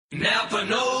Napa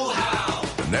know-how.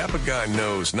 The Napa guy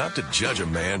knows not to judge a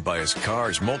man by his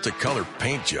car's multicolored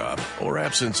paint job or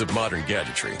absence of modern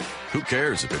gadgetry. Who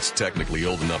cares if it's technically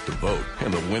old enough to vote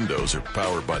and the windows are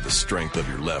powered by the strength of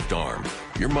your left arm?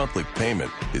 Your monthly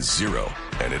payment is zero,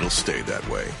 and it'll stay that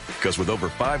way. Because with over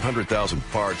 500,000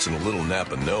 parts and a little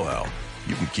Napa know-how,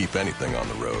 you can keep anything on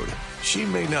the road. She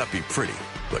may not be pretty,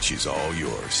 but she's all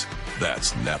yours.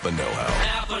 That's Napa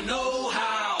know-how. Napa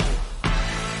know-how.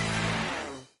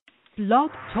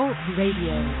 Blog Talk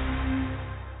Radio.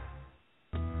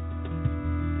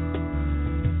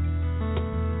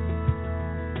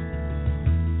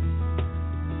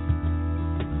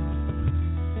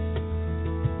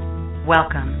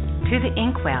 Welcome to The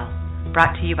Inkwell,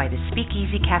 brought to you by the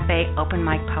SpeakEasy Cafe Open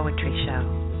Mic Poetry Show.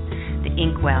 The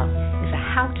Inkwell is a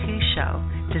how-to show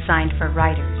designed for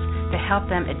writers to help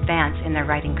them advance in their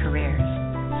writing careers.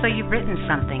 So you've written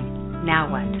something, now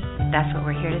what? That's what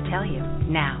we're here to tell you.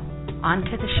 Now, on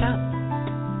to the show.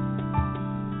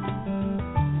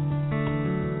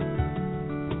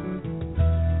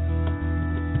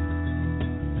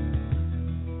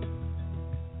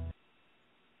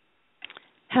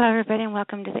 Hello, everybody, and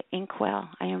welcome to the Inkwell.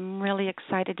 I am really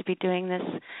excited to be doing this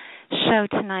show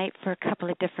tonight for a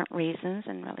couple of different reasons,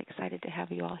 and really excited to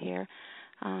have you all here.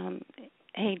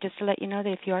 Hey, just to let you know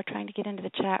that if you are trying to get into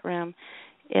the chat room,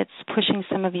 it's pushing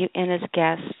some of you in as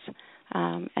guests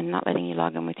and not letting you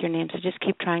log in with your name. So just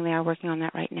keep trying. They are working on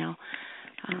that right now.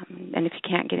 And if you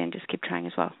can't get in, just keep trying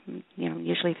as well. You know,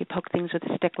 usually if you poke things with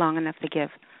a stick long enough, they give.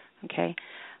 Okay.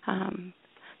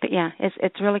 But yeah,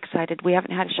 it's real excited. We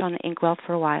haven't had a show on the Inkwell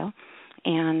for a while,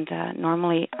 and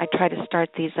normally I try to start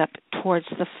these up towards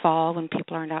the fall when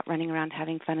people aren't out running around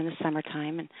having fun in the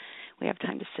summertime, and we have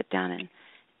time to sit down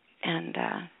and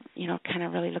you know, kind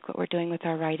of really look what we're doing with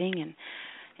our writing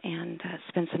and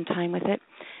spend some time with it.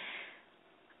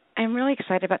 I'm really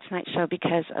excited about tonight's show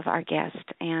because of our guest,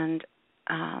 and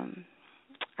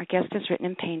our guest is Written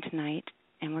in Pain tonight,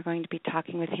 and we're going to be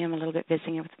talking with him a little bit,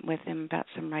 visiting with him about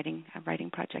a writing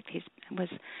project he was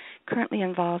currently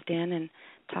involved in, and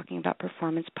talking about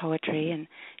performance poetry, and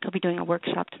he'll be doing a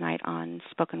workshop tonight on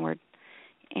spoken word,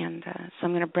 and so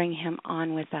I'm going to bring him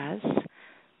on with us.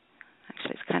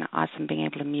 Actually, it's kind of awesome being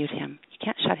able to mute him. You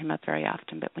can't shut him up very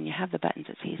often, but when you have the buttons,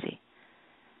 it's easy.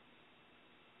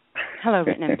 Hello,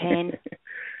 Written in Pain.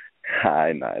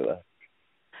 Hi, Nyla.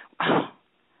 Oh,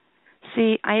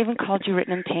 see, I even called you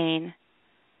Written in Pain.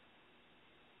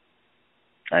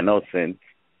 I know, since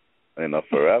in a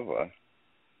forever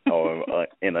or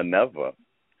in a never.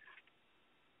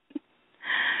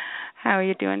 How are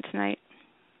you doing tonight?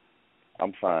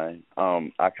 I'm fine.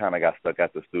 I kind of got stuck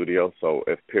at the studio, so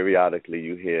if periodically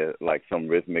you hear like some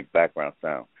rhythmic background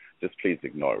sound, just please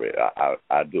ignore it.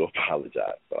 I do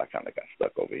apologize, but I kind of got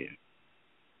stuck over here.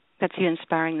 That's you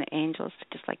inspiring the angels to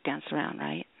just like dance around,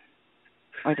 right?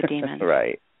 Or the demons.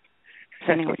 Right.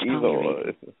 Depending which poem you're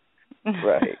reading.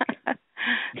 Right.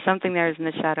 Something there is in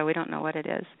the shadow. We don't know what it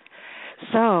is.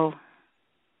 So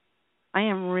I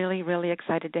am really, really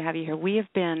excited to have you here. We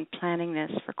have been planning this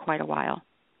for quite a while.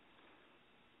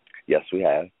 Yes, we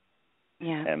have.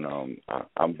 Yeah. And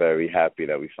I'm very happy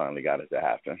that we finally got it to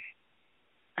happen.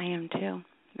 I am too.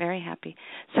 Very happy.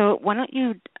 So why don't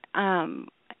you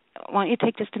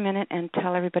take just a minute and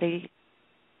tell everybody,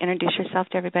 introduce yourself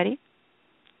to everybody,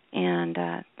 and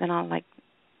then I'll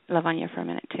love on you for a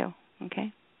minute too.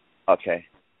 Okay. Okay.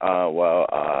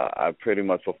 I pretty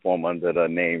much perform under the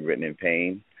name Written in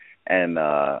Pain, and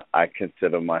I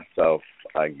consider myself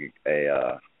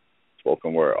a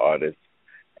spoken word artist,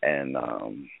 and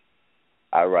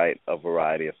I write a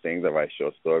variety of things. I write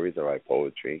short stories, I write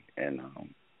poetry, and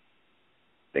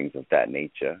things of that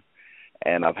nature.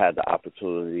 And I've had the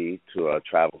opportunity to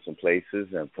travel some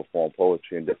places and perform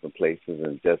poetry in different places,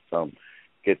 and just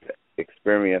get to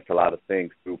experience a lot of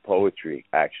things through poetry,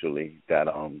 actually, that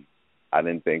I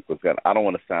didn't think was going to, I don't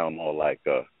want to sound more like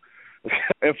a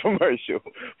infomercial,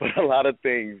 but a lot of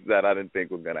things that I didn't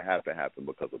think was going to happen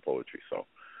because of poetry. So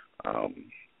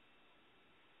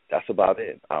that's about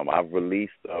it. I've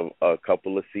released a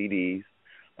couple of CDs.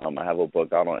 I have a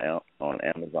book out on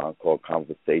Amazon called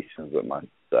Conversations with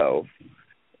Myself,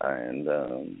 and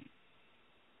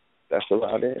that's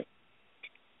about it.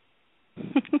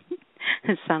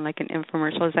 It sounds like an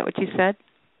infomercial. Is that what you said?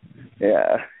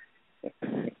 Yeah.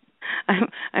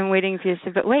 I'm waiting for you to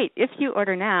say, but wait, if you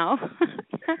order now.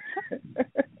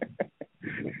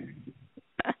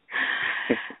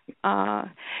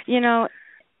 You know,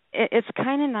 it's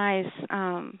kind of nice.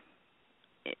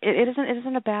 It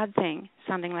isn't a bad thing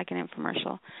sounding like an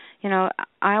infomercial. You know,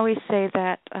 I always say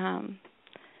that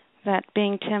that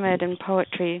being timid in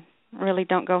poetry really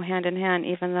don't go hand in hand,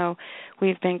 even though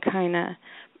we've been kind of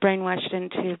brainwashed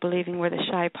into believing we're the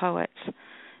shy poets.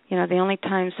 You know, the only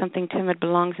time something timid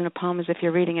belongs in a poem is if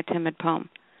you're reading a timid poem,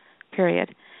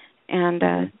 period.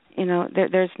 And, you know,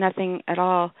 there's nothing at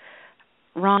all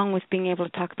wrong with being able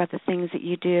to talk about the things that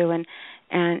you do. And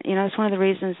you know, it's one of the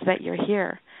reasons that you're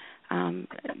here.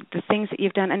 The things that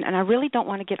you've done. And I really don't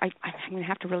want to get, I'm going to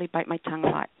have to really bite my tongue a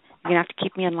lot. You're going to have to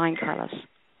keep me in line, Carlos.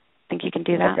 Think you can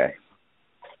do that? Okay.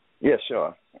 Yeah,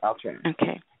 sure. I'll try.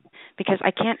 Okay. Because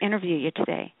I can't interview you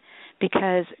today.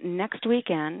 Because next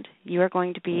weekend you are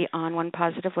going to be on One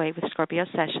Positive Way with Scorpio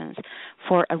Sessions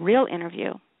for a real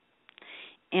interview.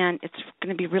 And it's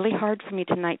going to be really hard for me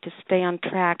tonight to stay on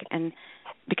track, and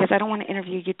because I don't want to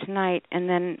interview you tonight and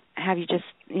then have you just,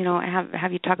 you know,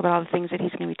 have you talk about all the things that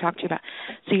he's going to be talking to you about.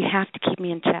 So you have to keep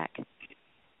me in check.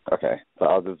 Okay. So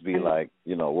I'll just be like,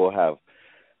 you know,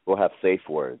 we'll have safe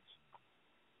words.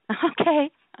 Okay.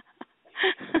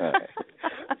 All right.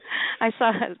 I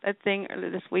saw a thing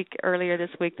earlier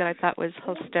this week that I thought was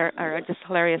just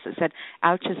hilarious. It said,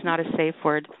 "Ouch is not a safe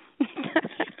word."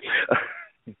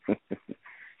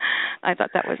 I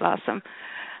thought that was awesome.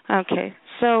 Okay,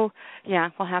 so yeah,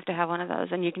 we'll have to have one of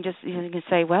those, and you can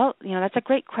say, well, you know, that's a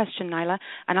great question, Nyla,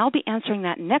 and I'll be answering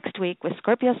that next week with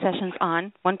Scorpio Sessions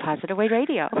on One Positive Way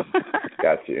Radio.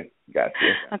 Got you.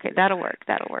 Okay, that'll work.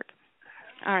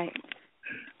 All right.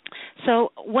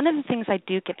 So one of the things I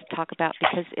do get to talk about,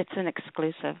 because it's an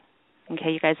exclusive,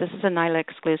 okay, you guys, this is a Nyla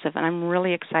exclusive, and I'm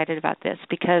really excited about this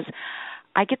because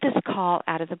I get this call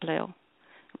out of the blue.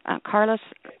 Carlos,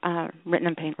 Written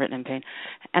in Pain,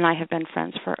 and I have been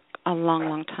friends for a long,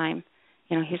 long time.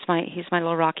 You know, he's my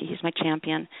little Rocky, he's my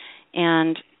champion,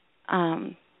 and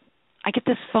I get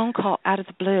this phone call out of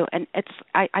the blue, and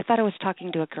I thought I was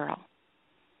talking to a girl.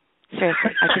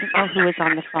 Seriously, I didn't know who was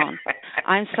on the phone.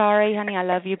 I'm sorry, honey, I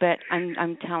love you, but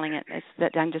I'm telling it. It's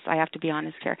that I have to be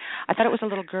honest here. I thought it was a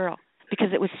little girl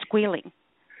because it was squealing.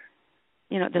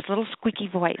 You know, this little squeaky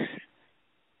voice.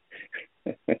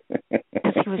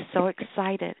 Because he was so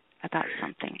excited about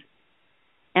something.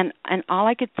 And all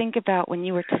I could think about when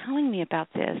you were telling me about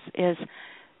this is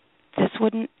this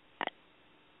wouldn't,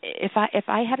 if I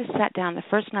had sat down the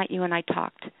first night you and I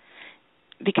talked,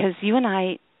 because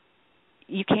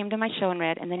you came to my show and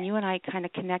read, and then you and I kind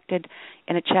of connected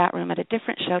in a chat room at a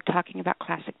different show talking about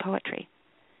classic poetry,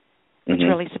 which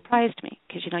really surprised me,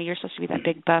 because, you know, you're supposed to be that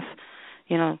big buff,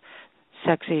 you know,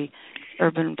 sexy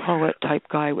urban poet type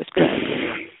guy with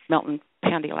melting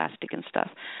panty elastic and stuff,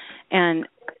 and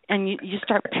you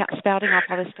start spouting off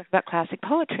all this stuff about classic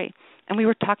poetry, and we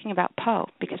were talking about Poe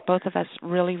because both of us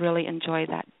really, really enjoy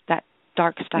that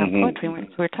dark style poetry. We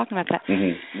were talking about that.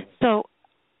 So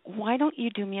why don't you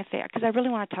do me a favor? Because I really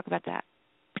want to talk about that,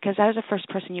 because I was the first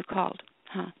person you called,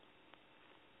 huh?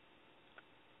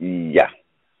 Yeah.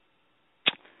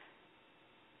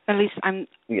 At least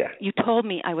Yeah. You told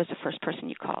me I was the first person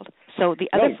you called. So the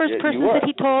other first person that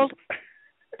he told.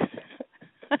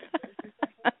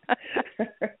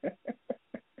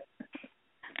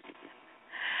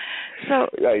 So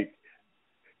like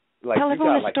tell you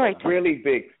got the story. a really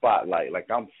big spotlight. Like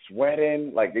I'm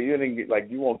sweating. Like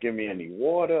you won't give me any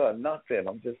water or nothing.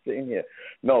 I'm just sitting here.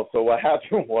 No. So what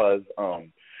happened was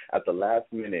at the last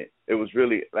minute. It was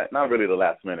really not really the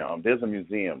last minute. There's a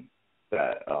museum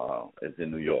that is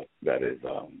in New York that is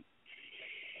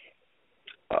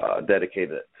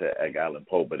dedicated to Edgar Allan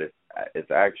Poe, but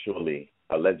it's actually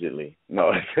allegedly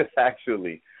it's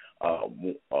actually a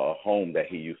home that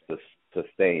he used to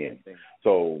stay in.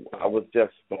 So I was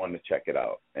just going to check it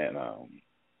out, and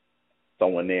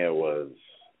someone there was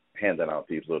handing out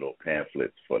these little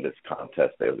pamphlets for this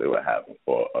contest they were having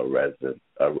for a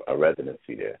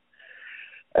residency there.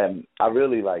 And I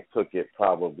really took it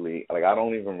probably I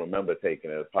don't even remember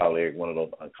taking it. It's probably one of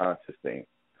those unconscious things.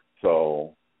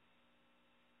 So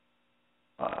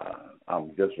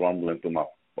I'm just rumbling through my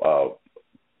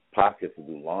pockets to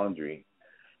do laundry,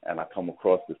 and I come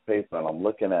across this paper, and I'm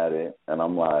looking at it, and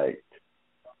I'm like,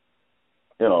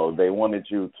 you know, they wanted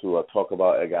you to talk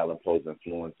about Edgar Allan Poe's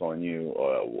influence on you,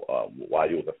 or why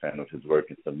you was a fan of his work,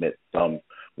 and submit some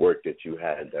work that you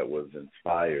had that was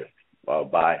inspired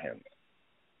by him.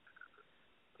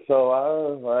 So I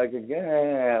was like,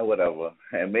 yeah, whatever.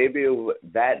 And maybe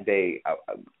that day,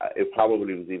 it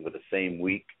probably was either the same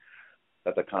week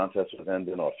that the contest was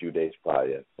ending or a few days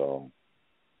prior. So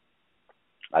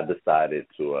I decided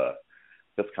to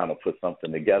just kind of put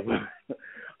something together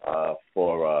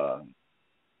for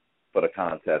the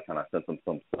contest, and I sent them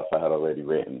some stuff I had already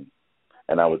written,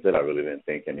 and that was it. I really didn't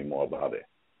think any more about it.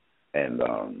 And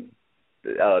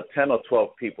 10 or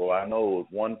 12 people, I know it was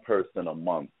one person a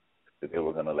month they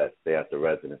were going to let stay at the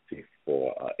residency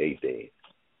for 8 days.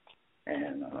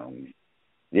 And,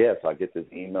 so I get this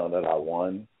email that I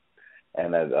won,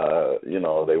 and that,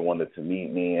 they wanted to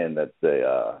meet me, and that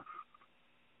the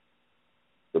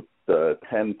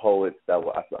 10 poets that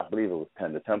were, I believe it was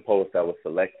 10, the 10 poets that were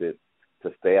selected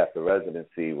to stay at the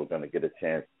residency were going to get a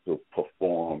chance to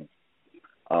perform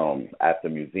at the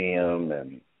museum.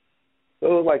 And so it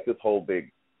was like this whole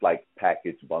big, like,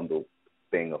 package bundle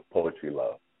thing of poetry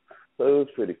love. So it was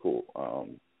pretty cool.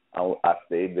 I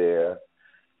stayed there.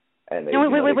 And they, wait.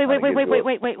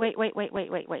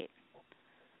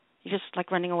 You're just,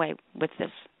 like, running away with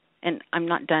this. And I'm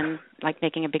not done, like,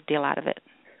 making a big deal out of it.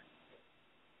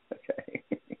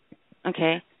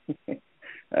 Okay.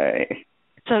 All right.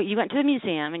 So you went to the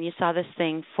museum and you saw this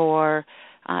thing for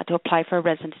to apply for a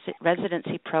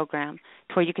residency program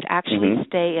to where you could actually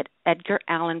stay at Edgar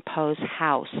Allan Poe's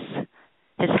house,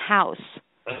 his house,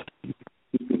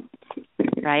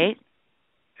 right?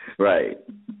 Right.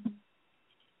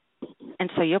 And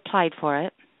so you applied for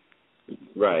it.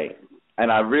 Right.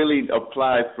 And I really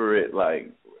applied for it,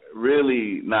 like,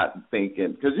 really not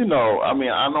thinking, because, I know I'm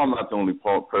not the only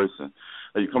person.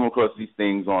 You come across these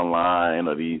things online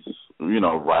or these,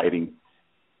 writing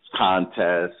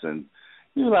contests, and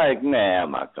you're like, nah,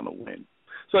 I'm not going to win.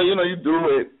 So, you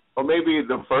do it, or maybe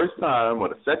the first time or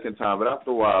the second time, but after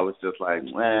a while, it's just like,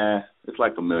 it's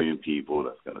like a million people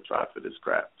that's going to try for this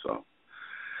crap. So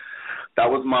that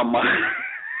was my mind.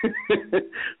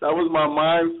 That was my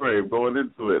mind frame going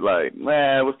into it. Like,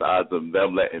 what's the odds of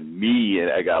them letting me and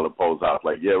Edgar Allan Poe's house?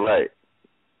 Like, yeah, right.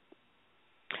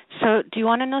 So do you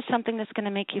want to know something that's going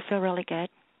to make you feel really good?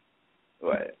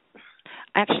 What?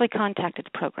 I actually contacted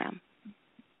the program.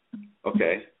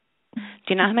 Okay. Do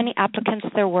you know how many applicants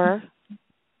there were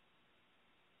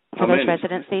for those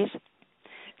residencies?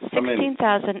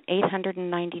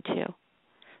 16,892.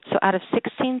 So out of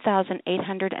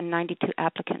 16,892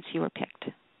 applicants, you were picked.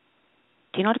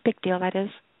 Do you know what a big deal that is?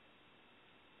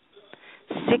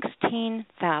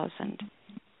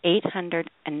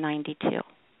 16,892.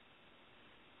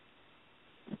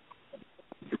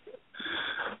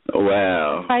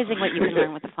 Wow. Surprising what you can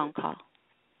learn with a phone call.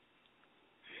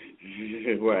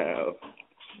 Wow.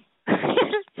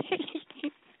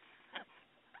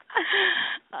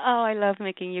 Oh, I love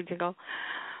making you giggle.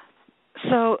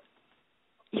 So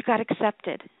you got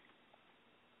accepted.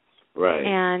 Right.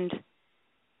 And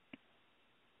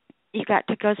you got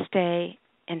to go stay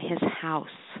in his house.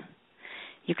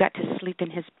 You got to sleep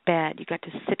in his bed. You got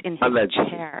to sit in his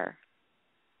chair.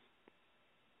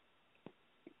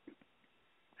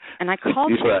 And I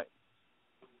called you. Right.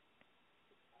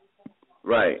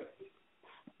 Right.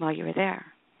 While you were there.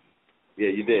 Yeah,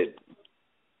 you did.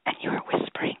 And you were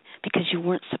whispering because you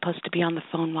weren't supposed to be on the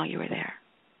phone while you were there.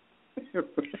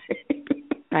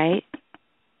 Right?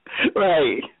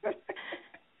 Right.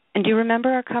 And do you remember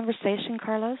our conversation,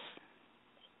 Carlos?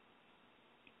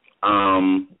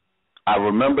 I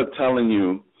remember telling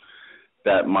you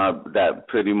that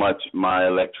pretty much my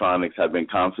electronics had been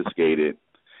confiscated,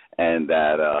 and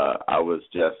that I was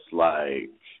just like,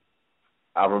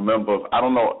 I remember, I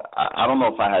don't know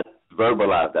if I had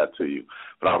verbalized that to you,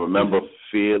 but I remember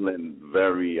feeling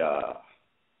very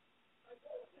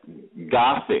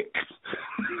gothic.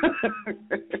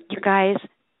 You guys,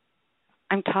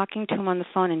 I'm talking to him on the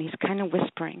phone, and he's kind of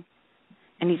whispering.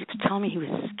 And he's telling me he was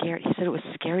scared. He said it was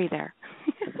scary there.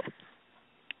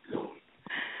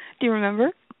 Do you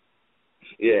remember?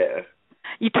 Yeah.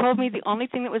 You told me the only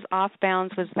thing that was off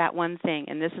bounds was that one thing,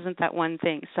 and this isn't that one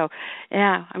thing. So,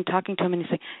 yeah, I'm talking to him, and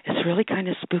he's like, it's really kind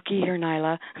of spooky here,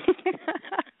 Nyla.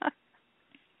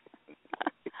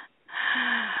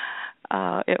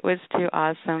 Oh, it was too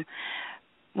awesome.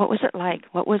 What was it like?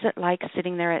 What was it like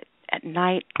sitting there at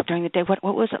night, during the day? What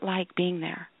was it like being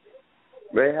there?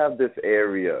 They have this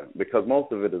area, because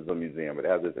most of it is a museum, but they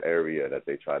have this area that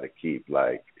they try to keep,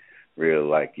 like, real,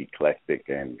 like, eclectic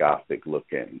and gothic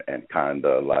looking, and kind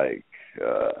of like,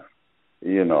 I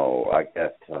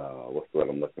guess, what's what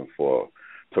I'm looking for,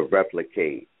 to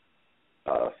replicate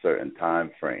a certain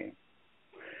time frame.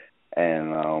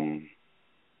 And,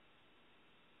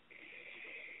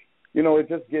 it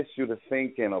just gets you to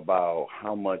thinking about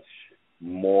how much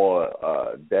more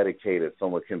dedicated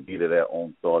someone can be to their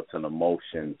own thoughts and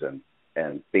emotions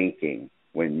and thinking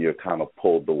when you're kind of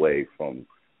pulled away from,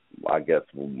 I guess,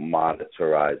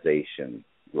 monitorization,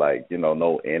 like,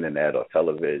 no internet or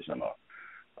television or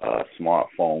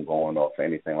smartphone going off,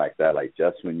 anything like that. Like,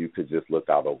 just when you could just look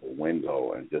out of a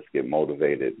window and just get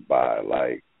motivated by,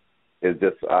 like, I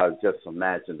just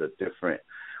imagined a different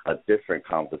a different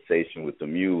conversation with the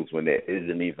muse when there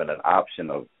isn't even an option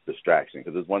of distraction.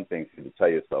 Because it's one thing to tell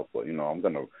yourself, well, I'm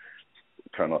going to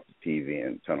turn off the TV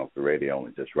and turn off the radio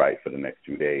and just write for the next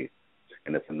 2 days.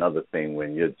 And it's another thing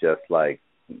when you're just like,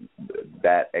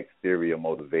 that exterior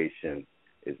motivation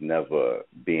is never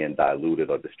being diluted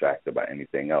or distracted by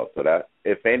anything else. So that,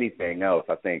 if anything else,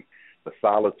 I think the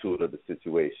solitude of the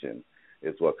situation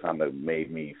is what kind of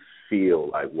made me feel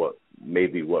like what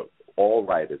all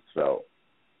writers felt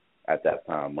at that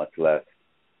time, much less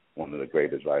one of the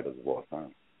greatest writers of all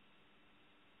time.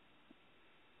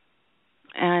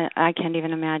 And I can't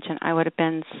even imagine. I would have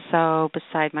been so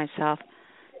beside myself.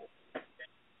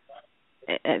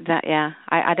 I'd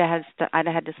have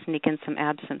had to sneak in some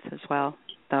absence as well,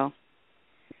 though.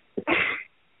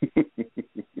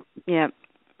 Yeah,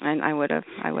 and I would have.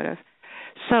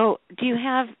 So, do you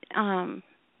have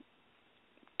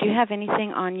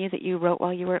anything on you that you wrote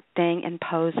while you were staying in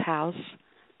Poe's house?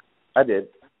 I did.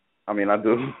 I mean, I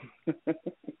do.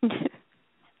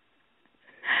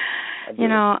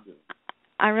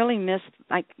 I really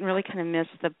kind of miss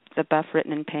the Buff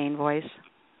Written in Pain voice.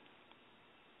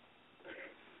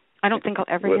 I don't think I'll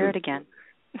ever hear it again.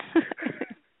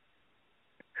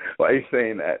 Why are you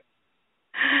saying that?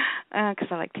 Because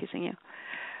I like teasing you.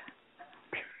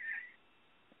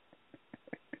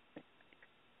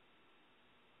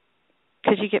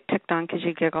 Because you get picked on because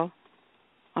you giggle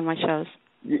on my shows.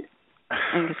 Yeah. I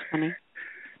think it's funny.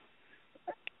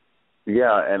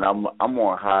 Yeah, and I'm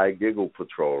on high giggle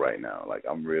patrol right now. Like,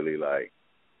 I'm really like,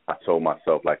 I told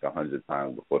myself like 100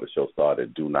 times before the show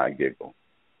started, do not giggle.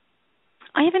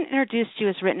 I haven't introduced you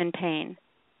as Written in Pain.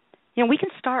 We can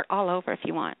start all over if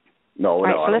you want. No,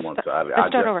 I don't want to. Let's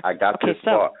start over. I got this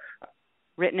far.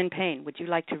 Written in Pain. Would you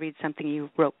like to read something you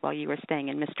wrote while you were staying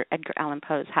in Mr. Edgar Allan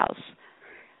Poe's house?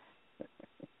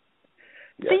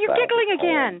 Yes, so you're giggling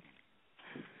again.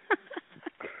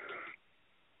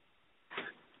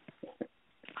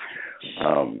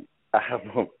 I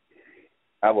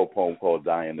have a poem called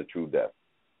Dying the True Death.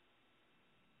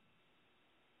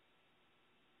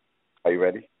 Are you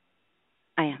ready?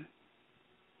 I am.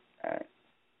 All right.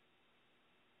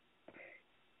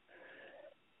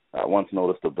 I once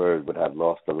noticed a bird would have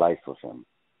lost the life of him,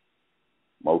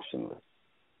 motionless,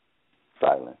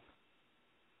 silent,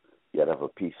 yet ever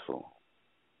peaceful.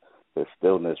 Their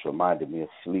stillness reminded me of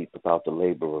sleep without the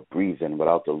labor of breathing,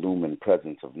 without the looming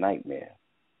presence of nightmare.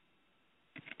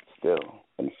 Still,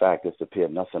 in fact, this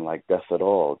appeared nothing like death at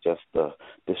all, just the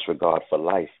disregard for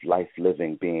life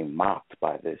living being mocked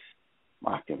by this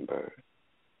mockingbird.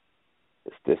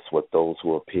 Is this what those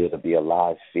who appear to be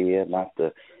alive fear? Not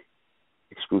the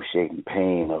excruciating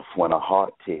pain of when a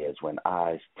heart tears, when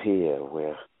eyes tear,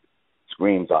 where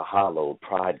screams are hollowed,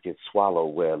 pride gets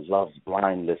swallowed, where love's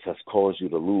blindness has caused you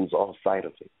to lose all sight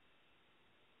of it.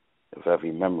 If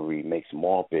every memory makes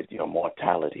morbid your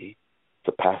mortality,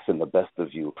 surpassing the best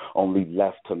of you, only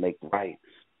left to make right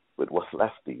with what's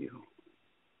left of you.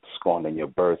 Scorning your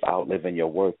birth, outliving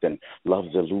your worth, and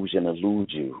love's illusion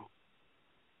eludes you.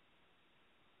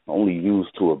 Only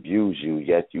used to abuse you,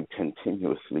 yet you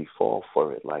continuously fall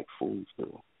for it like fools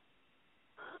do.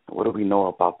 What do we know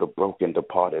about the broken,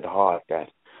 departed heart that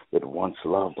it once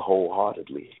loved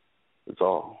wholeheartedly? It's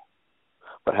all.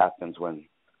 What happens when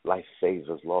life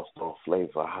savors lost all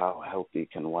flavor? How healthy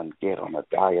can one get on a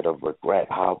diet of regret?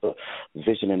 How the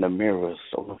vision in the mirror is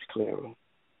so much clearer. I'm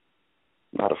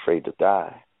not afraid to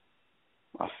die.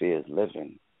 My fear is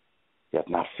living, yet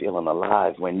not feeling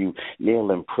alive. When you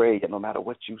kneel and pray, and no matter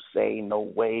what you say, no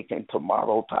way can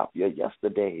tomorrow top your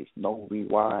yesterdays. No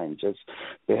rewind, just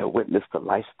bear witness to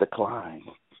life's decline.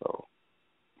 So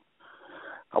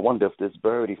I wonder if this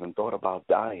bird even thought about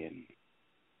dying.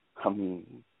 I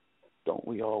mean, don't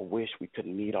we all wish we could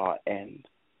meet our end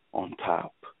on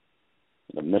top,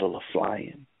 in the middle of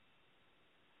flying,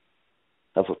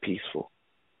 ever peaceful,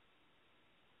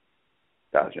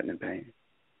 Written in Pain.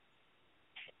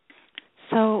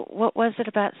 So what was it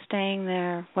about staying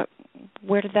there?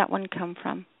 Where did that one come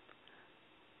from?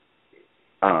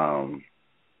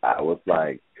 I was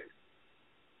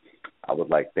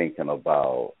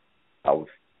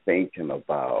thinking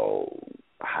about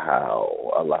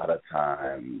how a lot of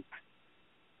times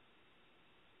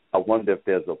I wonder if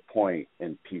there's a point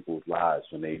in people's lives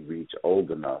when they reach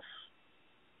old enough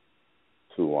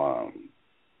to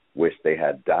wish they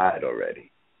had died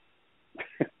already.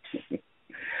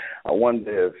 I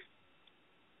wonder if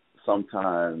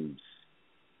sometimes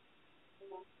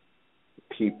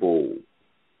people,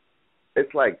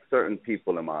 it's like certain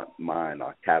people in my mind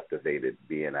are captivated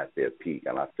being at their peak,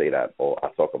 and I say that, or I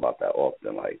talk about that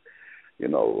often. Like,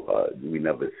 We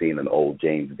never seen an old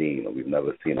James Dean, or we've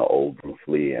never seen an old Bruce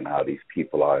Lee, and how these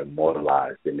people are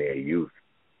immortalized in their youth,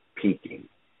 peaking.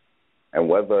 And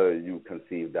whether you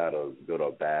conceive that as good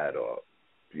or bad, or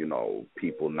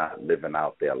people not living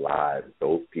out their lives,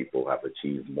 those people have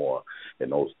achieved more in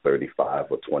those 35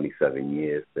 or 27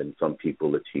 years than some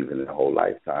people achieve in their whole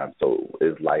lifetime. So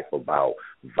is life about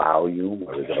volume,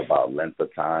 or is it about length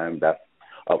of time? That's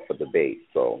up for debate.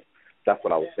 So that's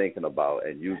what I was thinking about,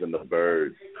 and using the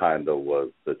bird kind of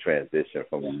was the transition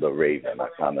from the raven. I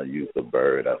kind of used the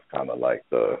bird as kind of like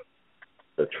the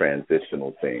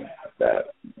transitional thing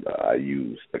that I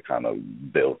used to kind of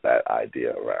build that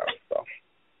idea around. So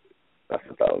that's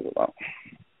what that was about.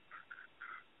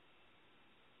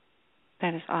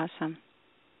 That is awesome.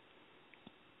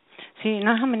 So you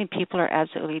know how many people are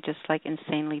absolutely just like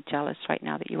insanely jealous right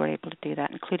now that you were able to do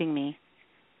that, including me?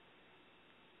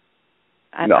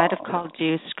 I'd have called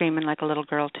you screaming like a little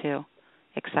girl too,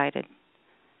 excited.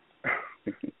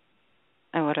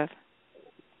 I would have.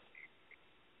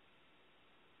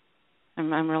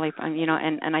 I'm really,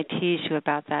 and I tease you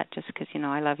about that just because,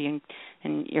 I love you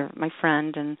and you're my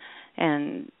friend and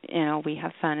we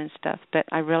have fun and stuff. But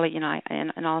I really,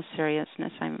 in all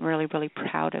seriousness, I'm really, really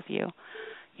proud of you,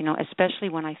 especially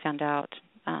when I found out,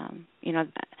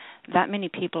 that many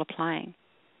people applying,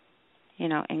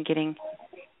 and getting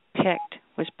picked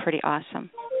was pretty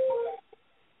awesome.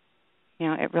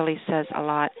 It really says a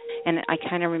lot. And I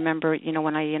kind of remember,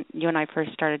 when you and I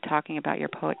first started talking about your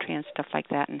poetry and stuff like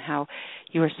that, and how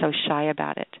you were so shy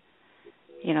about it,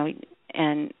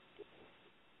 and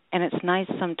it's nice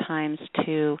sometimes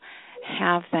to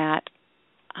have that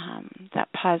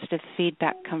positive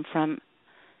feedback come from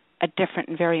a different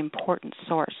and very important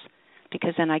source,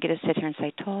 because then I get to sit here and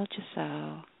say, "Told you so,"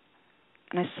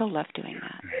 and I so love doing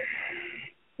that.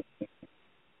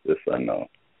 Yes, I know.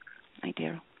 I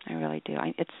do. I really do.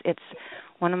 It's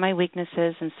one of my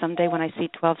weaknesses, and someday when I see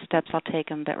 12 steps, I'll take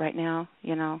them. But right now,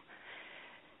 yeah.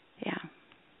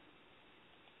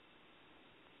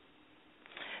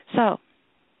 So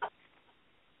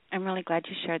I'm really glad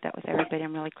you shared that with everybody.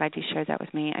 I'm really glad you shared that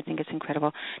with me. I think it's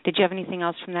incredible. Did you have anything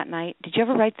else from that night? Did you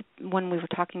ever write when we were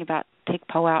talking about take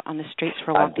Poe out on the streets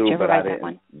for a walk? Did you ever write that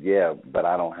one? Yeah, but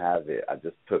I don't have it. I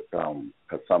just took,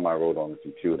 because some I wrote on the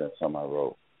computer and some I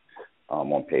wrote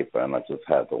on paper, and I just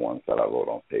had the ones that I wrote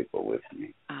on paper with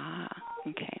me. Ah,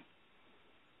 okay.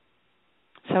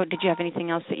 So did you have anything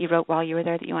else that you wrote while you were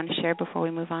there that you want to share before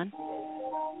we move on?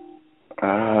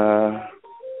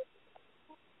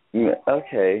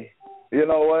 Okay. You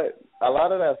know what? A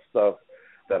lot of that stuff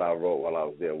that I wrote while I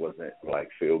was there wasn't like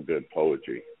feel-good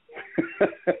poetry.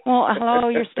 Well, hello,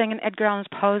 you're staying in Edgar Allan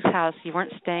Poe's house. You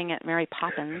weren't staying at Mary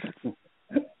Poppins.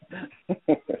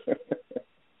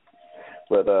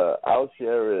 But I'll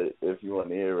share it if you want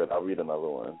to hear it. I'll read another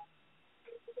one.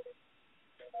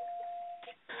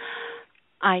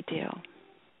 I do.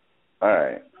 All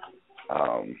right.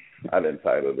 I didn't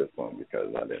title this one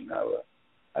because I didn't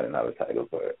have a title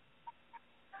for it.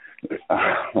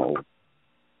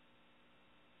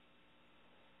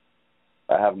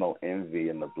 I have no envy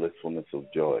in the blissfulness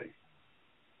of joy,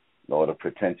 nor the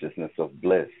pretentiousness of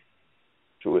bliss.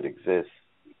 True, it exists.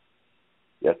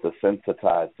 Yet the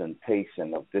sensitized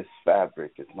sensation of this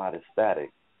fabric is not as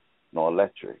static, nor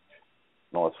electric,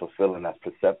 nor as fulfilling as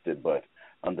percepted, but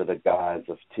under the guise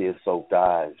of tear-soaked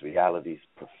eyes, reality's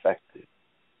perfected.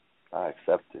 I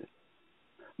accept it.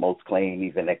 Most claim,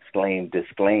 even exclaim,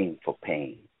 disclaim for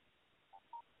pain.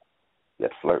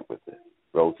 Yet flirt with it.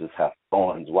 Roses have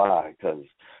thorns. Why? Because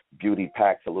beauty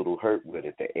packs a little hurt with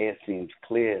it. The air seems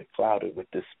clear, clouded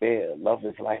with despair. Love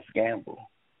is life's gamble.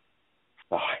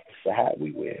 Oh, it's the hat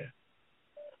we wear.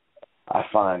 I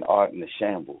find art in the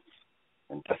shambles,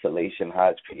 and desolation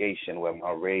hides creation where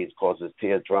my rage causes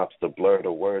teardrops to blur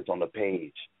the words on the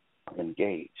page. I'm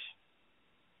engaged.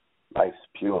 Life's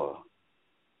pure.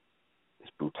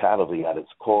 It's brutality at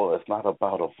its core. It's not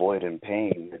about avoiding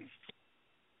pain. It's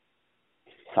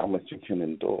how much you can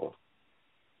endure.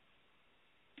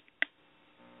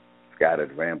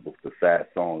 Scattered rambles to sad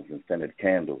songs and scented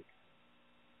candles.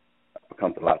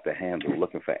 Becomes a lot to handle,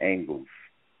 looking for angles.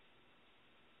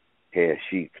 Hair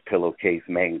sheets, pillowcase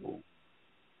mangle.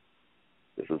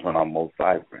 This is when I'm most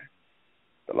vibrant.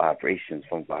 The vibrations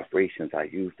from vibrations I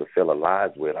use to fill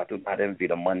alive with. I do not envy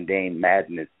the mundane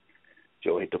madness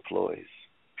joy deploys.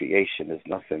 Creation is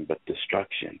nothing but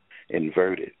destruction,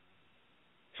 inverted.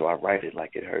 So I write it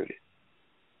like it hurt it.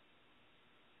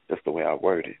 Just the way I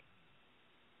word it.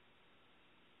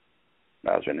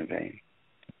 That was written in pain.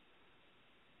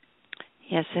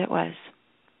 Yes, it was.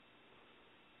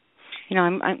 You're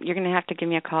going to have to give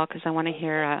me a call because I want to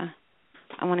hear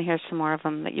I want to hear some more of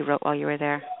them that you wrote while you were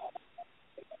there.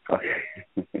 Okay.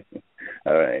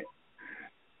 All right.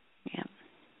 Yeah.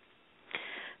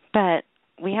 But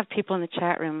we have people in the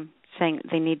chat room saying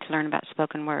they need to learn about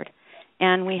spoken word.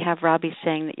 And we have Robbie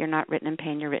saying that you're not written in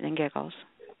pain, you're written in giggles.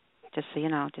 Just so you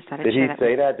know. Just thought I'd share that. Did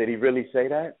he say that? Did he really say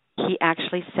that? He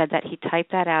actually said that. He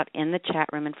typed that out in the chat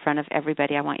room in front of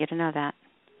everybody. I want you to know that.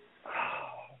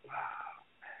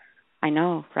 I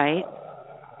know, right?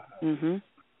 Mhm.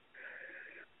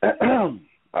 All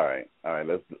right.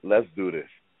 Let's do this.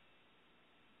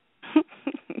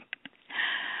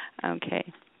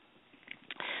 Okay.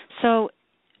 So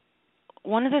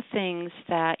one of the things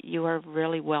that you are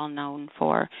really well known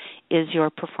for is your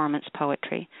performance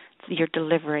poetry, your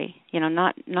delivery. You know,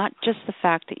 not just the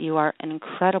fact that you are an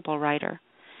incredible writer,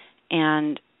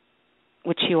 and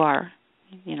which you are.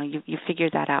 You know, you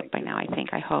figured that out by now, I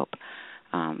think, I hope.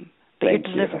 But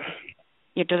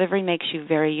your delivery makes you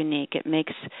very unique. It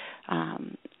makes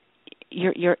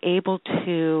you're able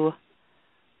to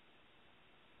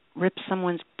rip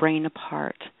someone's brain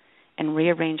apart and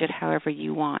rearrange it however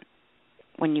you want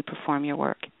when you perform your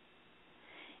work.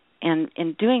 And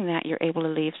in doing that, you're able to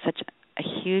leave such a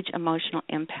huge emotional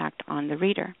impact on the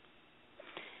reader.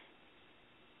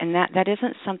 And that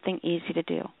isn't something easy to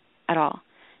do at all.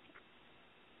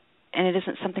 And it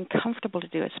isn't something comfortable to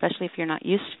do, especially if you're not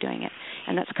used to doing it.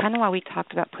 And that's kind of why we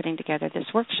talked about putting together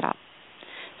this workshop.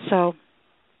 So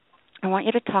I want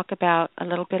you to talk a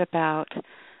little bit about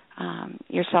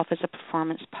yourself as a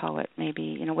performance poet, maybe,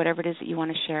 you know, whatever it is that you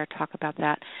want to share, talk about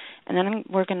that. And then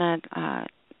we're going to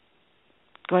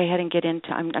go ahead and get into,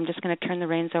 I'm just going to turn the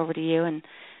reins over to you and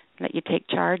let you take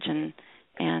charge, and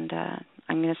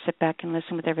I'm going to sit back and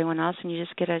listen with everyone else, and you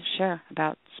just get to share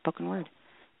about spoken word.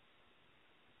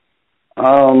 I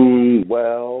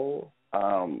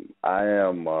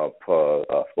am a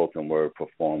spoken word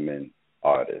performing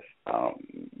artist.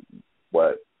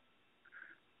 What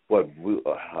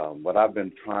I've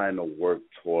been trying to work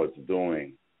towards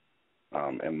doing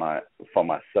for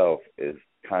myself is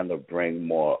kind of bring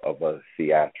more of a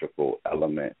theatrical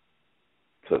element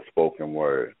to spoken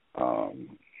word,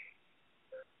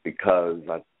 because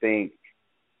I think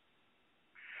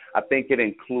it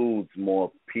includes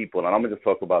more people, and I'm going to just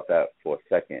talk about that for a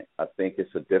second. I think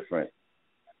it's a difference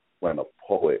when a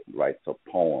poet writes a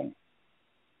poem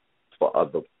for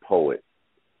other poets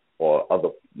or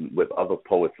with other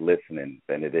poets listening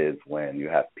than it is when you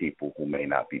have people who may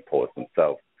not be poets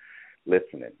themselves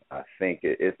listening. I think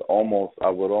it's almost, I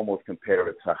would almost compare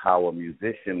it to how a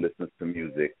musician listens to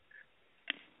music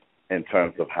in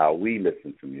terms of how we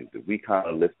listen to music. We kind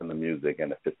of listen to music,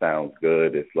 and if it sounds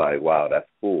good, it's like, wow, that's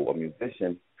cool. A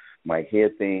musician might hear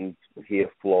things, hear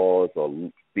flaws,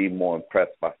 or be more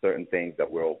impressed by certain things that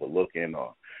we're overlooking,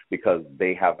 or because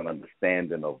they have a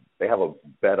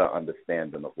better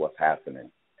understanding of what's happening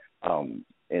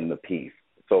in the piece.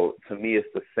 So to me,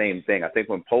 it's the same thing. I think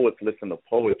when poets listen to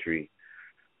poetry,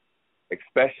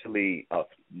 especially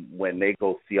when they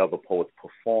go see other poets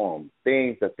perform,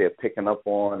 things that they're picking up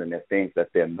on and the things that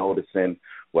they're noticing,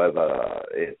 whether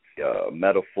it's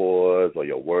metaphors or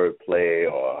your wordplay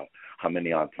or how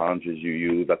many entendres you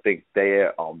use, I think they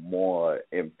are more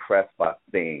impressed by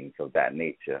things of that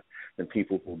nature than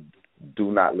people who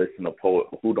do not listen to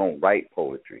who don't write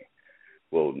poetry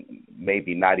will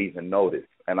maybe not even notice.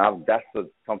 And that's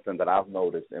something that I've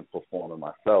noticed in performing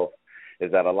myself,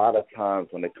 is that a lot of times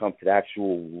when it comes to the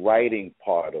actual writing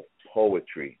part of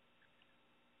poetry,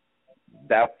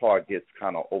 that part gets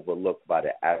kind of overlooked by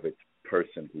the average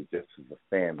person who just is a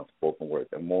fan of spoken word.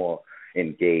 They're more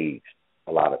engaged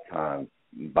a lot of times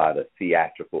by the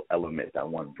theatrical element that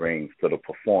one brings to the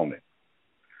performance.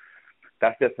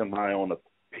 That's just in my own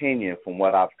opinion from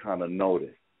what I've kind of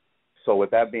noticed. So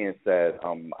with that being said,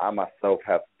 I myself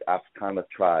I've kind of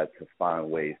tried to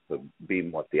find ways to be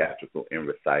more theatrical in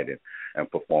reciting and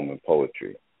performing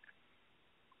poetry.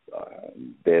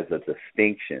 There's a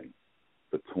distinction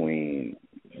between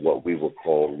what we would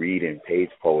call reading page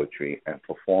poetry and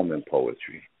performing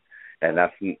poetry, and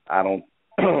I don't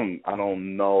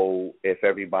know if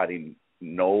everybody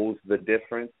knows the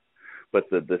difference, but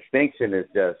the distinction is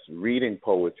just reading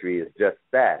poetry is just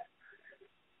that.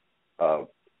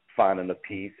 Finding a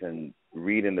piece and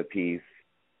reading the piece,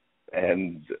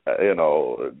 and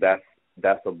that's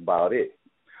about it.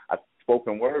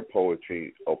 Spoken word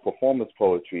poetry or performance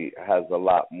poetry has a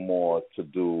lot more to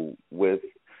do with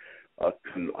a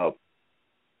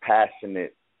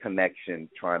passionate connection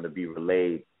trying to be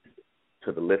relayed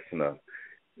to the listener,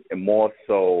 and more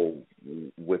so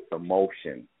with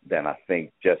emotion than I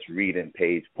think just reading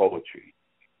page poetry.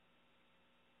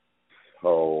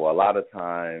 So a lot of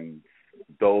times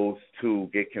those two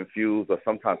get confused, or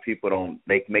sometimes people don't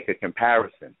make a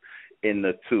comparison in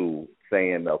the two,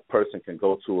 saying a person can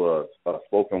go to a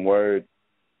spoken word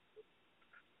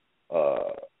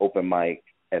open mic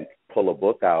and pull a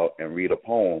book out and read a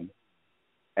poem,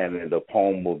 and then the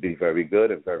poem will be very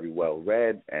good and very well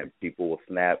read, and people will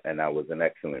snap, and that was an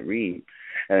excellent read.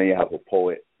 And then you have a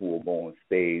poet who will go on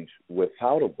stage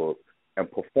without a book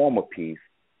and perform a piece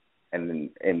and then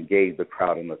engage the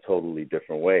crowd in a totally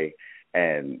different way.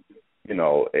 And, you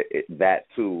know, that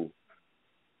too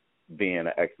being an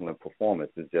excellent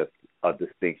performance is just a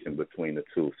distinction between the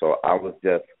two. So I was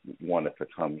just wanted to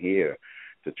come here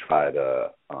to try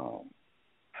to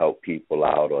help people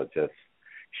out, or just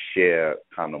share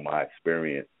kind of my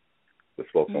experience with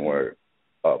spoken word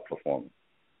performance.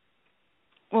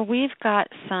 Well, we've got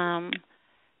some.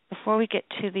 Before we get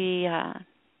to the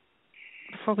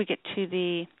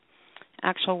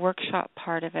actual workshop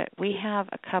part of it, we have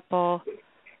a couple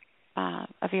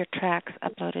of your tracks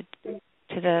uploaded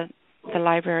to the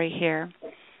library here.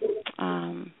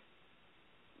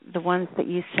 The ones that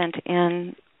you sent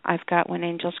in, I've got When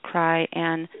Angels Cry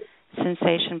and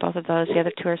Sensation, both of those. The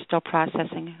other two are still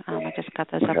processing. I just got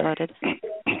those uploaded.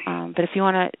 But if you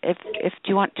want to, if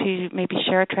you want to maybe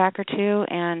share a track or two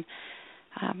and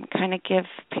kind of give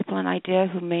people an idea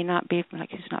who may not be,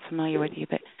 like, who's not familiar with you,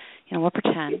 but, you know, we'll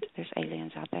pretend there's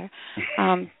aliens out there.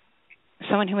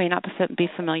 Someone who may not be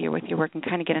familiar with your work and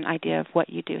kind of get an idea of what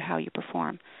you do, how you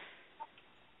perform.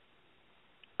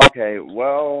 Okay,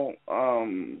 well,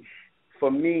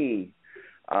 for me,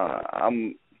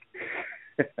 I'm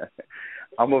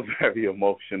I'm a very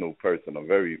emotional person. I'm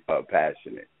very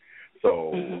passionate.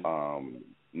 So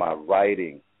my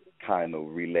writing kind of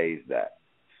relays that.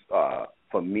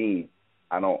 For me,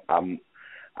 I'm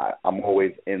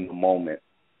always in the moment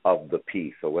of the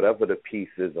piece. So whatever the piece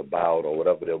is about, or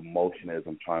whatever the emotion is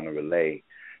I'm trying to relay,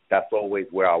 that's always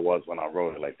where I was when I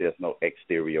wrote it. Like, there's no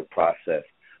exterior process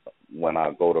when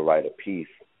I go to write a piece.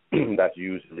 That's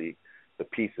usually, the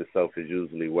piece itself is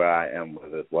usually where I am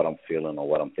with it, what I'm feeling or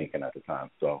what I'm thinking at the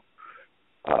time. So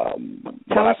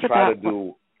what I try to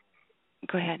do.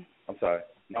 Go ahead. I'm sorry.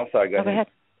 Go ahead.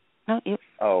 No, you.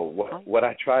 What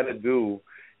I try to do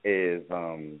is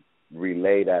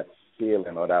relay that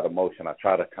feeling or that emotion. I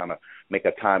try to kind of make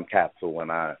a time capsule when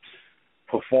I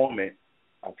perform it.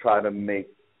 I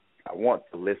want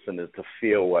the listeners to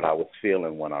feel what I was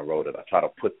feeling when I wrote it. I try to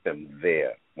put them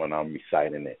there when I'm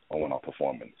reciting it or when I'm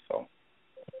performing it. So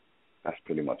that's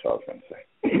pretty much all I was going to say.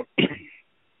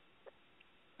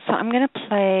 So I'm going to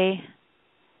play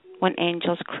When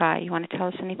Angels Cry. You want to tell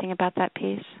us anything about that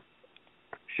piece?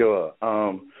 Sure.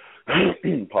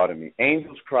 Pardon me.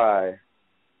 Angels Cry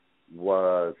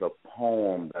was a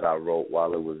poem that I wrote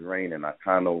while it was raining. I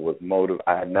kind of was motivated.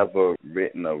 I had never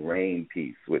written a rain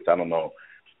piece, which I don't know,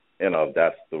 if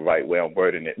that's the right way I'm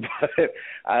wording it.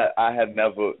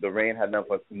 But the rain had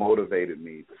never motivated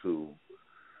me to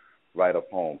write a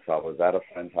poem. So I was at a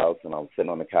friend's house, and I was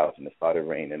sitting on the couch, and it started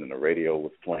raining, and the radio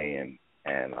was playing.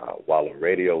 And while the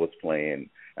radio was playing,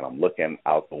 and I'm looking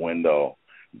out the window,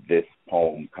 this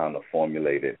poem kind of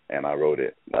formulated, and I wrote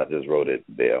it. I just wrote it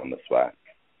there on the spot.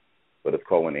 But it's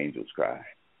called When Angels Cry.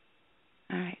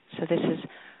 All right. So this is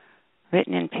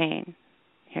Written in Pain.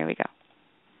 Here we go.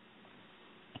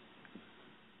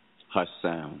 Hushed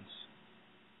sounds,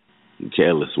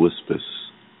 careless whispers.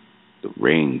 The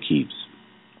rain keeps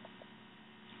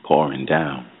pouring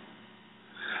down.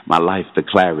 My life, the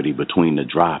clarity between the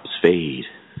drops, fade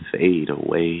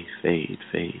away, fade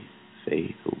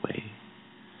away.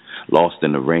 Lost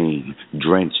in the rain,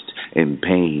 drenched in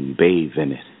pain, bathe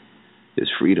in it.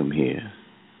 There's freedom here.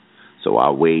 So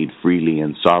I wade freely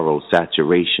in sorrow's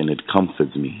saturation. It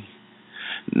comforts me.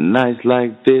 Nights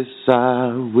like this,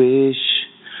 I wish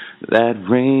that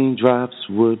raindrops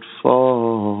would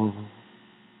fall.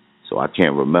 So I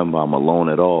can't remember I'm alone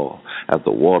at all as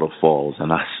the water falls,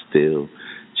 and I still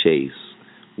chase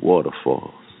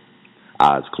waterfalls.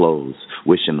 Eyes closed,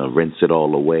 wishing to rinse it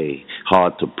all away.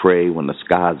 Hard to pray when the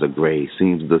skies are gray.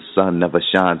 Seems the sun never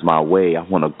shines my way. I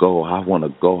wanna go outside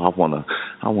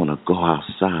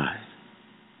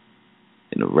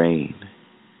in the rain.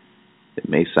 It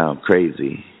may sound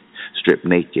crazy. Strip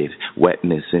naked,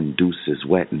 wetness induces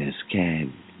wetness.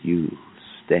 Can you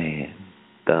stand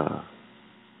the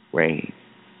rain?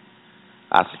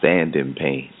 I stand in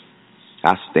pain.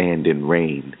 I stand in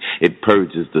rain. It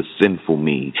purges the sinful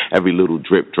me. Every little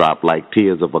drip drop like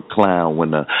tears of a clown when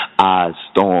the eyes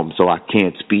storm so I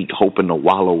can't speak, hoping to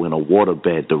wallow in a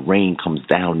waterbed. The rain comes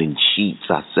down in sheets,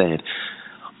 I said.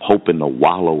 Hoping to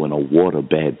wallow in a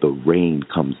waterbed. The rain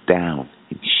comes down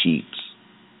in sheets.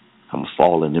 I'm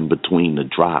falling in between the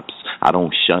drops. I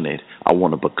don't shun it. I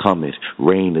want to become it.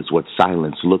 Rain is what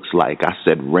silence looks like. I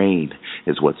said rain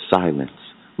is what silence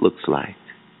looks like.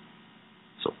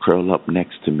 So curl up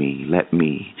next to me. Let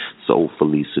me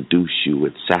soulfully seduce you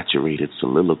with saturated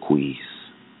soliloquies.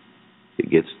 It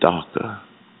gets darker,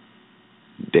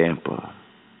 damper,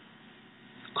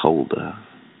 colder.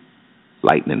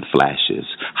 Lightning flashes,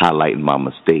 highlighting my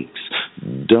mistakes.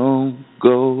 Don't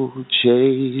go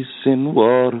chasing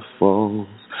waterfalls.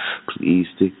 Please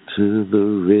stick to the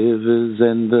rivers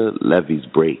and the levees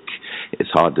break. It's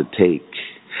hard to take.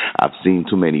 I've seen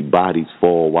too many bodies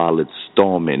fall while it's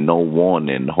storming, no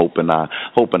warning. Hoping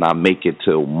I make it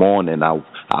till morning. I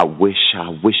wish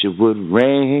it would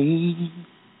rain.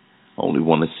 Only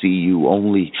want to see you,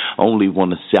 only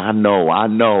want to see. I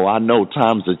know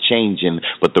times are changing,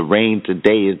 but the rain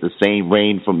today is the same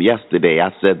rain from yesterday.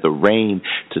 I said the rain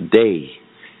today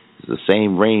is the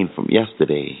same rain from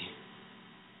yesterday.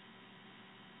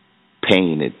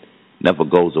 Pain, it never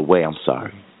goes away, I'm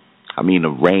sorry. I mean the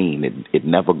rain, it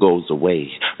never goes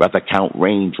away. Rather count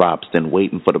raindrops than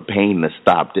waiting for the pain to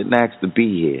stop. Didn't ask to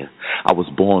be here. I was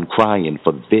born crying,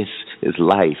 for this is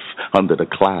life under the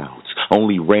clouds.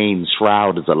 Only rain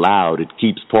shroud is allowed. It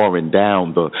keeps pouring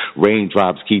down. The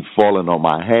raindrops keep falling on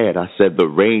my head. I said the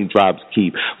raindrops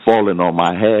keep falling on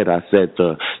my head. I said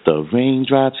the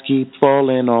raindrops keep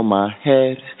falling on my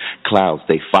head. Clouds,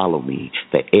 they follow me.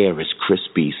 The air is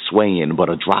crispy, swaying, but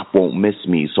a drop won't miss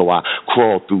me. So I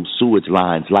crawl through sewage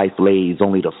lines, life lays,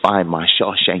 only to find my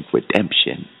Shawshank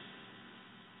Redemption.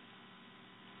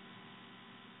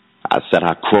 I said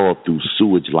I crawled through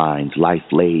sewage lines,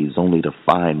 life lays, only to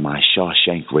find my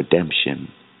Shawshank Redemption.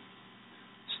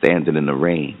 Standing in the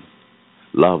rain,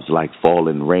 love's like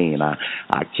falling rain, I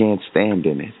can't stand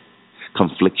in it.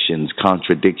 Conflictions,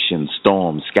 contradictions,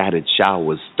 storms, scattered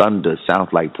showers, thunder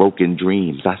sounds like broken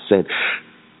dreams. I said,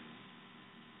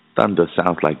 thunder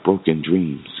sounds like broken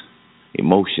dreams.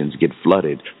 Emotions get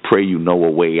flooded, pray you know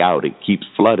a way out. It keeps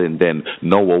flooding, then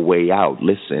know a way out.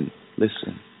 Listen.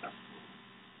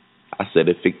 I said,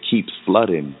 if it keeps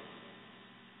flooding,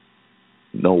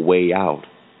 no way out.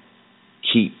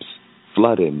 Keeps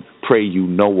flooding, pray you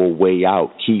know a way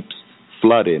out. Keeps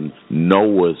flooding,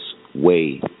 Noah's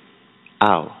way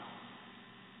out.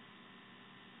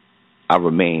 I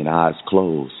remain eyes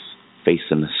closed,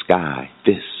 facing the sky.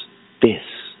 This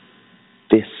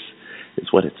is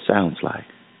what it sounds like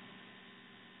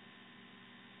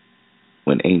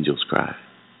when angels cry.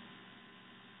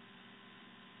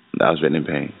 That was written in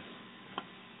pain.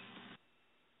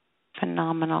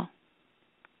 Phenomenal.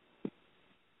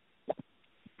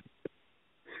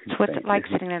 So what's it like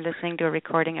sitting there listening to a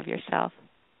recording of yourself?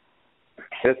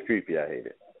 It's creepy. I hate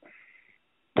it.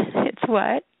 It's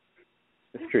what?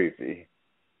 It's creepy.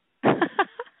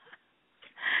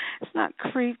 It's not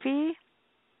creepy.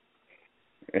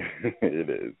 It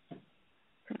is.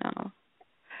 No.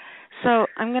 So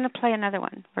I'm going to play another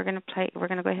one. We're going to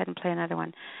go ahead and play another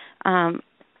one.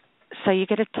 So you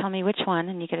get to tell me which one,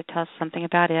 and you get to tell us something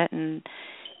about it and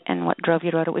what drove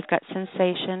you to write it. We've got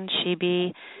Sensation, She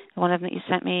Be, one of them that you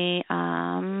sent me.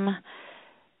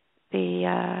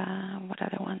 What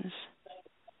other ones?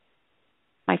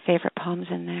 My Favorite Poems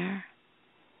in there.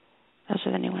 Those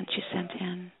are the new ones you sent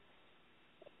in.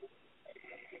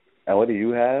 And what do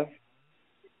you have?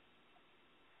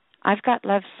 I've got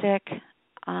Lovesick.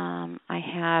 I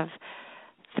have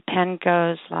The Pen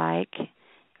Goes Like,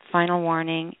 Final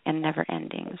Warning, and Never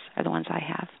Endings are the ones I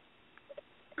have.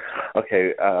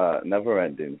 Okay, Never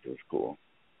Endings is cool.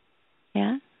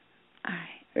 Yeah? All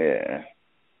right. Yeah.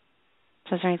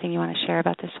 So is there anything you want to share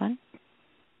about this one?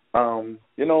 No.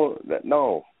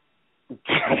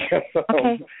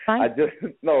 Okay, fine.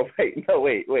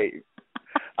 Wait.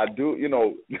 I do,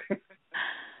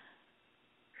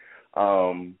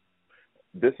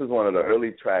 this is one of the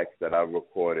early tracks that I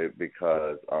recorded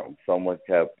because someone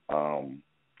kept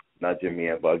nudging me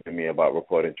and bugging me about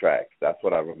recording tracks. That's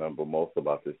what I remember most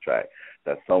about this track,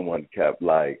 that someone kept,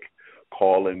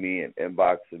 calling me and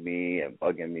inboxing me and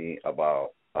bugging me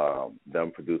about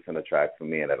them producing a track for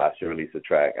me and that I should release a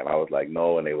track. And I was like,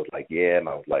 no. And they was like, yeah. And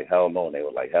I was like, hell no. And they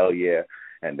were like, hell yeah.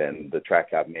 And then the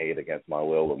track got made against my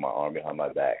will with my arm behind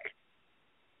my back.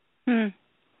 I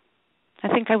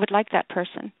think I would like that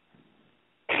person.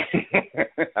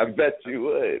 I bet you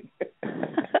would.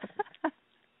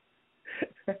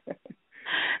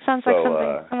 Sounds like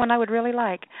someone I would really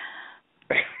like.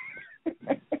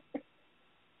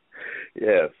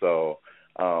 Yeah, so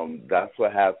that's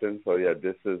what happened. So, yeah,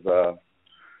 this is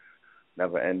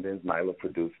Never Endings. Nyla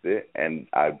produced it, and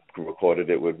I recorded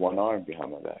it with one arm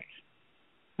behind my back.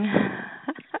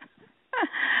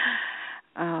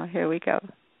 Oh, Oh, here we go.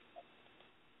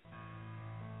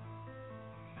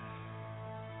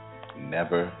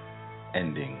 Never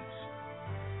endings.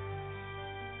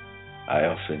 I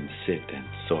often sit and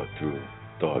sort through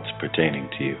thoughts pertaining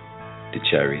to you. The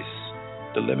cherries,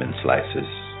 the lemon slices,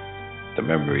 the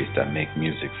memories that make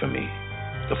music for me,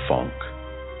 the funk,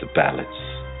 the ballads,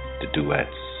 the duets,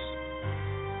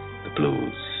 the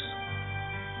blues,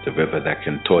 the river that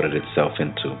contorted itself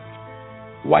into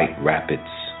white rapids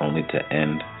only to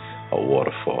end a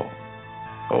waterfall.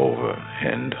 Over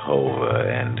and over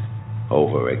and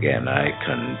over again, I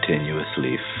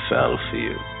continuously fell for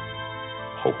you,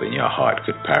 hoping your heart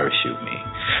could parachute me,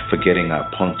 forgetting I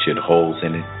punctured holes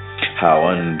in it. How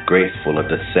ungraceful a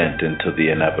descent into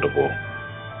the inevitable.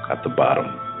 At the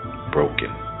bottom, broken,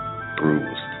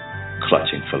 bruised,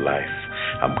 clutching for life.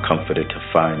 I'm comforted to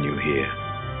find you here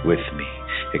with me,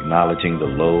 acknowledging the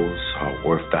lows are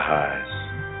worth the highs.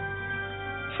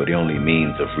 For the only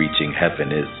means of reaching heaven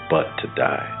is but to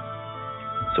die.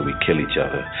 So we kill each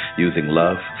other, using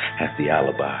love as the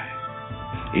alibi.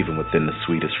 Even within the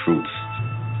sweetest fruits,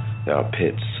 there are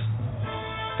pits.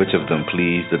 Which of them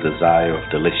please the desire of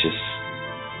delicious?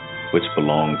 Which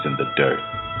belongs in the dirt,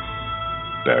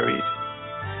 buried,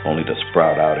 only to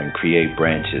sprout out and create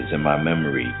branches in my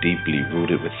memory deeply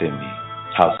rooted within me?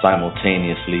 How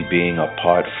simultaneously being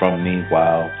apart from me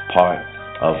while part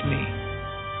of me.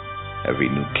 Every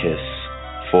new kiss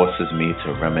forces me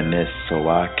to reminisce, so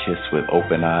I kiss with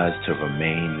open eyes to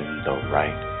remain in the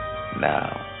right now.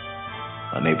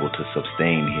 Unable to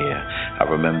sustain here, I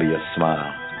remember your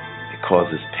smile. It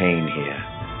causes pain here,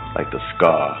 like the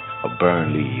scar a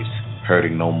burn leaves,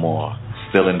 hurting no more,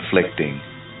 still inflicting,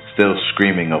 still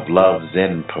screaming of love's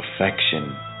imperfection.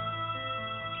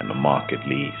 And the mark it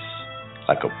leaves,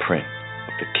 like a print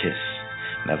of the kiss,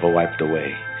 never wiped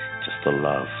away, just the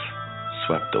love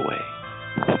swept away,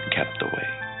 kept away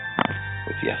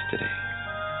with yesterday.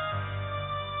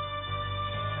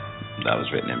 That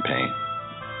was written in pain.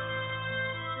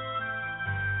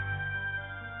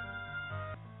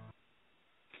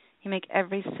 You make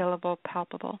every syllable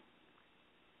palpable.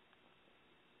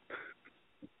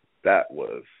 That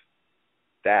was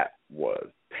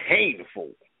painful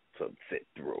to sit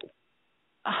through.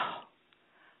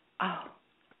 Oh,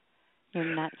 you're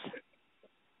nuts.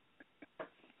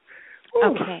 Ooh,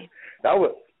 okay. That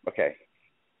was okay.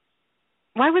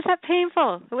 Why was that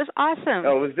painful? It was awesome.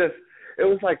 No, it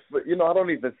was like, I don't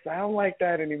even sound like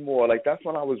that anymore. Like, that's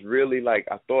when I was really like,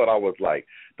 I thought I was like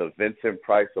the Vincent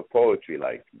Price of poetry,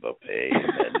 like the pain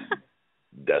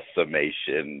and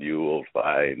decimation you will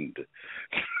find.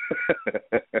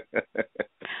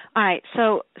 All right,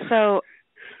 so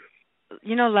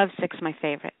Lovesick's my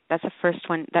favorite. That's the first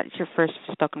one. That's your first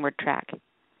spoken word track.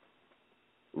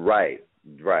 Right.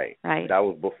 That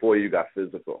was before you got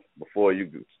physical, before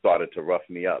you started to rough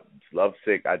me up.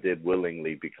 Lovesick I did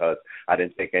willingly because I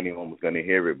didn't think anyone was going to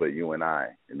hear it but you and I.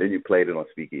 And then you played it on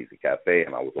SpeakEasy Cafe,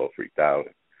 and I was all freaked out.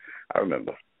 I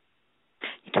remember.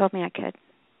 You told me I could.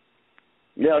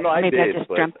 Yeah, no, I did. Maybe I just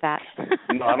dreamt that.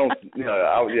 No, I don't. It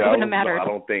wouldn't have mattered. I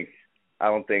don't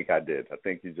think I did. I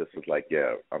think you just was like,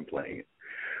 yeah, I'm playing it.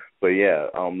 But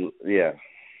yeah.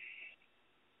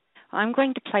 I'm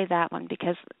going to play that one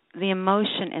because the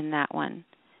emotion in that one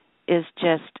is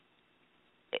just,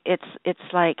 it's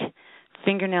like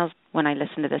fingernails when I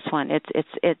listen to this one.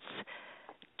 It's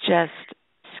just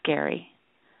scary.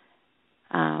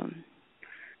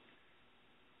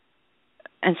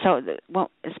 And so,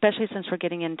 especially since we're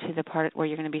getting into the part where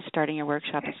you're going to be starting your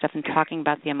workshop and stuff and talking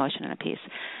about the emotion in a piece,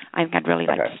 I'd really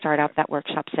like to start out that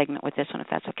workshop segment with this one, if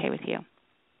that's okay with you.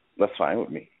 That's fine with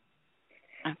me.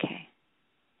 Okay.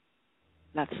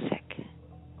 Lovesick.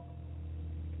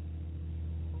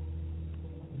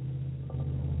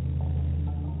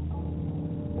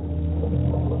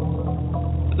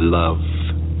 Love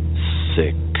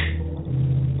sick.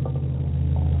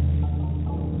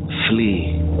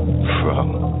 Flee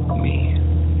from me,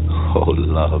 oh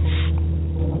love.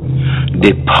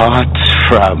 Depart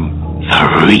from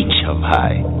the reach of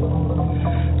high.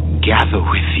 Gather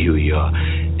with you your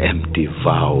empty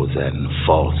vows and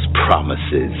false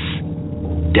promises,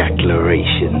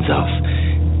 declarations of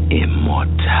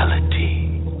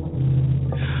immortality.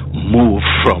 Move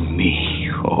from me,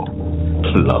 oh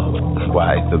love.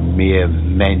 Why, the mere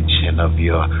mention of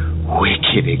your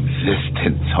wicked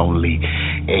existence only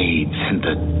aids in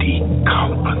the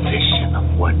decomposition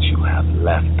of what you have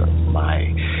left of my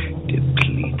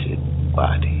depleted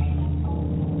body.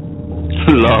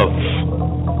 Love,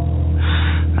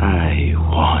 I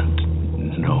want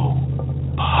no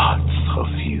parts of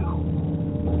you.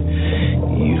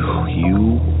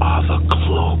 You are the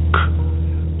cloak,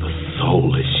 the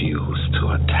soulless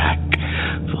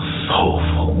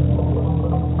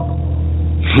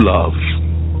Love,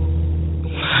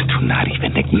 I do not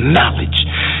even acknowledge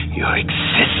your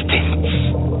existence.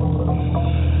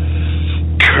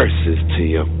 Curses to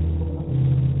your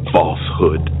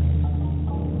falsehood,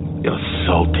 your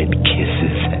salted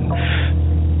kisses and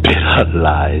bitter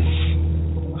lies.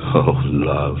 Oh,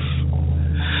 love,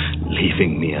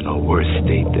 leaving me in a worse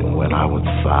state than when I was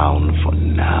found. For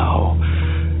now,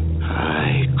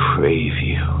 I crave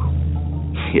you.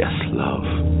 Yes, love,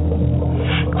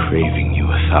 craving you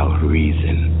without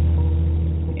reason.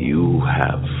 You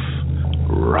have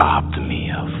robbed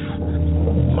me of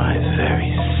my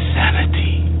very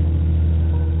sanity.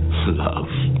 Love,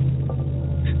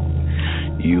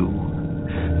 you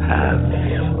have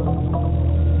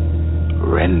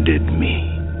rendered me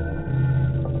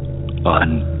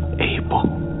unable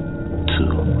to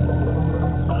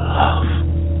love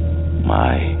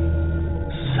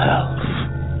myself.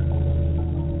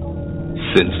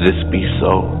 Since this be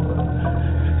so,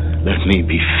 let me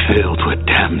be filled with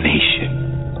damnation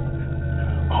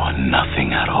or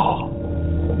nothing at all.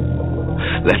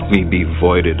 Let me be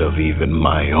voided of even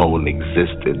my own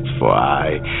existence, for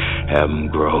I am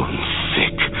grown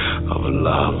sick of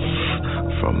love,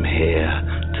 from hair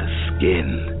to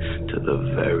skin to the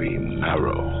very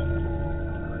marrow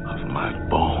of my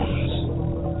bones.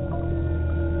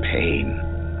 Pain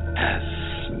has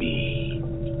me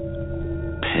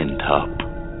pent up.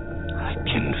 I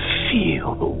can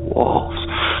feel the walls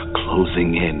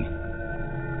closing in.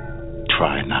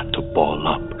 Try not to ball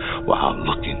up while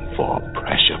looking for a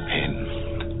pressure pin.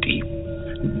 Deep,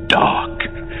 dark,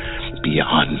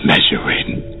 beyond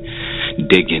measuring.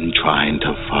 Digging, trying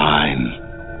to find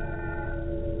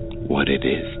what it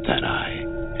is that I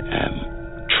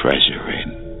am treasuring.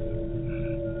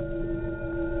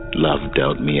 Love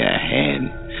dealt me a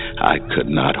hand. I could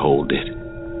not hold it.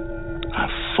 I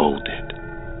folded.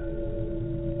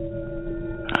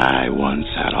 I once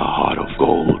had a heart of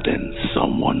gold and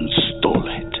someone stole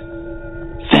it.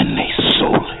 Then they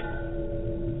sold it.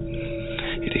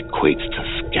 It equates to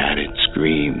scattered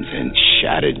screams and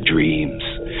shattered dreams.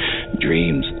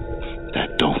 Dreams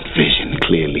that don't vision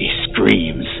clearly,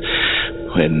 screams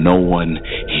when no one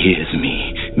hears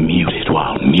me, muted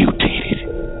while mutated,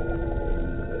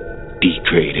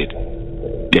 degraded,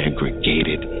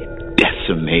 degraded,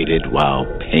 decimated while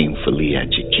painfully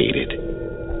educated,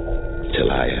 till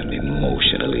I am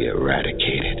emotionally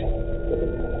eradicated.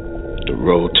 The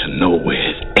road to nowhere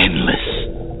is endless,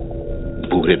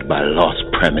 booted by lost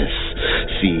premise.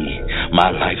 See,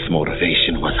 my life's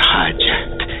motivation was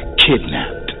hijacked,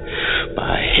 kidnapped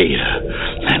by a hater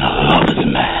and a lover's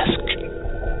mask.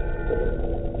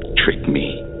 Trick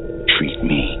me, treat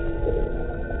me,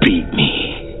 beat me,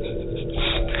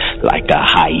 like a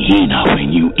hyena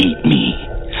when you eat me,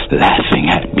 laughing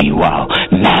at me while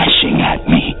gnashing at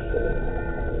me.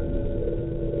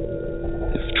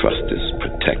 Trust is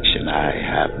protection, I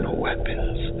have no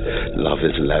weapons. Love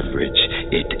is leverage,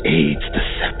 it aids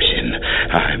deception.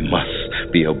 I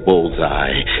must be a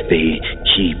bullseye, they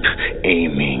keep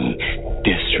aiming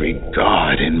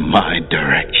disregard in my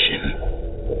direction.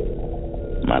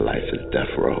 My life is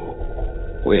death row,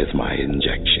 where's my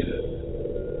injection?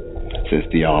 Since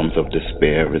the arms of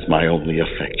despair is my only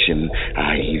affection,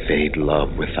 I evade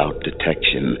love without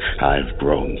detection. I've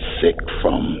grown sick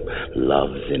from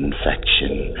love's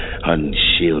infection,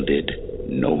 unshielded,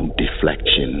 no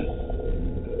deflection.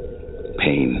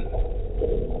 Pain,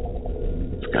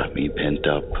 it's got me pent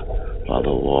up while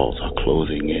the walls are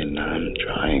closing in. I'm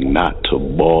trying not to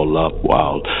ball up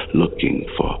while looking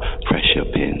for pressure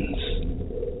pins.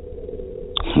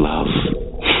 Love.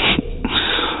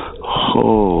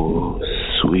 Oh,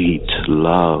 sweet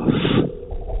love,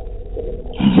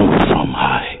 move from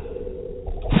high,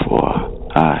 for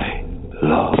I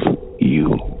love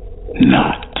you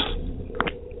not.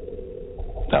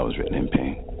 That was written in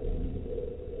pain.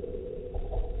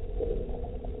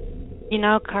 You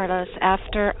know, Carlos,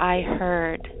 after I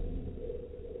heard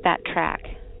that track,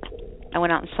 I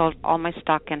went out and sold all my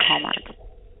stock in Hallmark.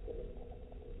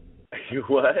 You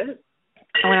what?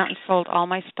 I went out and sold all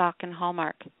my stock in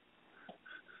Hallmark.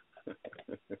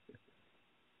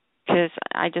 Because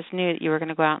I just knew that you were going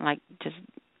to go out and, like, just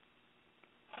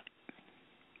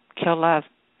kill love,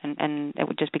 and it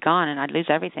would just be gone, and I'd lose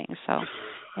everything. So,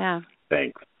 yeah.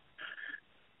 Thanks,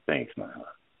 Nyla.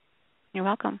 You're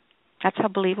welcome. That's how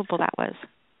believable that was.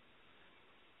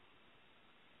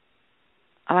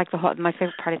 I like my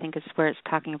favorite part, I think, is where it's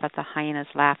talking about the hyenas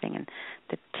laughing and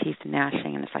the teeth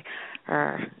gnashing, and it's like,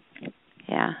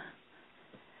 yeah.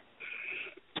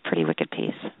 It's a pretty wicked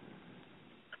piece.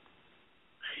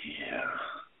 Yeah,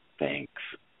 thanks.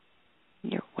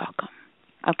 You're welcome.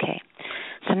 Okay,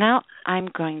 so now I'm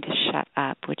going to shut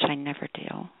up, which I never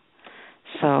do.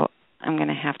 So I'm going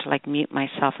to have to like mute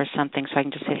myself or something so I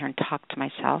can just sit here and talk to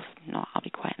myself. No, I'll be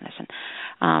quiet and listen.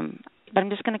 But I'm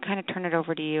just going to kind of turn it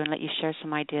over to you and let you share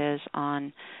some ideas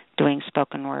on doing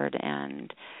spoken word.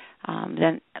 And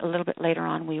then a little bit later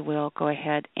on, we will go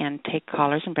ahead and take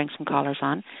callers and bring some callers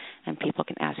on, and people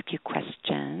can ask you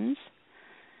questions.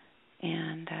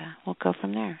 And we'll go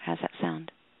from there. How's that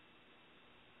sound?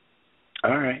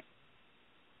 All right.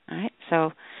 All right.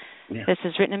 So This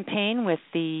is Written in Pain with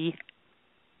the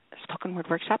Spoken Word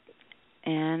Workshop,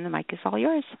 and the mic is all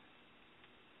yours.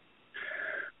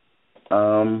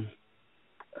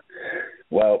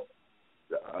 Well,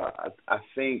 I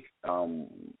think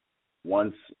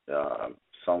once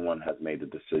someone has made the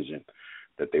decision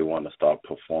that they want to start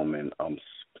performing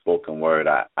spoken word,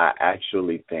 I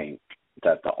actually think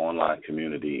that the online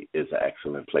community is an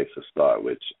excellent place to start,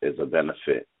 which is a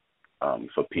benefit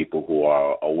for people who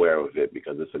are aware of it,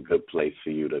 because it's a good place for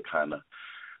you to kind of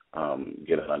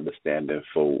get an understanding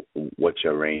for what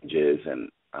your range is and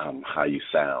how you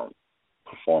sound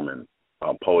performing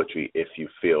poetry if you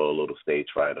feel a little stage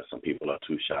fright, or some people are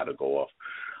too shy to go off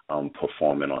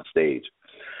performing on stage.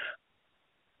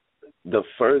 The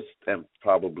first and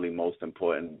probably most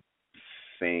important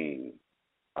thing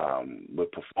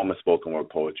with performing spoken word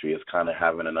poetry is kind of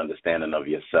having an understanding of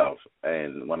yourself.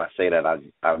 And when I say that,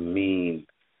 I mean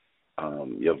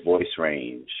your voice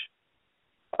range.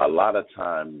 A lot of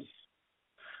times,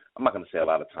 I'm not going to say a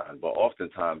lot of times, but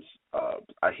oftentimes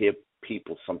I hear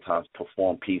people sometimes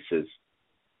perform pieces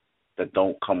that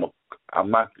don't come. I'm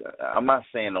not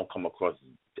saying don't come across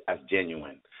as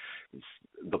genuine.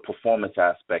 The performance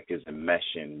aspect isn't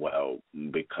meshing well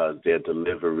because their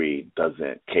delivery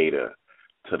doesn't cater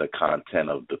to the content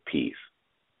of the piece.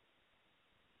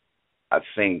 I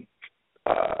think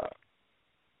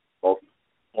most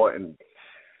important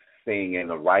thing in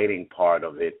the writing part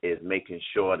of it is making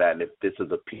sure that if this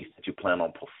is a piece that you plan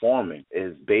on performing,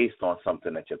 is based on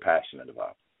something that you're passionate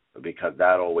about, because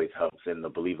that always helps in the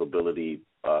believability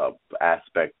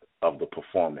aspect of the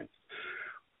performance.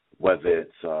 Whether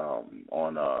it's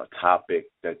on a topic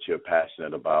that you're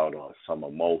passionate about, or some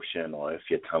emotion, or if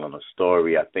you're telling a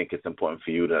story, I think it's important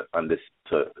for you to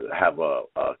have a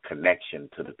connection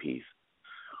to the piece,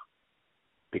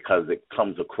 because it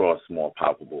comes across more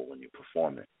palpable when you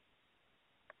perform it.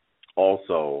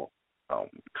 Also,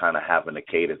 kind of having a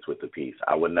cadence with the piece.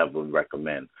 I would never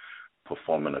recommend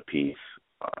performing a piece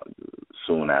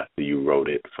soon after you wrote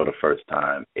it for the first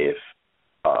time if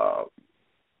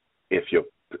you're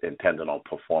intending on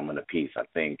performing a piece. I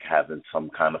think having some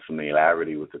kind of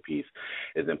familiarity with the piece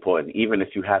is important, even if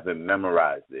you haven't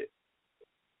memorized it.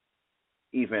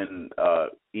 Even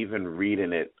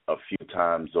reading it a few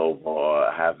times over,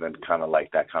 or having kind of like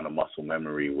that kind of muscle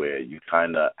memory where you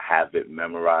kind of have it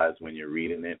memorized when you're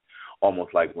reading it,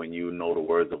 almost like when you know the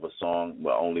words of a song,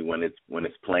 but only when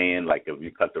it's playing. Like if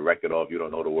you cut the record off, you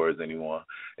don't know the words anymore.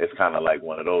 It's kind of like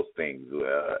one of those things.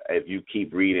 If you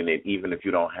keep reading it, even if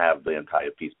you don't have the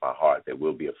entire piece by heart, there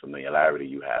will be a familiarity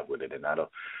you have with it, and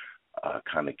that'll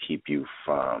kind of keep you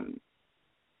from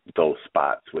those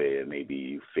spots where maybe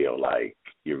you feel like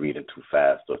you're reading too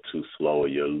fast or too slow, or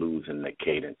you're losing the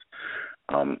cadence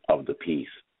of the piece.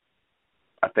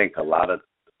 I think a lot of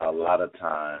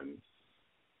times,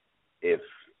 if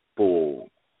people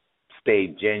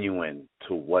stay genuine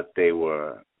to what they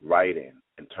were writing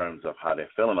in terms of how they're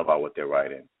feeling about what they're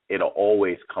writing, it'll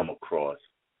always come across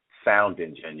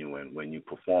sounding genuine when you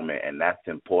perform it, and that's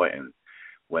important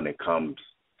when it comes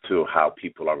to how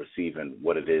people are receiving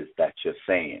what it is that you're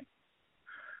saying.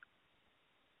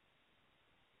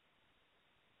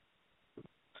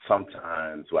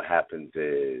 Sometimes what happens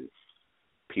is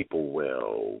people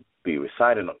will be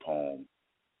reciting a poem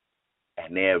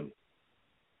and their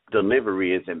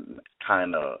delivery isn't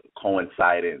kind of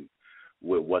coinciding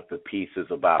with what the piece is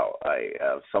about. Like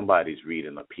somebody's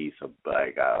reading a piece of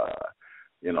like,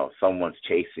 someone's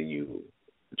chasing you,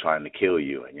 trying to kill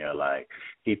you, and you're like,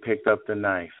 he picked up the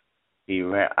knife.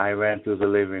 I ran through the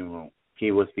living room.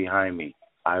 He was behind me.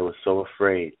 I was so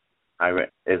afraid.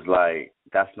 It's like,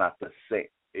 that's not the same.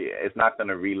 It's not going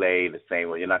to relay the same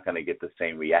way. You're not going to get the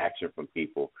same reaction from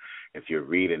people if you're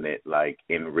reading it like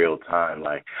in real time.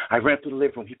 Like, I ran through the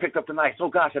living room. He picked up the knife. Oh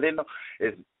gosh, I didn't know.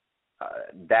 It's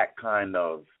that kind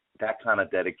of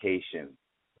dedication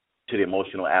to the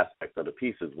emotional aspect of the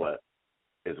piece is what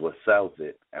sells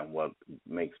it, and what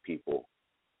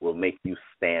will make you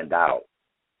stand out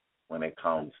when it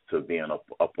comes to being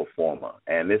a performer.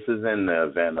 And this is in the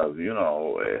event of,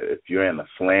 if you're in a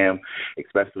slam,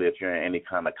 especially if you're in any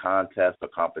kind of contest or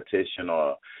competition,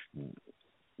 or,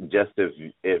 just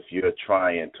if you're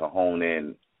trying to hone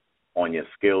in on your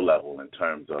skill level in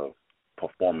terms of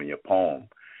performing your poem,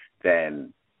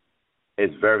 then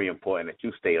it's very important that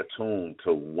you stay attuned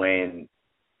to when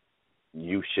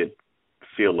you should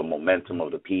feel the momentum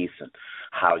of the piece and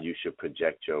how you should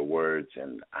project your words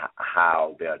and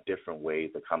how there are different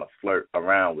ways to kind of flirt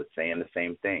around with saying the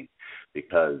same thing.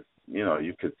 Because, you know,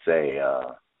 you could say,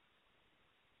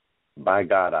 by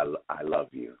God, I love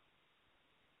you.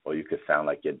 Or you could sound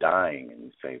like you're dying and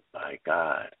you say, by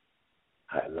God,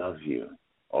 I love you.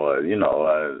 Or, you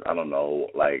know, I don't know,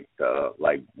 like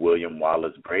William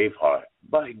Wallace Braveheart,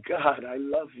 by God, I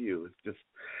love you. It's just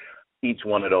each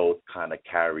one of those kind of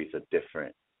carries a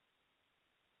different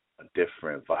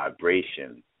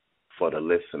vibration for the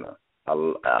listener. A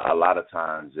lot of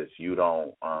times, if you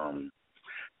don't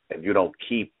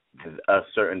keep a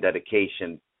certain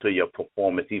dedication to your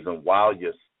performance, even while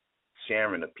you're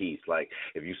sharing a piece, like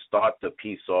if you start the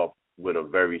piece off with a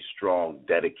very strong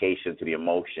dedication to the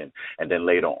emotion, and then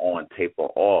later on taper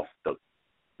off, the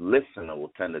listener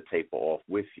will tend to taper off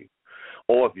with you.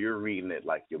 Or if you're reading it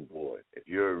like you're bored, if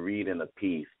you're reading a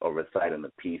piece or reciting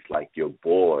a piece like you're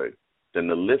bored, then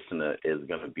the listener is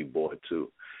going to be bored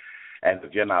too. And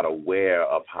if you're not aware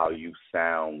of how you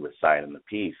sound reciting the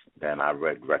piece, then I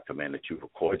recommend that you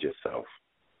record yourself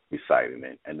reciting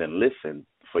it and then listen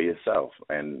for yourself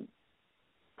and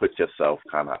put yourself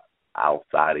kind of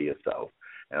outside of yourself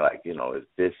and, like, you know, is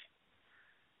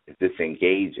this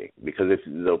engaging? Because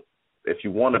if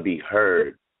you want to be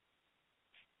heard,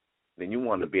 then you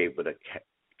want to be able to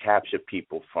capture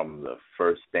people from the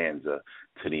first stanza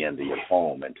to the end of your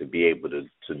poem. And to be able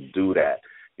to do that,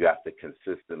 you have to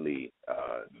consistently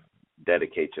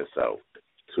dedicate yourself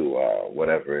to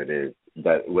whatever it is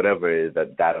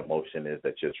that emotion is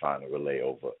that you're trying to relay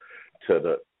over to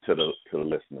the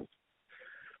listeners.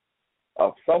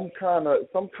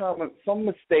 Some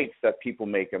mistakes that people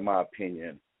make, in my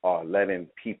opinion, are letting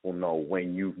people know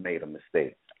when you've made a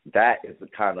mistake. That is a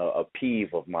kind of a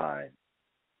peeve of mine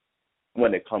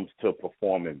when it comes to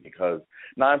performing, because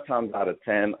 9 times out of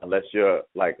 10, unless you're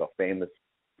like a famous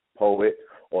poet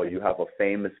or you have a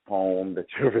famous poem that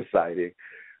you're reciting,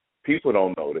 people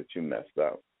don't know that you messed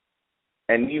up.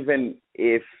 And even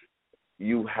if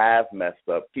you have messed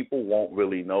up, people won't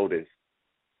really notice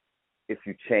if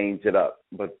you change it up.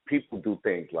 But people do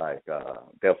things like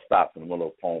they'll stop in the middle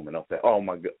of a poem and they'll say, "Oh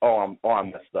my God, I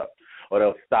messed up," or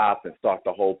they'll stop and start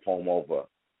the whole poem over,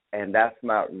 and that's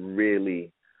not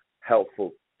really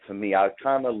helpful to me. I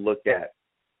kind of look at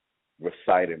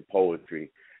reciting poetry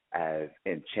as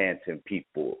enchanting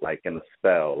people, like in a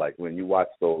spell. Like when you watch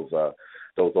those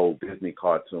old Disney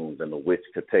cartoons, and the witch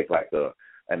could take like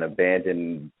an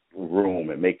abandoned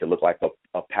room and make it look like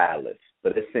a palace,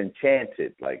 but it's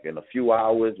enchanted. Like in a few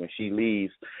hours when she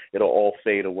leaves, it'll all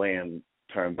fade away and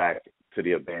turn back to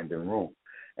the abandoned room.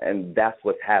 And that's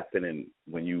what's happening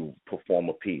when you perform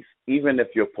a piece. Even if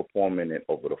you're performing it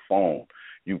over the phone,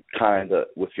 you kind of,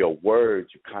 with your words,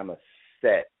 you kind of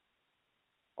set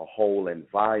a whole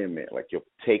environment, like you're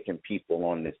taking people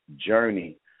on this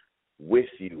journey with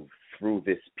you through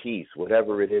this piece,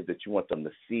 whatever it is that you want them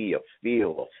to see or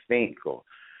feel or think or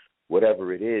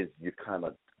whatever it is. You're kind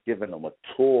of giving them a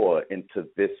tour into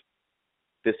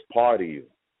this part of you.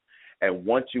 And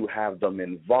once you have them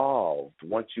involved,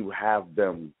 once you have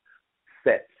them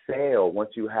set sail,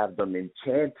 once you have them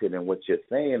enchanted in what you're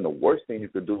saying, the worst thing you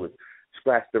could do is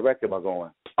scratch the record by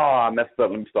going, "Oh, I messed up,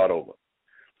 let me start over."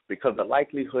 Because the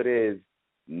likelihood is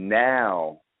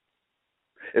now,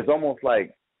 it's almost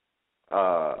like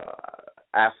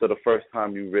after the first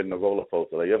time you've ridden a roller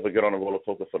coaster. Like, you ever get on a roller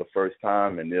coaster for the first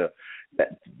time and you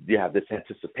have this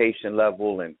anticipation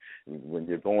level, and when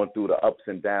you're going through the ups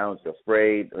and downs, you're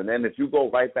afraid. And then if you go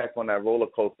right back on that roller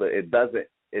coaster,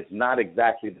 it's not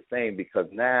exactly the same, because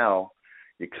now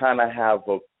you kind of have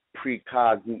a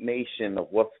precognition of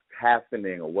what's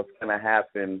happening or what's going to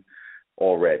happen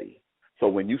already. So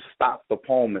when you stop the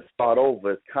poem and start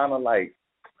over, it's kind of like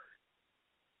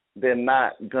they're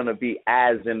not going to be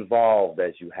as involved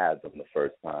as you had them the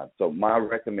first time. So my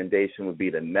recommendation would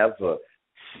be to never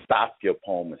stop your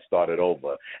poem and start it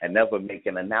over, and never make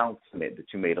an announcement that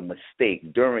you made a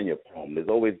mistake during your poem. There's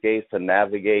always ways to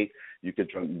navigate. You could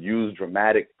use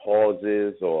dramatic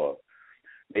pauses, or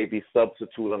maybe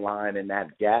substitute a line in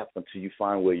that gap until you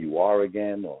find where you are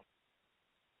again. Or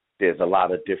there's a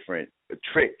lot of different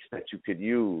tricks that you could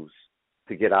use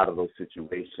to get out of those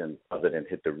situations other than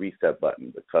hit the reset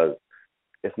button, because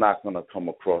it's not going to come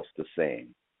across the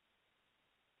same.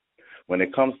 When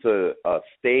it comes to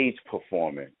stage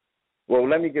performing, well,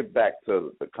 let me get back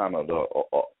to the kind of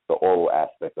the oral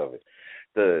aspect of it.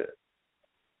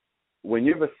 when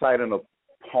you're reciting a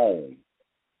poem,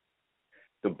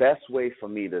 the best way for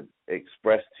me to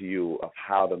express to you of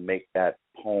how to make that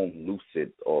poem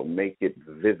lucid or make it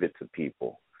vivid to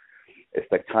people is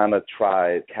to kind of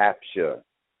try to capture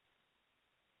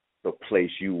the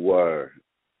place you were,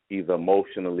 either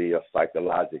emotionally or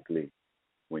psychologically,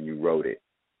 when you wrote it.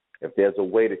 If there's a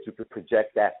way that you could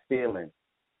project that feeling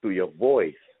through your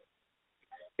voice,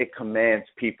 it commands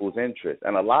people's interest.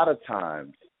 And a lot of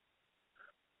times,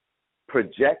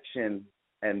 projection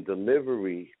and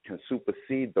delivery can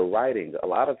supersede the writing. A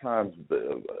lot of times,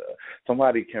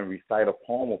 somebody can recite a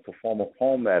poem or perform a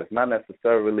poem that is not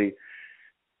necessarily,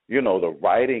 the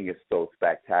writing is so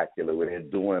spectacular where they're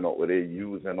doing or where they're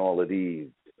using all of these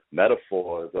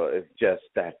metaphors, or it's just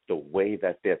that the way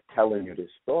that they're telling you the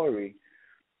story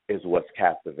is what's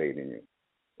captivating you.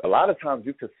 A lot of times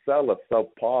you could sell a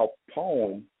subpar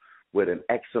poem with an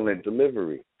excellent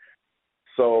delivery.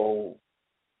 So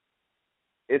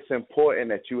it's important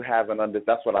that you have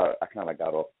that's what I kind of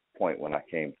got off point when I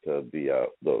came to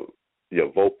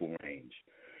your vocal range.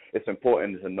 It's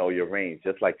important to know your range.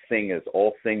 Just like singers,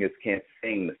 all singers can't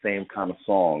sing the same kind of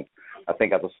songs. I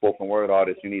think as a spoken word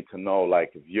artist, you need to know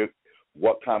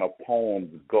what kind of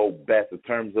poems go best in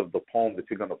terms of the poems that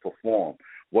you're going to perform.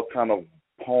 What kind of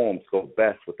poems go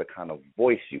best with the kind of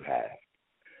voice you have,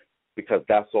 because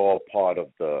that's all part of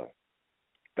the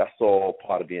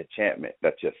enchantment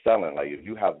that you're selling. Like if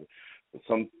you have,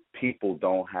 some people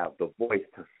don't have the voice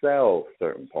to sell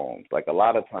certain poems. Like a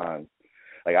lot of times,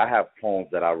 like I have poems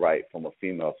that I write from a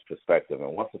female's perspective,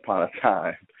 and once upon a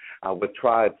time, I would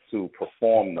try to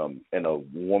perform them in a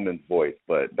woman's voice,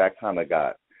 but that kind of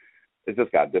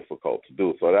just got difficult to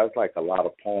do. So that's like a lot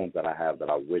of poems that I have that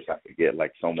I wish I could get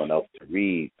like someone else to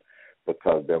read,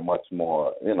 because they're much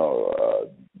more,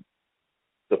 the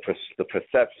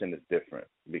perception is different,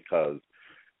 because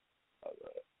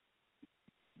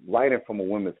writing from a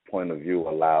woman's point of view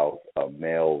allows a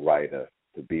male writer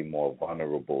to be more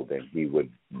vulnerable than he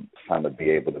would kind of be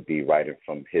able to be writing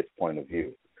from his point of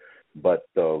view. But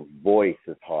the voice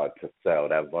is hard to sell.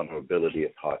 That vulnerability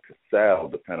is hard to sell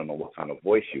depending on what kind of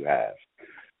voice you have.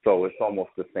 So it's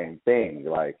almost the same thing.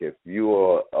 Like if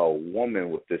you're a woman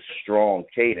with this strong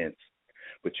cadence,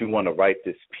 but you want to write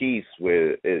this piece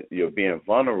where you're being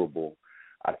vulnerable,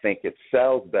 I think it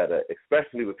sells better,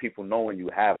 especially with people knowing you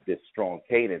have this strong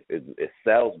cadence. It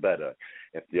sells better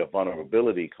if your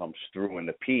vulnerability comes through in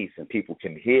the piece and people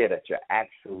can hear that you're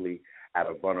actually at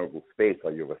a vulnerable space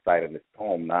while you're reciting this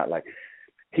poem, not like,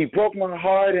 he broke my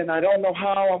heart and I don't know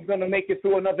how I'm going to make it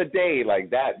through another day. Like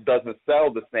that doesn't sell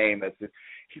the same as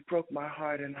he broke my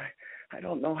heart and I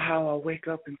don't know how I'll wake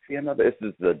up and see another. This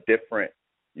is a different,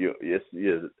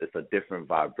 it's a different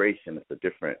vibration. It's a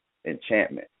different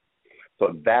enchantment.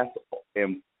 So that's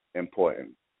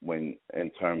important when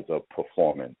in terms of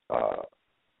performance.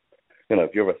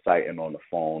 If you're reciting on the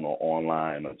phone or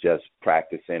online or just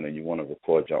practicing and you want to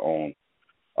record your own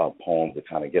poems to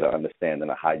kind of get an understanding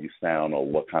of how you sound or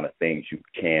what kind of things you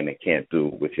can and can't do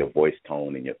with your voice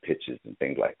tone and your pitches and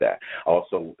things like that. I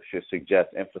also should suggest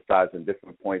emphasizing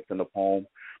different points in the poem.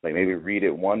 Like maybe read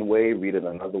it one way, read it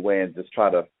another way, and just try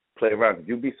to play around.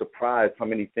 You'd be surprised how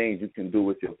many things you can do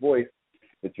with your voice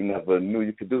that you never knew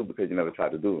you could do because you never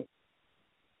tried to do it.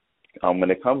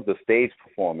 When it comes to stage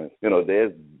performance,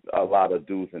 there's a lot of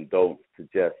do's and don'ts to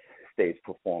just stage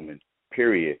performance,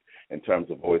 period, in terms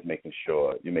of always making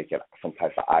sure you make some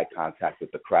type of eye contact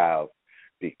with the crowd,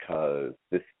 because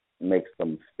this makes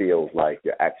them feel like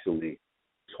you're actually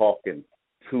talking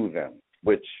to them,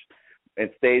 which in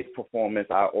stage performance,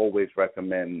 I always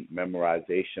recommend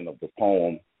memorization of the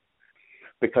poem,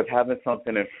 because having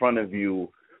something in front of you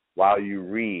while you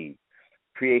read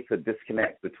creates a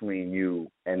disconnect between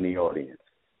you and the audience.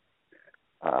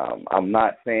 I'm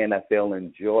not saying that they'll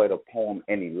enjoy the poem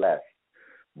any less,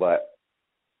 but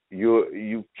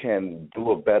you can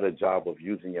do a better job of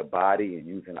using your body and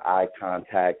using eye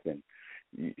contact and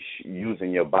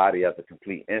using your body as a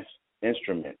complete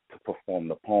instrument to perform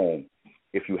the poem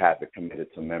if you have it committed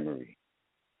to memory.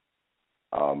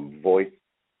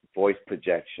 Voice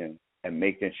projection, and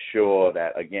making sure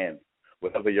that, again,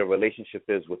 whatever your relationship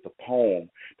is with the poem,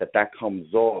 that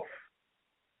comes off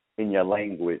in your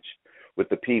language with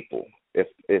the people. If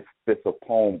it's a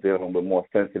poem dealing with more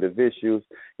sensitive issues,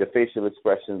 your facial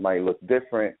expressions might look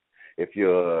different. If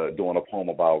you're doing a poem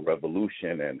about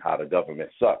revolution and how the government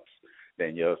sucks,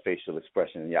 then your facial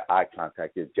expression and your eye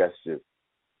contact, your gestures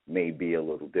may be a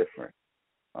little different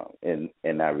in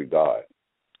that regard.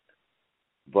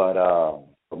 But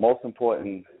the most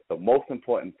important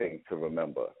thing to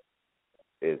remember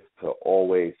is to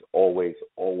always, always,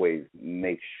 always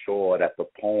make sure that the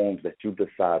poems that you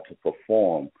decide to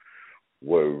perform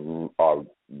are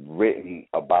written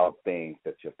about things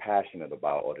that you're passionate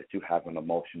about or that you have an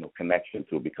emotional connection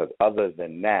to, because other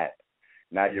than that,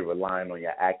 now you're relying on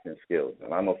your acting skills.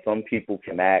 And I know some people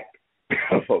can act,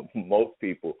 but most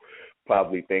people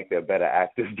probably think they're better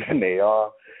actors than they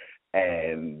are.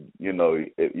 And, you know,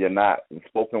 you're not,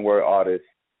 spoken word artists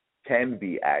can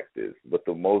be actors, but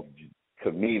the most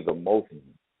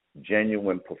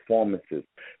genuine performances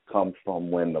come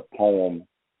from when the poem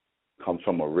comes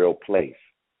from a real place,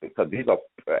 because these are,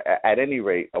 at any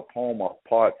rate, a poem are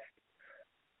parts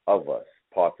of us,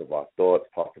 parts of our thoughts,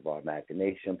 parts of our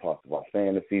imagination, parts of our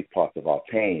fantasies, parts of our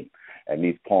pain, and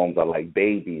these poems are like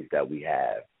babies that we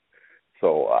have.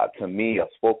 So to me, a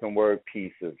spoken word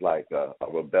piece is like a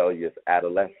rebellious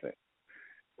adolescent.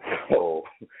 So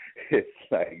it's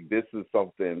like, this is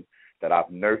something that I've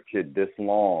nurtured this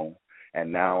long,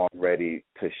 and now I'm ready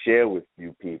to share with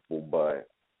you people, but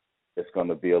it's going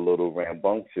to be a little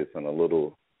rambunctious and a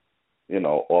little, you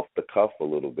know, off the cuff a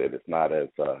little bit. It's not as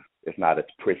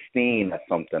pristine as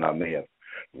something I may have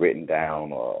written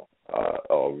down or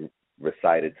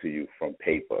recited to you from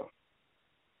paper.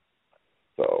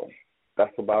 So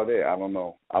that's about it. I don't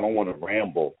know. I don't want to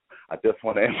ramble. I just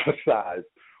want to emphasize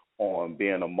on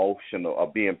being emotional or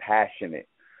being passionate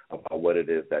about what it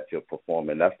is that you're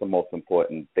performing. That's the most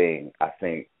important thing, I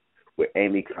think, with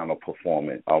any kind of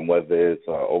performance, whether it's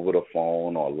over the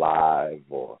phone or live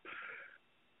or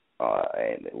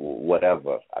and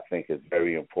whatever. I think it's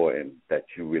very important that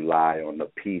you rely on the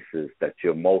pieces that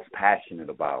you're most passionate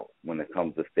about when it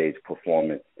comes to stage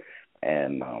performance,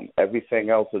 and everything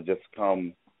else will just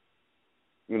come,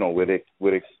 you know, with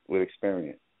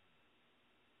experience.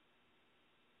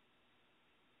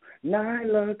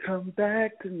 Nyla, come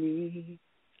back to me.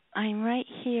 I'm right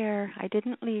here. I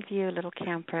didn't leave you, little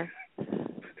camper.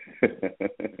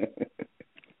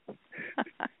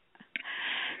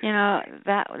 You know,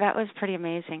 that was pretty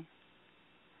amazing.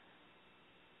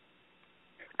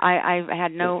 I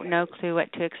had no clue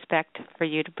what to expect for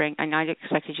you to bring. I know I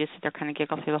expected you to sit there kind of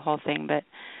giggle through the whole thing, but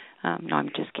no, I'm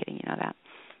just kidding. You know that.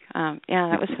 Yeah,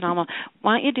 that was phenomenal.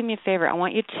 Why don't you do me a favor? I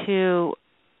want you to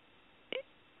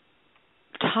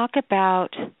talk about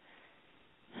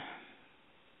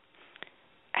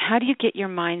how do you get your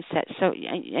mindset. So,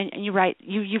 and you write,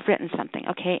 you've written something,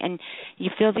 okay, and you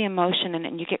feel the emotion,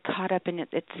 and you get caught up in it.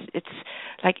 It's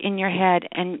like in your head,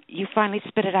 and you finally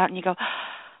spit it out, and you go,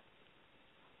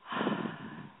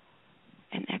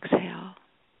 and exhale,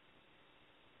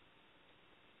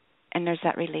 and there's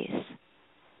that release.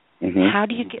 Mm-hmm. How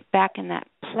do you get back in that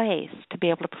place to be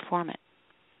able to perform it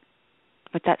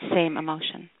with that same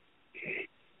emotion?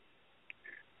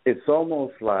 It's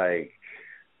almost like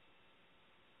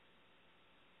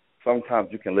sometimes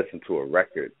you can listen to a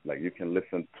record, like you can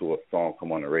listen to a song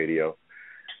come on the radio,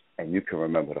 and you can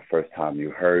remember the first time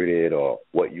you heard it or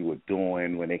what you were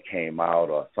doing when it came out,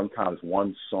 or sometimes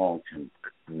one song can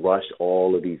rush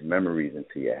all of these memories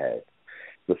into your head.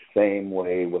 The same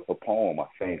way with a poem. I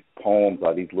think poems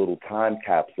are these little time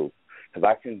capsules, because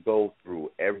I can go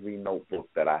through every notebook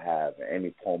that I have,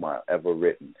 any poem I've ever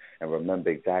written, and remember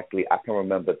exactly. I can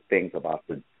remember things about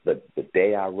the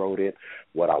day I wrote it,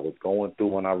 what I was going through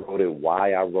when I wrote it,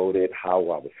 why I wrote it, how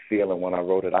I was feeling when I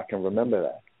wrote it. I can remember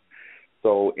that.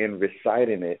 So in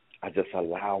reciting it, I just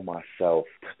allow myself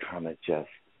to kind of just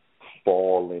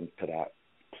fall into that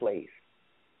place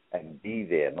and be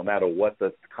there. No matter what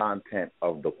the content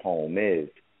of the poem is,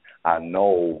 I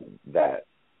know that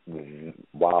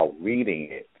while reading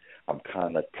it, I'm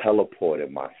kind of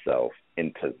teleporting myself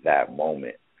into that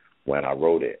moment when I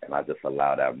wrote it, and I just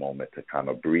allow that moment to kind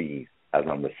of breathe as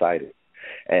I'm reciting.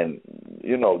 And,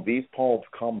 you know, these poems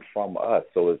come from us,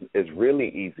 so it's really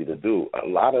easy to do. A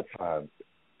lot of times,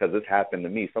 because this happened to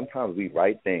me, sometimes we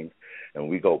write things and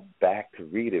we go back to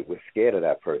read it, we're scared of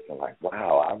that person, like,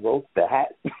 wow, I wrote that?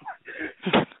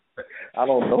 I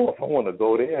don't know if I want to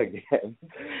go there again.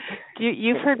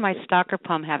 You've heard my stalker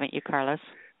poem, haven't you, Carlos?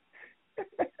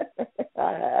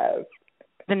 I have.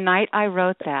 The night I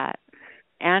wrote that,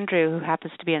 Andrew, who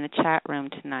happens to be in the chat room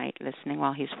tonight listening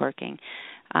while he's working,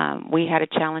 we had a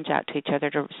challenge out to each other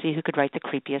to see who could write the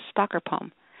creepiest stalker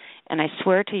poem. And I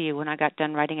swear to you, when I got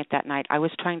done writing it that night, I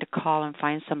was trying to call and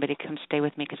find somebody to come stay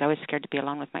with me because I was scared to be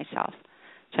alone with myself.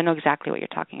 So I know exactly what you're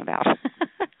talking about.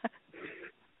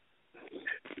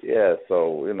 Yeah,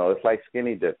 so, you know, it's like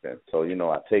skinny dipping. So, you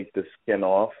know, I take the skin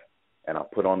off and I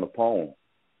put on the poem.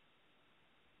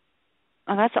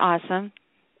 Oh, that's awesome.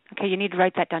 Okay, you need to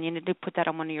write that down. You need to put that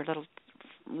on one of your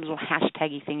little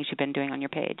hashtaggy things you've been doing on your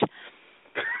page.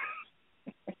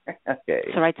 Okay.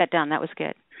 So write that down. That was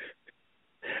good.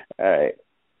 All right.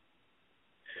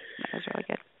 That was really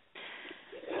good.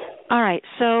 All right,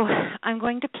 so I'm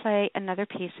going to play another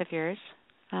piece of yours.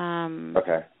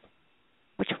 Okay.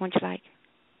 Which one would you like?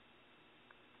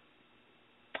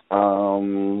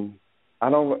 I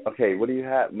don't. Okay, what do you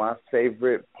have? My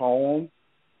favorite poem.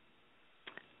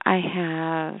 I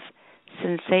have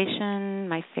Sensation,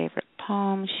 my favorite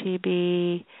poem, She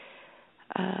Be.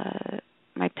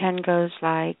 My pen goes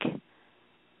like,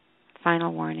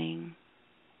 Final Warning.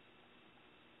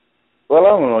 Well, I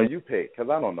don't know. You pick, because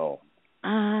I don't know.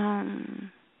 I'll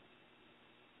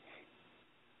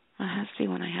have to see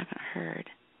one I haven't heard.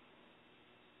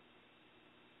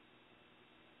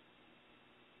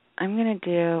 I'm going to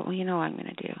do, well, you know what I'm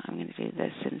going to do. I'm going to do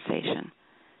this Sensation.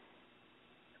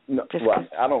 No, well,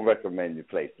 I don't recommend you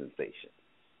play Sensation.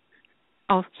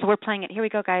 Oh, so we're playing it. Here we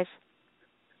go, guys.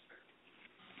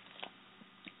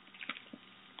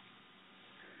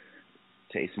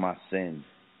 Taste my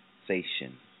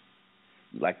sensation.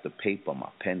 You like the paper, my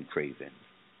pen craving.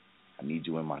 I need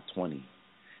you in my 20.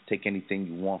 Take anything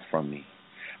you want from me.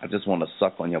 I just want to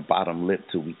suck on your bottom lip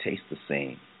till we taste the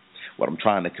same. What I'm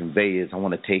trying to convey is I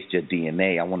want to taste your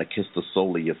DNA. I want to kiss the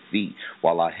sole of your feet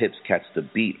while our hips catch the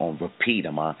beat on repeat.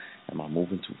 Am I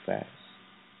moving too fast?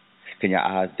 Can your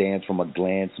eyes dance from a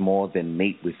glance more than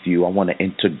mate with you? I want to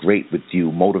integrate with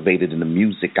you, motivated in the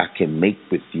music I can make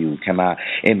with you. Can I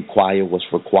inquire what's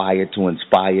required to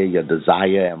inspire your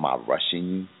desire? Am I rushing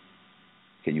you?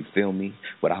 Can you feel me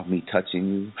without me touching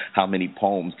you? How many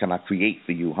poems can I create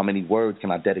for you? How many words can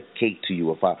I dedicate to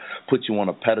you? If I put you on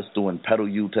a pedestal and pedal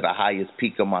you to the highest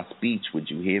peak of my speech,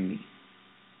 would you hear me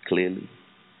clearly?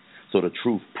 So the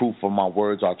proof of my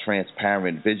words are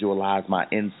transparent. Visualize my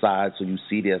inside so you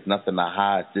see there's nothing to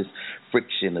hide. This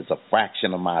friction is a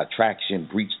fraction of my attraction.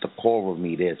 Breach the core of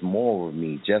me. There's more of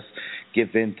me. Just give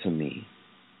in to me,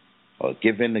 or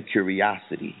give in to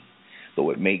curiosity.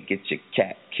 Though it may get your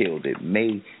cat killed, it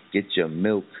may get your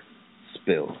milk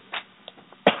spilled.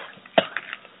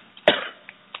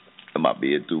 Am I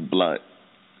being too blunt?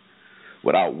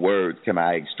 Without words, can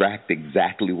I extract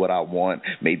exactly what I want?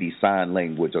 Maybe sign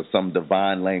language or some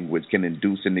divine language can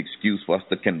induce an excuse for us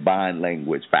to combine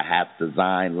language. Perhaps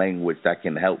design language that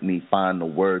can help me find the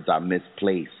words I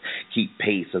misplace. Keep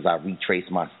pace as I retrace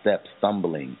my steps,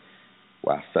 stumbling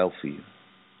where I fell for you.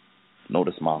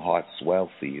 Notice my heart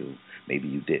swell for you. Maybe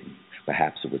you didn't.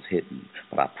 Perhaps it was hidden.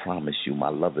 But I promise you my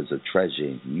love is a treasure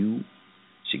and you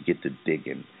should get to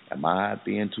digging. Am I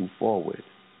being too forward?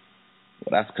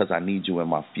 Well, that's because I need you in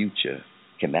my future.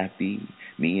 Can that be?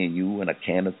 Me and you in a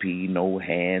canopy, no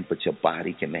hand, but your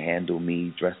body can handle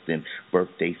me, dressed in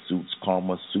birthday suits,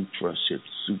 Karma Sutra should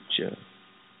suit you.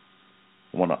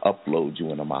 I want to upload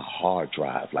you into my hard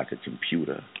drive like a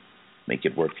computer. Make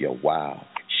it worth your while.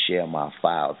 Share my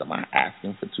files. Am I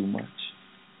asking for too much?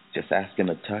 Just asking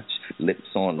to touch,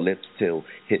 lips on lips till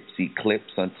hips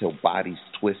eclipse, until bodies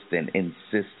twist and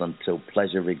insist, until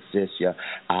pleasure exists. Your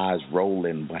eyes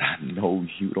rolling, but I know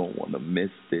you don't want to miss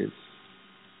this.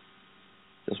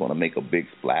 Just want to make a big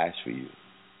splash for you.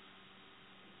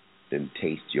 Then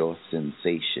taste your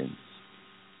sensations.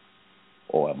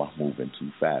 Or am I moving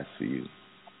too fast for you?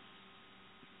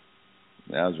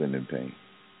 I was in pain.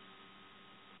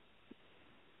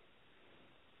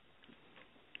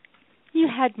 You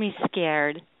had me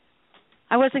scared.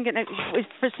 I wasn't going to.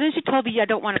 As soon as you told me I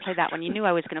don't want to play that one, you knew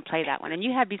I was going to play that one, and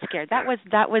you had me scared. That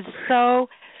was so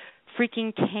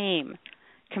freaking tame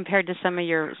compared to some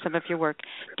of your work.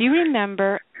 Do you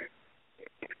remember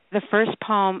the first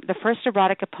poem, the first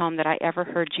erotica poem that I ever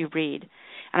heard you read?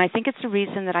 And I think it's the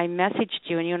reason that I messaged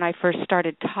you and you and I first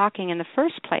started talking in the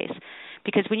first place,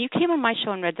 because when you came on my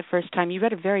show and read the first time, you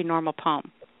read a very normal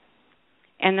poem.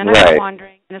 And then I was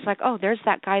wondering, and it's like, oh, there's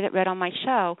that guy that read on my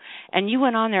show. And you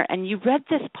went on there, and you read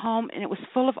this poem, and it was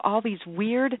full of all these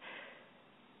weird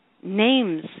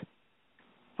names.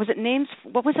 Was it names?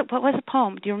 What was it? What was the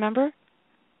poem? Do you remember?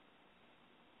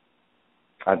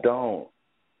 I don't.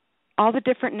 All the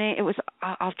different names. It was,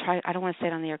 I'll try. I don't want to say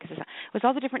it on the air because it was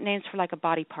all the different names for like a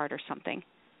body part or something.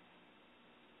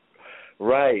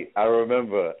 Right. I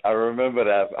remember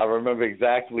that. I remember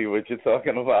exactly what you're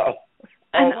talking about.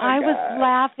 And I was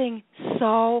laughing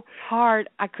so hard.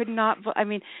 I could not, I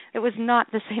mean, it was not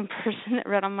the same person that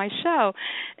read on my show.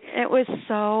 It was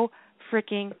so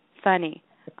freaking funny.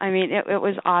 I mean, it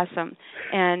was awesome.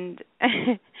 And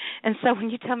and so when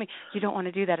you tell me you don't want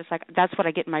to do that, it's like, that's what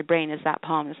I get in my brain is that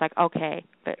poem. It's like, okay,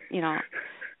 but, you know,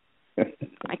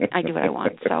 I do what I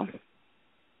want, so.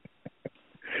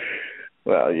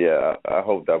 Well, yeah, I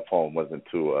hope that poem wasn't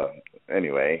too,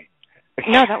 anyway.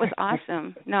 No, that was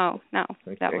awesome. No, that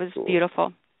was cool.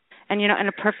 beautiful. And, and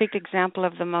a perfect example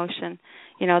of the motion,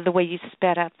 the way you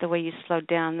sped up, the way you slowed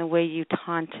down, the way you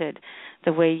taunted,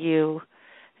 the way you,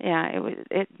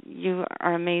 you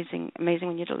are amazing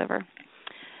when you deliver.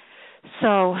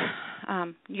 So,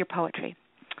 your poetry.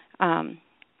 I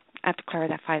have to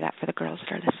clarify that for the girls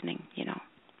that are listening,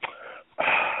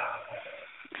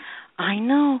 I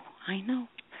know.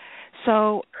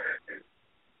 So,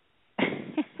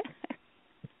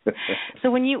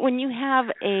 so when you have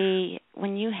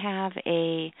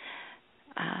a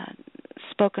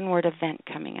spoken word event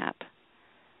coming up,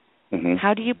 mm-hmm.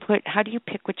 how do you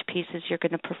pick which pieces you're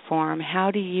going to perform? How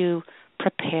do you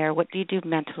prepare? What do you do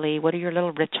mentally? What are your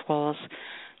little rituals?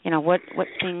 What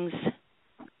things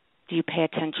do you pay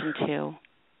attention to?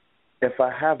 If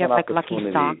I have you an have like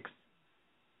opportunity, lucky socks.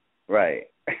 Right.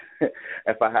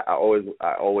 If I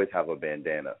always have a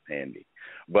bandana handy.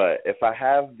 But if I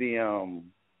have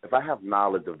if I have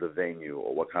knowledge of the venue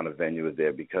or what kind of venue is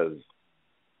there, because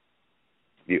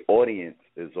the audience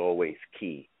is always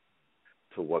key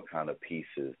to what kind of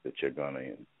pieces that you're going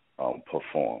to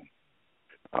perform.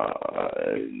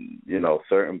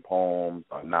 Certain poems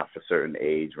are not for certain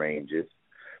age ranges.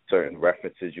 Certain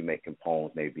references you make in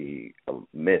poems may be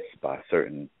missed by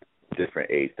certain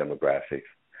different age demographics.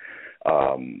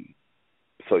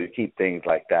 So you keep things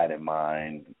like that in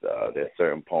mind. There's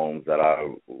certain poems that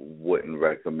I wouldn't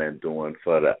recommend doing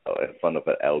in front of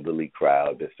an elderly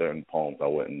crowd. There's certain poems I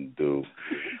wouldn't do.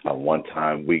 One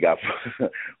time we got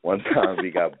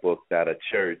booked at a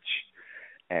church,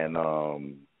 and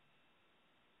the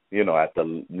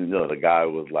guy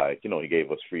was like, he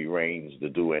gave us free range to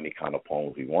do any kind of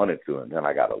poems we wanted to, and then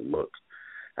I got to look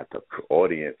at the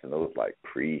audience, and it was like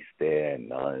priests there and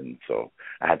nuns, so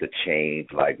I had to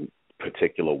change like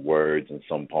particular words in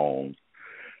some poems.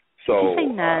 So did you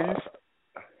say nuns?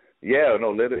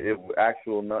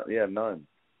 Actual nuns. Yeah, nuns.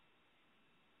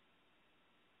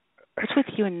 What's with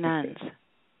you and nuns?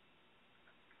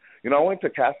 I went to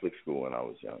Catholic school when I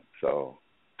was young, so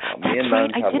me and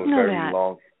right. nuns have a very that.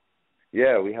 long.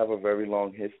 Yeah, we have a very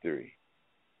long history.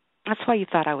 That's why you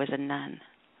thought I was a nun.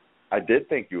 I did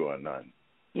think you were a nun.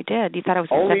 You did. You thought I was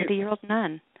a 70-year-old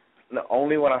nun. No,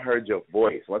 only when I heard your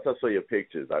voice. Once I saw your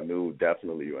pictures, I knew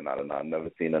definitely you were not a nun. I've never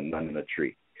seen a nun in a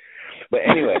tree. But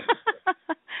anyway.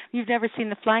 You've never seen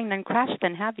the flying nun crash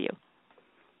then, have you?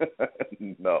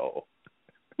 No.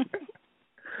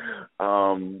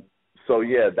 So,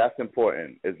 yeah, that's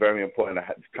important. It's very important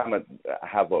to kind of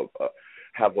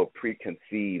have a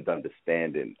preconceived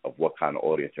understanding of what kind of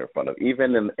audience you're in front of.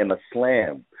 Even in a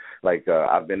slam, like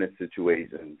I've been in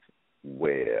situations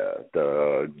where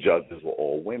the judges were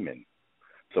all women.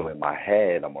 So in my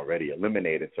head, I'm already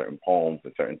eliminating certain poems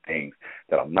and certain things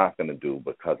that I'm not going to do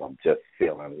because I'm just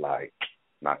feeling like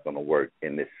not going to work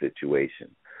in this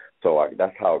situation. So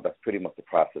that's pretty much the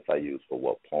process I use for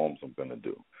what poems I'm going to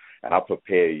do. And I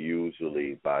prepare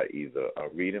usually by either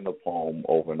reading the poem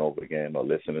over and over again or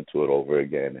listening to it over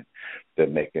again, and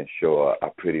then making sure I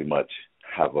pretty much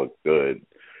have a good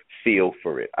feel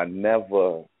for it. I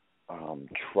never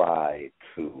try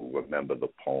to remember the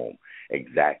poem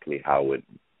exactly how it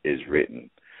is written,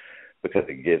 because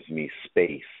it gives me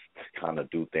space to kind of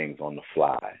do things on the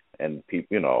fly. And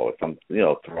people, if I'm,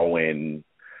 throw in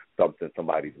something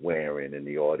somebody's wearing in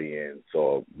the audience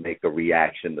or make a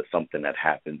reaction to something that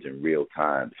happens in real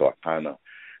time. So I kind of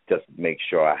just make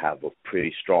sure I have a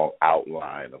pretty strong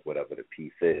outline of whatever the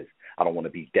piece is. I don't want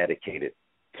to be dedicated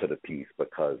to the piece,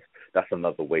 because that's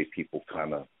another way people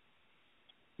kind of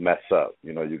mess up.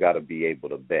 You got to be able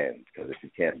to bend, because if you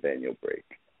can't bend, you'll break.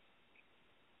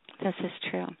 This is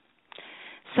true.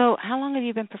 So how long have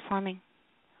you been performing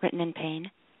Written in Pain?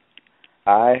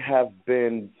 I have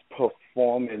been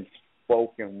performing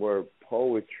spoken word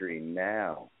poetry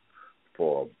now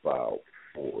for about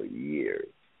 4 years.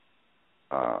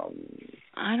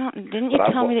 Didn't you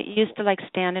tell me that you used to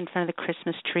stand in front of the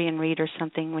Christmas tree and read or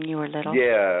something when you were little?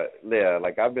 Yeah.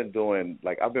 I've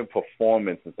been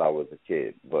performing since I was a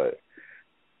kid, but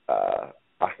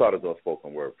I started doing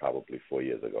spoken word probably 4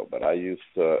 years ago. But I used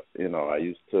to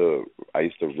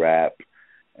rap,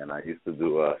 and I used to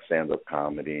do stand-up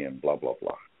comedy and blah blah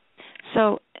blah.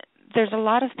 So there's a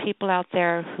lot of people out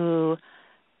there who.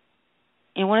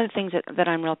 And one of the things that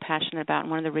I'm real passionate about, and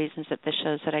one of the reasons that the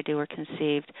shows that I do were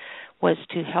conceived, was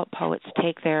to help poets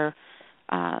take their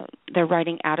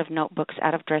writing out of notebooks,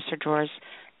 out of dresser drawers,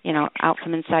 out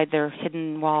from inside their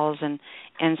hidden walls, and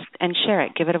share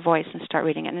it, give it a voice, and start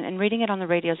reading it. And reading it on the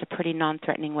radio is a pretty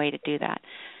non-threatening way to do that.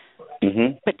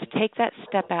 Mm-hmm. But to take that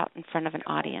step out in front of an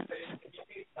audience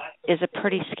is a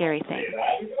pretty scary thing.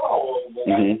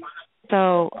 Mm-hmm.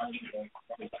 So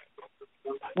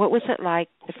what was it like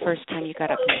the first time you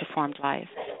got up and performed live?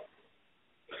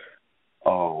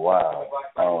 Oh wow!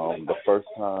 The first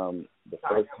time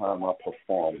I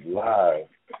performed live,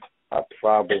 I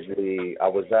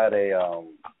was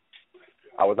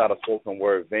at a spoken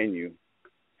word venue,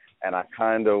 and I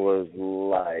kind of was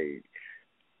like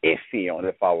iffy on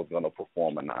if I was going to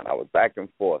perform or not. I was back and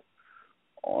forth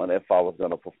on if I was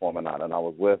going to perform or not, and I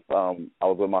was with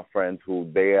my friends who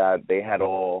they had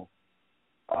all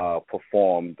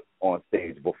performed on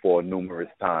stage before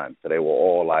numerous times. So they were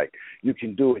all like, you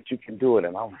can do it.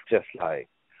 And I was just like,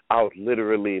 I was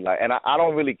literally like, and I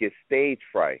don't really get stage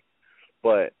fright,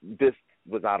 but this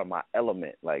was out of my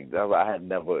element. Like, I had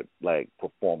never, like,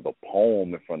 performed a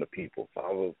poem in front of people.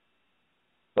 So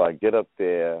I get up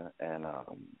there and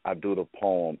I do the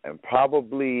poem, and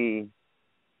probably,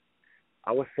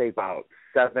 I would say about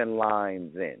 7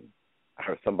 lines in, I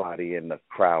heard somebody in the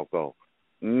crowd go,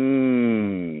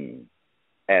 and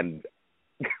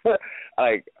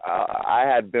like I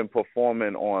had been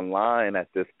performing online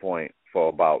at this point for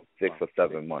about 6 or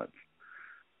 7 months.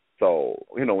 So,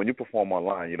 when you perform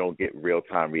online, you don't get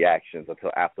real-time reactions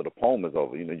until after the poem is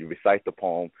over. You recite the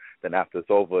poem, then after it's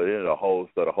over, the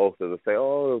host or the hostess will say,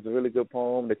 oh, it was a really good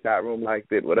poem, the chat room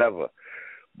liked it, whatever.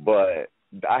 But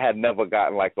I had never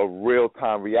gotten like a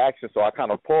real-time reaction, so I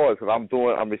kind of paused because I'm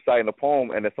reciting the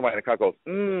poem, and then somebody in the crowd goes,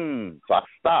 So I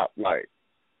stopped, like,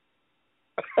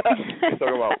 you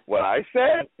talking about what I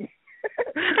said?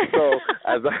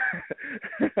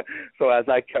 So as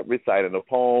I kept reciting the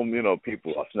poem,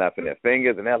 people are snapping their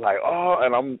fingers, and they're like, oh,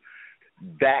 and I'm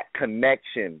that kind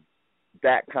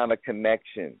of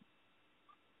connection.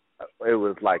 It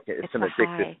was like it's an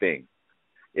addictive thing.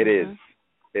 It is,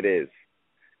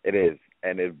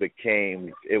 and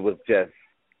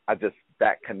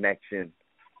that connection.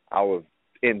 I was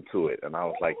into it, and I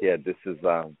was like, yeah, this is.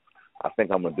 I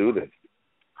think I'm gonna do this.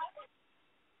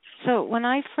 So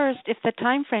if the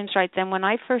time frame's right, then when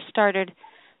I first started,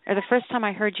 or the first time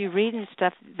I heard you read and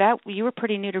stuff, that you were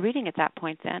pretty new to reading at that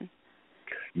point then.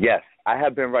 Yes, I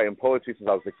have been writing poetry since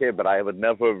I was a kid, but I would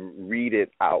never read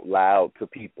it out loud to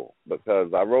people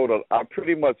because I've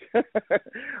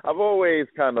always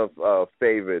kind of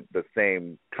favored the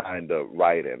same kind of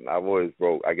writing. I've always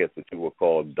wrote, I guess what you would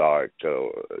call dark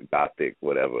or gothic,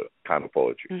 whatever kind of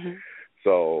poetry. Mm-hmm.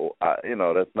 So,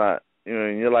 that's not,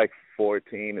 you're like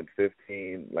 14 and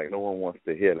 15, like no one wants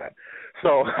to hear that.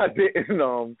 So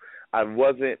I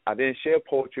didn't share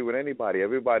poetry with anybody.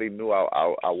 Everybody knew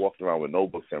I walked around with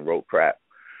notebooks and wrote crap,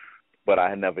 but I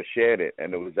had never shared it.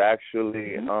 And it was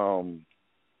actually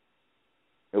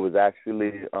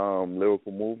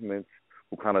Lyrical Movements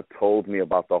who kind of told me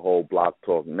about the whole Blog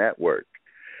Talk Network.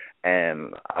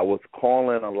 And I was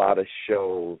calling a lot of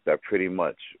shows that pretty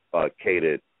much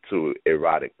catered to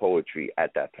erotic poetry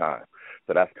at that time.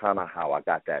 So that's kind of how I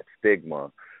got that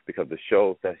stigma, because the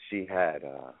shows that she had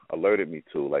alerted me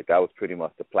to, like that was pretty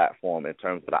much the platform in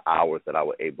terms of the hours that I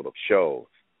was able to show.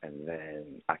 And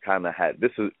then I kind of had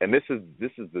this is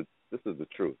the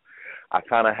truth. I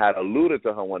kind of had alluded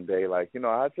to her one day, like,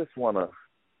 I just want to.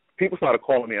 People started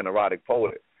calling me an erotic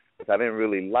poet, which I didn't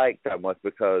really like that much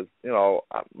because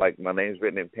like my name's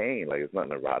written in pain. Like it's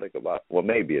nothing erotic about. Well,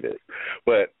 maybe it is,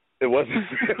 but it wasn't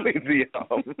really it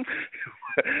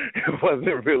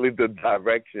wasn't really the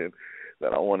direction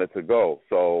that I wanted to go.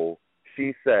 So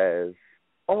she says,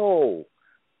 "Oh,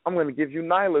 I'm going to give you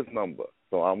Nyla's number."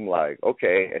 So I'm like,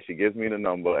 "Okay," and she gives me the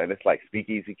number, and it's like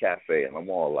SpeakEasy Cafe, and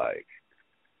I'm all like,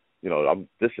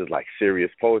 this is like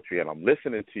serious poetry, and I'm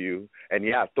listening to you, and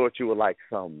yeah, I thought you were like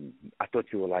some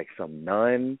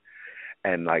nun,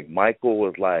 and like Michael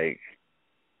was like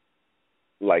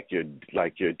your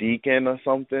deacon or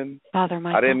something. Father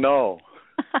Michael. I didn't know.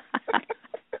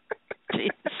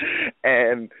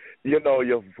 And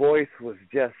your voice was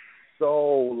just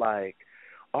so like,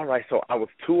 all right. So I was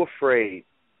too afraid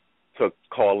to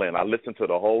call in. I listened to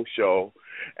the whole show,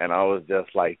 and I was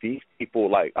just like, these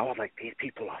people are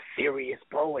serious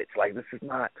poets. Like this is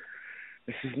not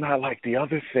like the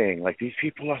other thing. Like these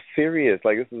people are serious.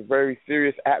 Like this is a very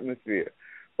serious atmosphere.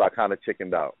 So I kind of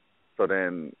chickened out. So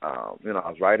then, I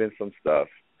was writing some stuff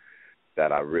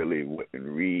that I really wouldn't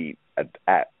read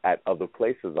at other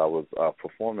places I was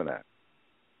performing at.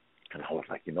 And I was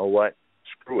like, you know what?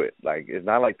 Screw it. Like, it's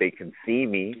not like they can see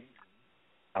me.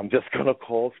 I'm just going to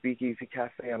call SpeakEasy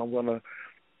Cafe, and I'm going to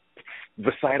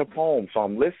recite a poem. So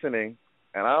I'm listening,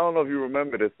 and I don't know if you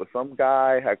remember this, but some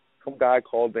guy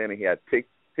called in, and he had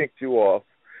ticked you off,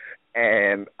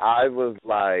 and I was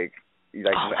like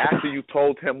after you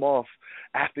told him off,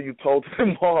 I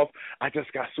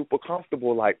just got super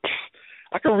comfortable. Like,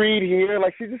 I could read here.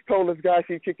 Like, she just told this guy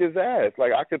she'd kick his ass.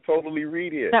 Like, I could totally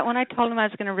read here. That when I told him I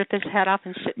was going to rip his head off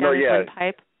and shit down his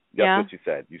windpipe. That's Yeah, what you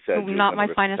said. You said you not my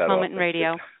finest moment in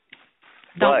radio.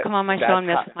 Don't come on my show and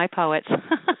mess with my poets.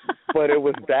 But it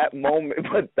was that moment.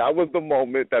 But that was the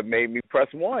moment that made me press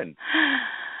 1.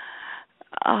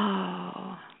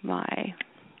 Oh my,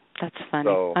 that's funny.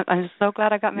 So, I'm so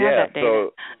glad I got mad that day.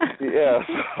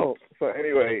 So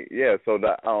anyway, so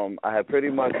that I had pretty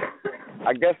much.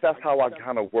 I guess that's how I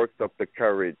kind of worked up the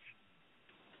courage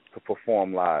to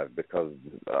perform live, because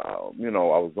I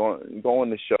was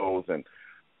going to shows, and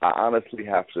I honestly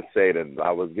have to say that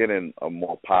I was getting a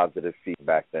more positive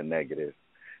feedback than negative,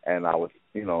 and I was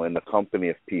in the company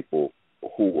of people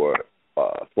who were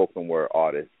spoken word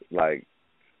artists, like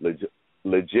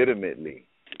legitimately.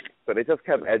 So they just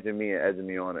kept edging me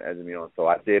on. So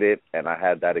I did it, and I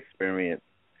had that experience,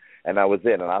 and that was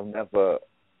it. And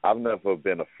I've never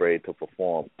been afraid to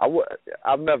perform.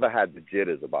 I've never had the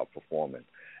jitters about performing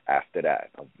after that.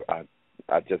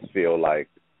 I just feel like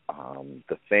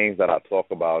the things that I talk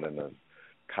about and the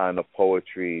kind of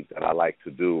poetry that I like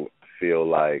to do, I feel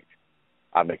like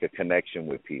I make a connection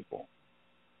with people.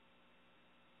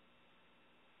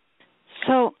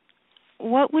 So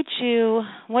what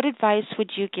advice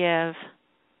would you give,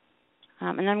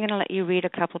 and I'm going to let you read a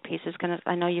couple pieces, because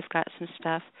I know you've got some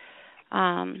stuff.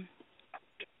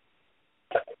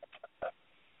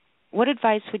 What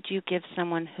advice would you give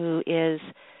someone who is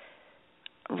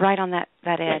right on that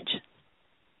edge?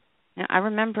 Now, I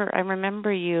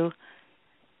remember you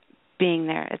being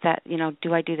there at that,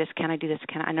 do I do this? Can I do this?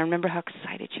 And I remember how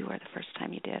excited you were the first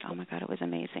time you did. Oh, my God, it was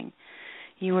amazing.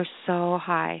 You were so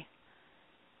high.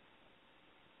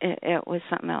 It was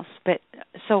something else. But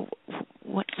so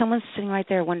what? Someone's sitting right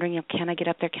there wondering, can I get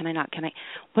up there? Can I not?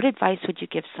 What advice would you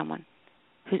give someone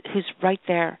who's right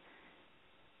there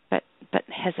but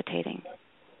hesitating?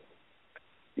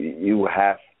 You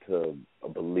have to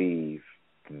believe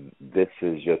this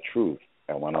is your truth.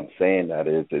 And when I'm saying that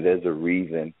is, there's a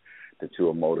reason that you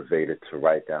are motivated to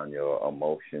write down your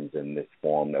emotions in this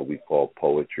form that we call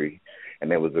poetry. And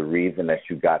there was a reason that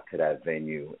you got to that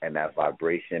venue, and that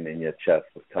vibration in your chest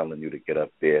was telling you to get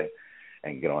up there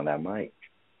and get on that mic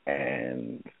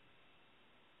and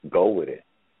go with it.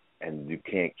 And you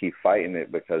can't keep fighting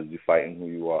it, because you're fighting who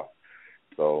you are.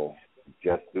 So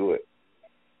just do it.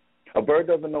 A bird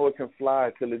doesn't know it can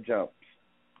fly till it jumps.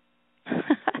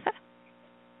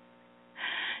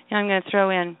 I'm going to throw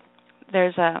in,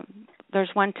 there's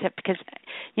one tip, because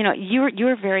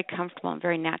you're very comfortable and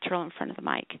very natural in front of the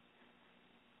mic,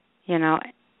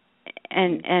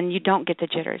 and you don't get the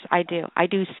jitters. I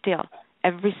do still.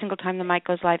 Every single time the mic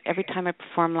goes live, every time I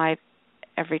perform live,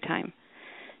 every time,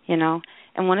 And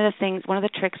one of the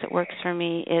tricks that works for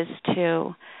me is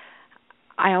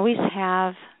I always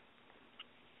have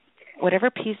whatever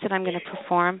piece that I'm going to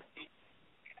perform,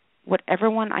 whatever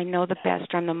one I know the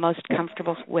best or I'm the most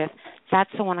comfortable with,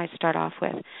 that's the one I start off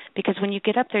with. Because when you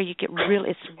get up there,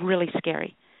 it's really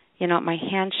scary. My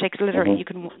hand shakes. Literally, you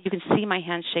can see my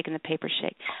hand shake and the paper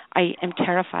shake. I am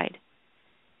terrified.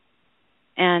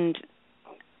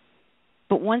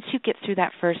 But once you get through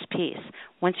that first piece,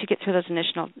 once you get through those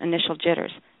initial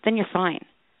jitters, then you're fine.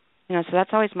 So that's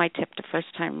always my tip to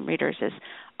first-time readers is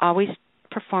always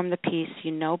perform the piece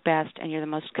you know best and you're the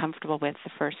most comfortable with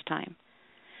the first time.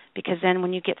 Because then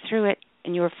when you get through it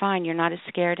and you're fine, you're not as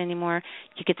scared anymore.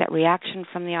 You get that reaction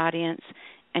from the audience,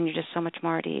 and you're just so much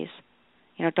more at ease.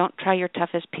 Don't try your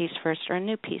toughest piece first or a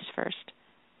new piece first,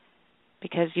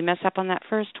 because you mess up on that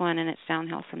first one and it's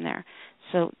downhill from there.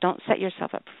 So don't set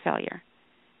yourself up for failure.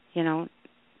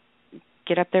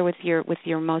 Get up there with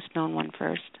your most known one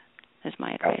first, is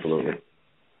my advice. Absolutely.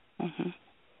 Mm-hmm.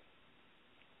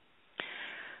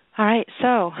 All right,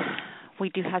 so we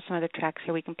do have some other tracks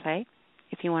here we can play,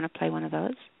 if you want to play one of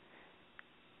those.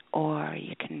 Or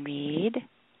you can read.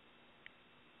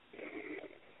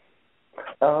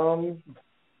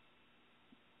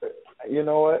 You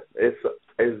know what?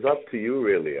 It's up to you,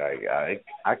 really.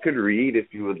 I could read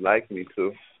if you would like me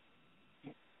to.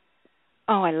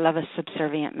 Oh, I love a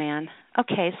subservient man.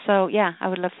 Okay, so yeah, I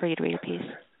would love for you to read a piece.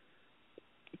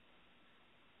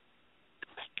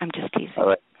 I'm just teasing. All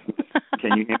right.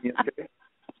 Can you hear me okay?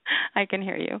 I can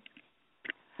hear you.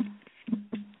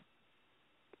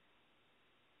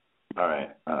 All right.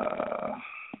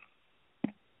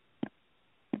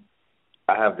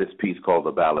 I have this piece called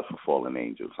The Ballad for Fallen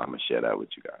Angels. I'm going to share that with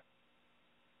you guys.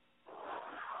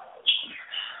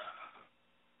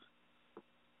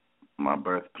 My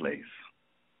birthplace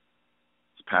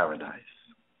is paradise.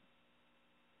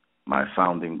 My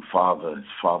founding father is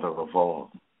father of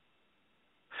all,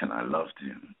 and I loved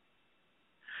him.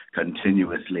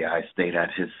 Continuously I stayed at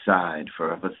his side,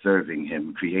 forever serving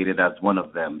him, created as one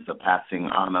of them, surpassing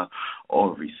honor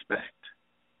or respect.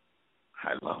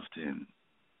 I loved him.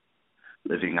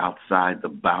 Living outside the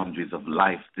boundaries of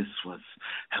life, this was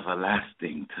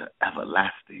everlasting to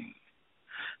everlasting.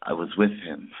 I was with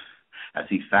him as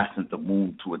he fastened the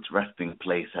moon to its resting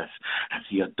place, as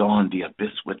he adorned the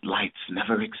abyss with lights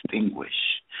never extinguished.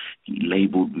 He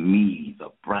labeled me the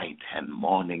bright and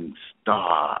morning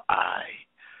star. I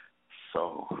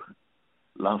so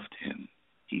loved him.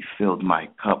 He filled my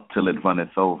cup till it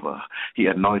runneth over. He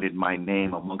anointed my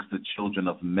name amongst the children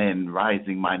of men,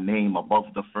 rising my name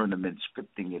above the firmament,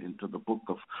 scripting it into the book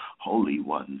of holy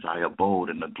ones. I abode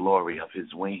in the glory of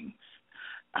his wings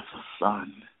as a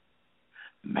son,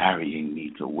 marrying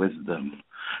me to wisdom,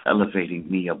 elevating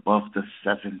me above the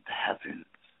seventh heavens.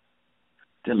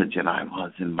 Diligent I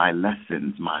was in my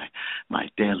lessons, my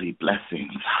daily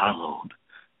blessings. Hallowed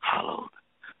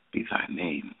be thy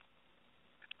name.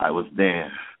 I was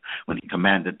there when he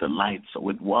commanded the light, so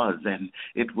it was, and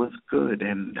it was good,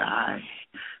 and I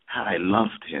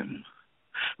loved him.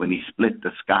 When he split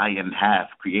the sky in half,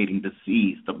 creating the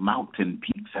seas, the mountain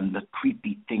peaks, and the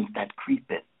creepy things that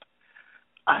creepeth,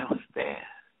 I was there,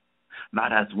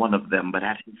 not as one of them, but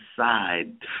at his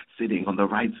side, sitting on the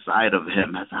right side of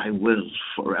him, as I will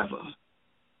forever,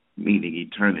 meaning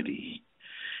eternity.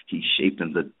 He shaped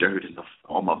in the dirt in the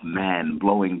form of man,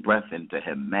 blowing breath into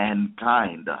him,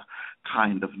 mankind, a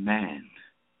kind of man.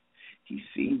 He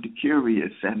seemed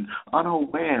curious and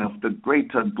unaware of the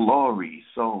greater glory,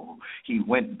 so he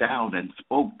went down and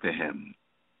spoke to him,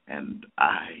 and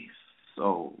I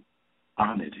so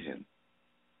honored him,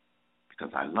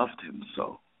 because I loved him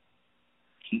so.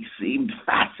 He seemed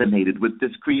fascinated with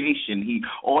this creation. He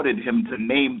ordered him to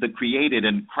name the created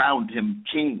and crowned him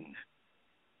king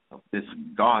of this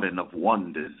garden of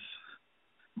wonders.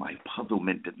 My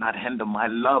puzzlement did not hinder my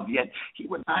love, yet he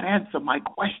would not answer my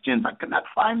questions. I could not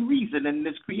find reason in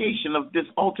this creation of this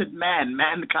altered man,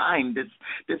 mankind,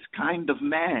 this kind of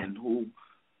man who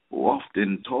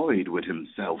often toyed with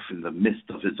himself in the midst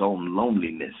of his own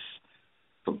loneliness.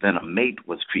 So then a mate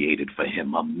was created for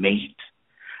him, a mate.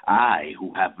 I,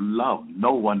 who have loved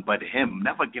no one but him,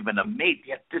 never given a mate,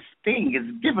 yet this thing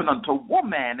is given unto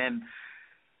woman, and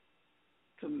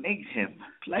to mate him,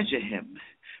 pleasure him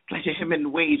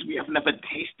in ways we have never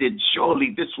tasted.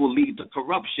 Surely this will lead to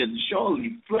corruption.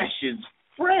 Surely flesh is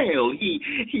frail.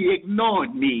 He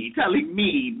ignored me, telling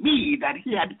me that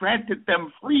he had granted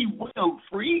them free will.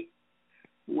 Free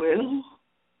will?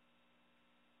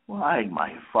 Why,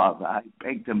 my father? I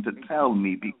begged him to tell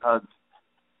me because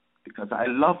I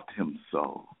loved him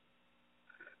so.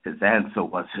 His answer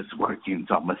was his workings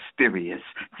are mysterious.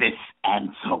 This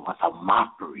answer was a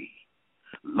mockery.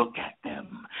 Look at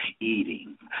them,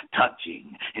 eating,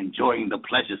 touching, enjoying the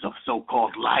pleasures of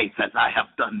so-called life, as I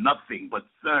have done nothing but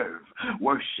serve,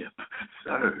 worship,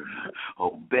 serve,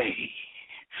 obey.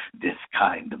 This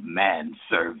kind of man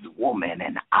serves woman,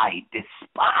 and I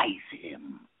despise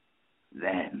him.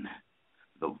 Then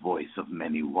the voice of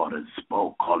many waters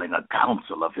spoke, calling a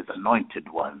council of his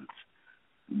anointed ones.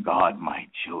 God, my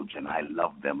children, I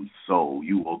love them so.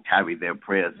 You will carry their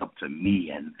prayers up to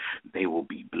me, and they will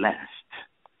be blessed.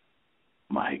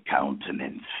 My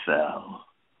countenance fell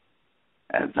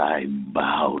as I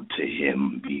bowed to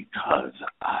him because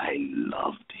I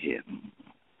loved him.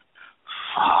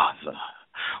 Father,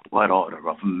 what order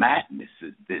of madness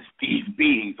is this? These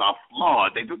beings are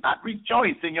flawed. They do not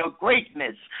rejoice in your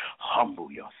greatness. Humble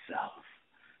yourself.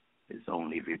 His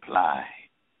only reply,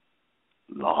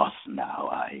 lost now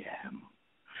I am.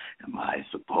 Am I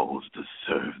supposed to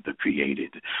serve the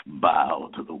created,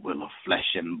 bow to the will of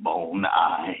flesh and bone?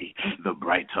 I, the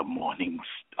brighter morning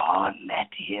star, let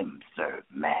him serve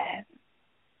man.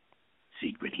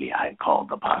 Secretly I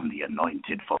called upon the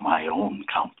anointed for my own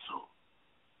counsel,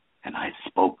 and I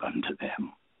spoke unto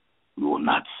them. We will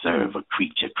not serve a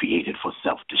creature created for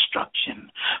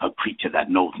self-destruction, a creature that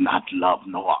knows not love,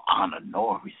 nor honor,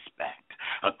 nor respect.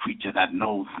 A creature that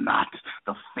knows not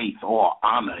the faith or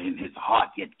honor in his heart,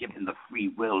 yet given the free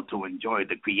will to enjoy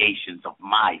the creations of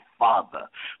my Father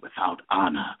without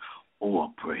honor or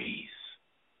praise.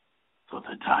 So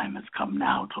the time has come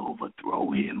now to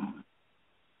overthrow him.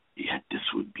 Yet this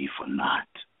would be for naught.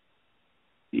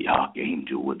 The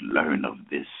archangel would learn of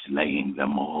this, slaying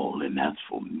them all, and as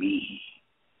for me,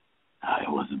 I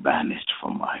was banished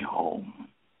from my home.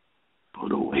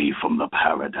 Put away from the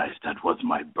paradise that was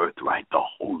my birthright, the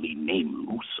holy name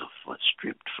Lucifer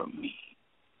stripped from me.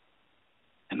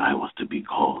 And I was to be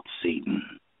called Satan,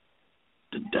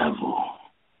 the devil.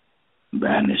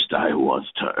 Banished I was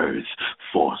to earth,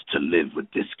 forced to live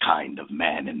with this kind of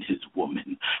man and his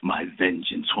woman.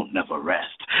 will never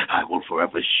rest. I will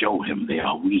forever show him they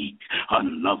are weak,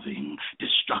 unloving,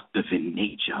 destructive in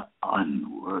nature,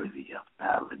 unworthy of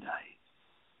paradise.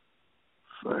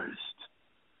 First,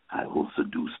 I will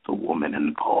seduce the woman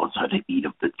and cause her to eat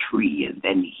of the tree, and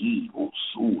then he will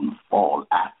soon fall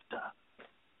after.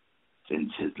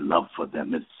 Since his love for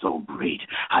them is so great,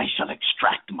 I shall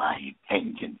extract my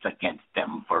vengeance against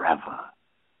them forever,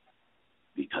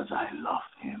 because I love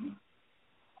him.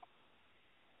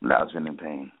 That was Written in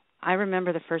Pain. I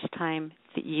remember the first time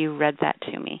that you read that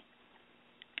to me.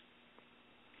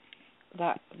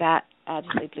 That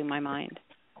absolutely blew my mind.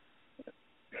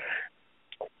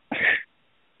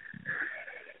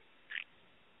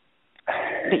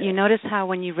 But you notice how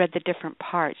when you read the different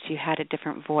parts, you had a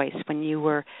different voice. When you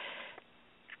were,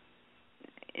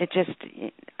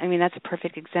 that's a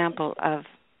perfect example of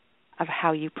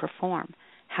how you perform,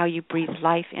 how you breathe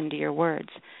life into your words.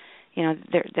 You know,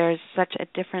 there's such a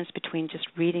difference between just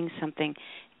reading something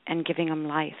and giving them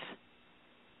life,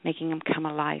 making them come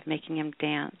alive, making them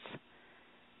dance.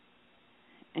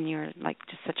 And you're like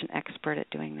just such an expert at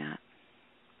doing that.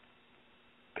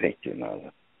 Thank you,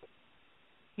 Nala.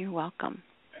 You're welcome.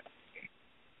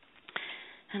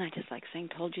 And I just like saying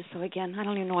 "told you so" again. I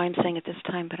don't even know why I'm saying it this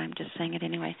time, but I'm just saying it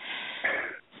anyway.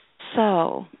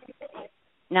 So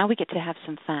now we get to have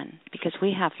some fun because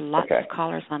we have lots of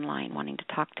callers online wanting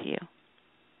to talk to you.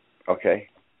 Okay.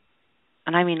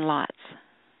 And I mean lots.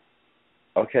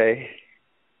 Okay.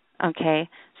 Okay.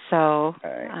 So,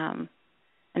 right.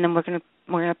 And then we're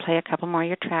gonna play a couple more of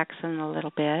your tracks in a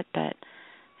little bit, but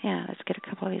yeah, let's get a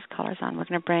couple of these callers on. We're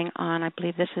gonna bring on, I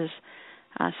believe this is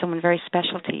someone very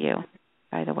special to you,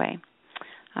 by the way.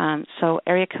 So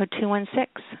area code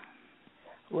 216.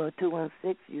 Well,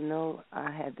 216, I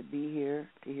had to be here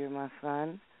to hear my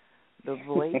son, the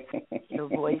voice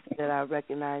that I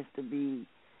recognized to be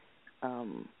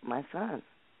my son.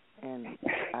 And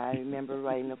I remember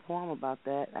writing a poem about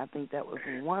that. I think that was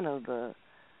one of the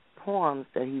poems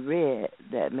that he read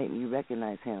that made me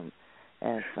recognize him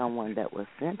as someone that was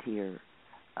sent here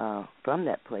from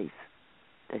that place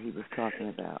that he was talking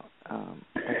about, a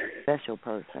special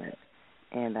person.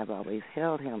 And I've always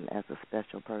held him as a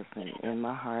special person in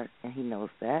my heart, and he knows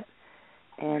that.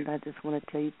 And I just want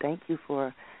to tell you thank you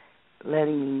for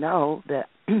letting me know that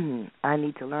I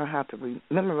need to learn how to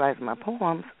memorize my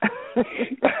poems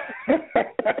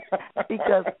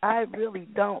because I really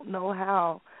don't know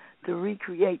how to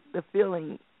recreate the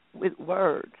feeling with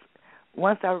words.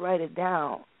 Once I write it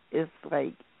down, it's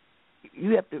like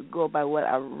you have to go by what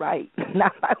I write,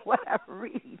 not by what I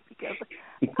read, because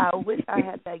I wish I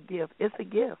had that gift. It's a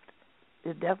gift.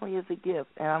 It definitely is a gift,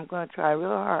 and I'm going to try real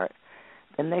hard.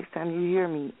 The next time you hear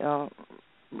me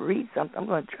read something, I'm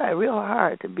going to try real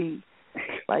hard to be,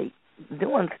 like,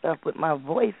 doing stuff with my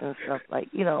voice and stuff. Like,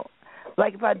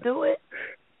 like if I do it,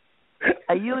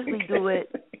 I usually do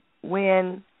it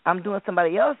when I'm doing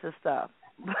somebody else's stuff.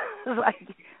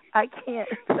 Like, I can't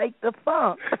fake the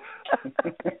funk.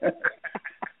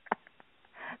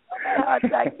 I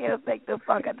can't fake the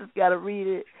funk. I just got to read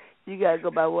it. You got to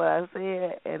go by what I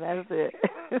said, and that's it.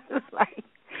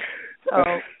 So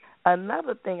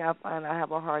another thing I find I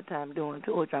have a hard time doing,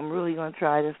 too, which I'm really going to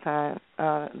try this time,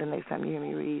 the next time you hear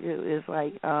me read, is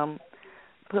like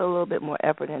put a little bit more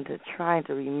effort into trying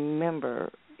to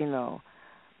remember,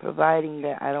 providing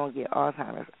that I don't get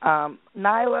Alzheimer's.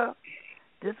 Nyla,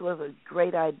 this was a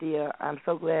great idea. I'm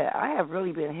so glad. I have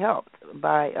really been helped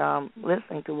by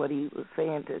listening to what he was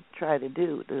saying to try to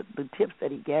do, the tips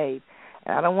that he gave.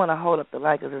 And I don't want to hold up the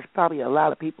light because there's probably a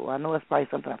lot of people. I know it's probably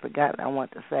something I forgot I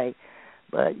want to say.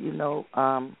 But, you know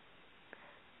how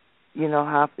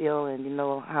I feel and you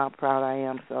know how proud I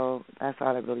am. So that's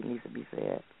all that really needs to be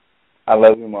said. I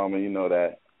love you, Mama. You know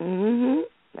that.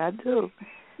 I do.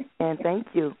 And thank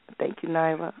you. Thank you,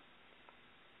 Naira.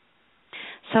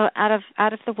 So out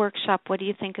of the workshop, what do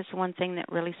you think is the one thing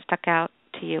that really stuck out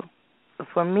to you?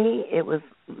 For me, it was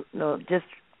just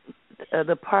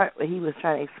the part where he was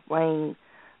trying to explain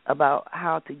about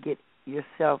how to get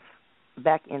yourself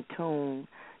back in tune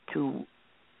to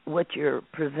what you're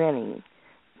presenting,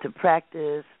 to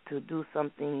practice, to do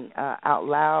something out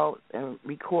loud and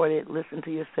record it, listen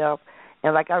to yourself.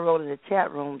 And like I wrote in the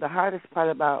chat room, the hardest part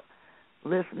about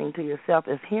listening to yourself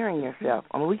is hearing yourself.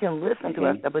 I mean, we can listen to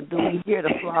ourselves, but do we hear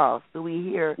the flaws? Do we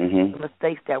hear the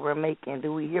mistakes that we're making?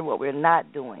 Do we hear what we're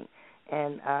not doing?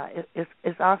 And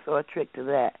it's also a trick to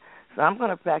that. So I'm going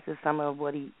to practice some of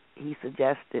what he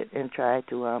suggested and try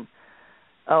to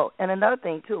and another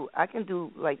thing, too, I can do,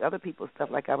 like, other people's stuff,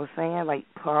 like I was saying, like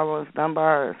Paulus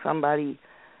Dunbar or somebody,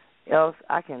 else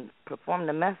I can perform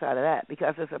the mess out of that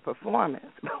because it's a performance.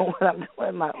 But when I'm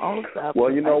doing my own stuff.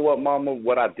 Well, you know what, Mama?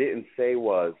 What I didn't say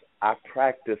was I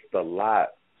practiced a lot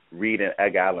reading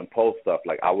Edgar Allan Poe stuff.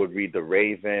 Like, I would read The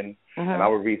Raven, and I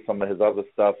would read some of his other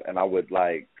stuff, and I would,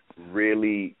 like,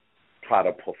 really try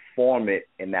to perform it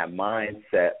in that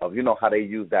mindset of, you know, how they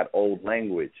use that old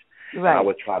language. Right. And I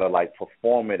would try to, like,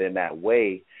 perform it in that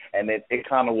way, and it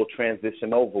kind of will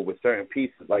transition over with certain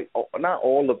pieces. Like, not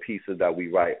all the pieces that we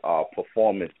write are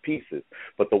performance pieces,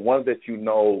 but the ones that you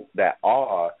know that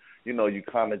are, you know, you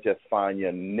kind of just find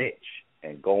your niche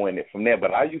and go in it from there.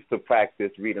 But I used to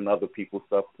practice reading other people's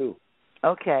stuff, too.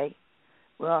 Okay.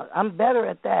 Well, I'm better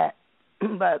at that,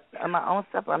 but on my own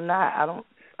stuff, I'm not.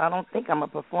 I don't think I'm a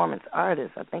performance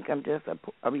artist. I think I'm just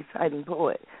a reciting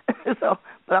poet. But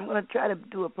I'm going to try to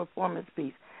do a performance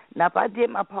piece. Now, if I did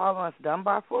my Paul Laurence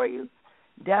Dunbar for you,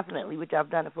 definitely, which I've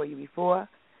done it for you before,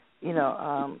 you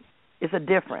know, it's a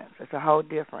difference. It's a whole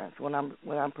difference when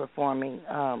I'm performing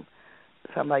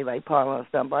somebody like Paul Laurence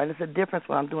Dunbar, and it's a difference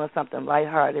when I'm doing something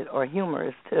lighthearted or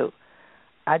humorous too.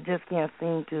 I just can't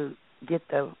seem to get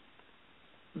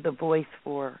the voice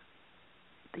for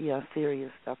the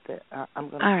serious stuff that I'm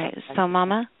going to. All right, so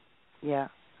Mama. Yeah.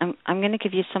 I'm going to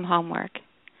give you some homework,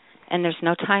 and there's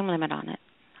no time limit on it.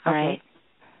 All right.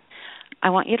 I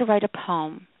want you to write a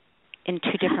poem in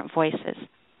two different voices.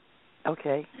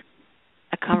 Okay.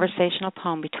 A conversational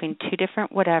poem between two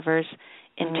different whatevers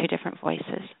in two different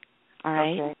voices. All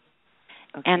right? Okay.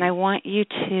 And I want you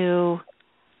to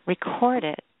record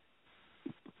it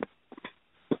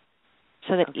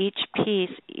so that each piece,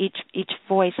 each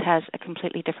voice has a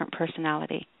completely different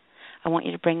personality. I want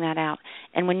you to bring that out.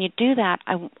 And when you do that,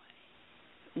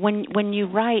 when you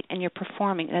write and you're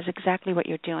performing, that's exactly what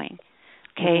you're doing.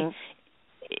 Okay?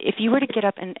 If you were to get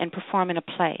up and perform in a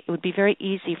play, it would be very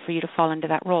easy for you to fall into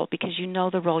that role because you know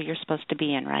the role you're supposed to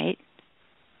be in, right?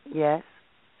 Yes.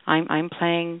 I'm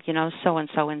playing, you know,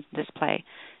 so-and-so in this play.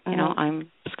 You know, I'm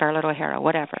Scarlett O'Hara,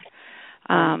 whatever.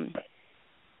 So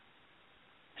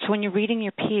when you're reading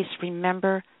your piece,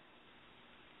 remember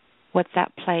what's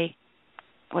playing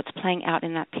out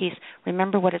in that piece.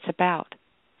 Remember what it's about.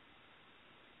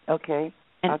 Okay.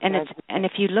 And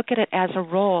if you look at it as a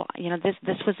role, you know,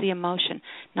 this was the emotion.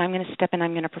 Now I'm going to step in,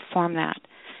 I'm going to perform that.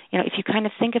 You know, if you kind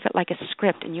of think of it like a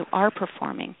script and you are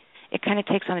performing, it kind of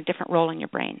takes on a different role in your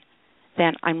brain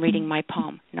than I'm reading my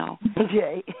poem. No.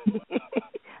 Okay.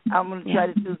 I'm going to try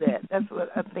to do that. That's what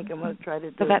I think I'm going to try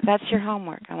to do. So that's your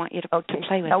homework. I want you to play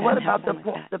with that. Now, what about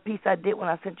the piece I did when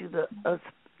I sent you the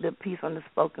piece on the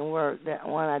spoken word, that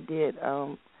one I did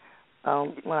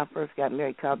when I first got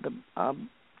married called the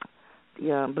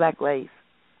Black Lace?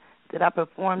 Did I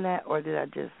perform that or did I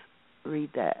just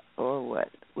read that or what?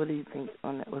 What do you think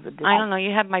on that? Was it different? I don't know.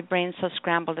 You had my brain so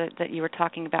scrambled that you were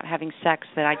talking about having sex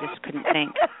that I just couldn't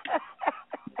think.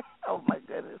 Oh, my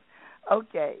goodness.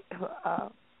 Okay.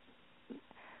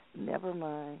 Never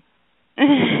mind.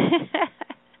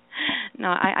 No,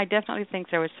 I definitely think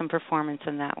there was some performance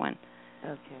in that one.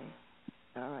 Okay.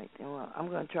 All right. Then, well, I'm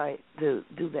going to try to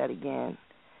do that again.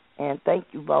 And thank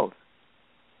you both.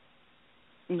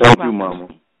 Thank you, Mama.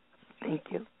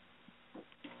 Thank you.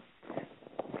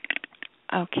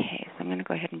 Okay, so I'm going to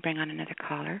go ahead and bring on another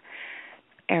caller.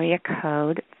 Area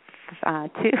code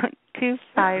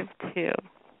 252.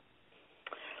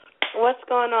 What's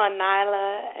going on,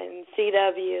 Nyla and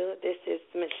CW? This is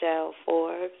Michelle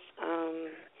Forbes.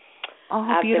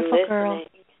 I've beautiful been listening. Girl.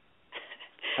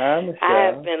 Hi, Michelle. I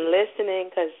have been listening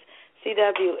because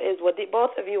CW is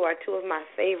both of you are two of my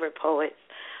favorite poets.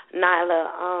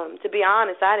 Nyla, to be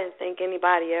honest, I didn't think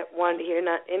anybody wanted to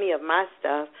hear any of my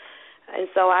stuff. And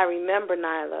so I remember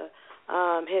Nyla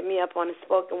hit me up on the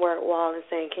spoken word wall and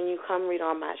saying, "Can you come read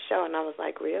on my show?" And I was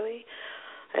like, "Really?"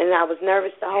 And I was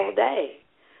nervous the whole day.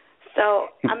 So,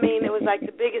 I mean, it was like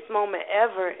the biggest moment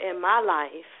ever in my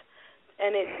life.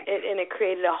 And it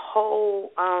created a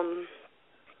whole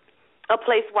a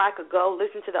place where I could go,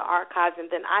 listen to the archives,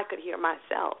 and then I could hear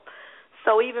myself.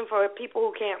 So even for people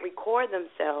who can't record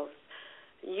themselves,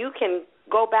 you can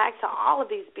go back to all of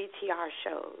these BTR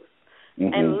shows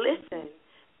and listen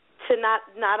to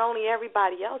not only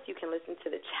everybody else, you can listen to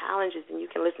the challenges and you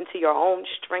can listen to your own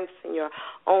strengths and your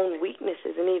own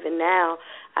weaknesses. And even now,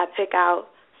 I pick out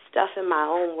stuff in my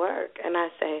own work, and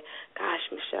I say, "Gosh,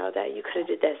 Michelle, that you could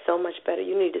have did that so much better.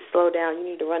 You need to slow down. You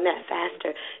need to run that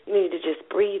faster. You need to just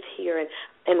breathe here."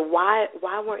 And why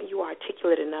weren't you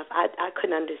articulate enough? I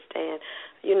couldn't understand.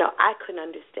 You know, I couldn't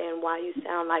understand why you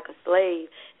sound like a slave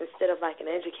instead of like an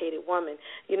educated woman.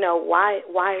 You know, why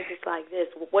is this like this?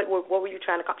 What were you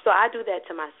trying to call? So I do that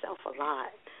to myself a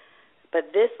lot.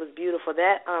 But this was beautiful.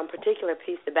 That particular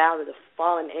piece, the Ballad of the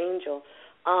Fallen Angel,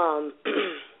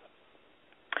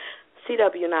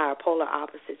 CW and I are polar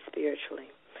opposites spiritually.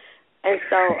 And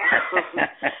so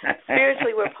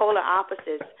spiritually we're polar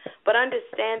opposites, but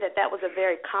understand that was a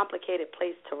very complicated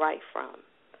place to write from.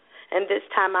 And this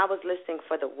time I was listening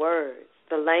for the words,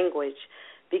 the language,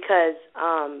 because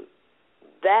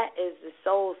that is the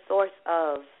sole source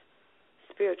of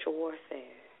spiritual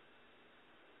warfare.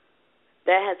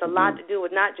 That has a lot to do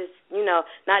with not just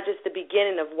the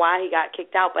beginning of why he got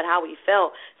kicked out, but how he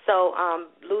felt. So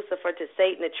Lucifer to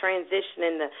Satan, the transition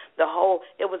and the whole,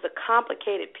 it was a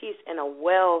complicated piece and a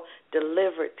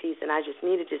well-delivered piece, and I just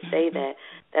needed to say that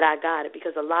I got it,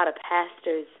 because a lot of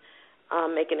pastors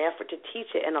make an effort to teach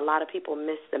it, and a lot of people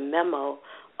miss the memo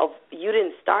of you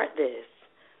didn't start this,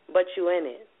 but you in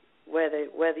it,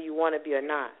 whether you want to be or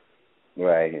not.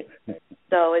 Right.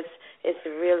 So it's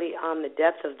really the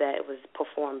depth of that. It was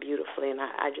performed beautifully, and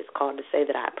I just called to say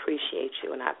that I appreciate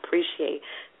you and I appreciate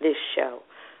this show.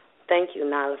 Thank you,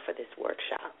 Nyla, for this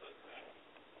workshop.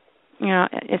 You know,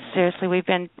 it's seriously, we've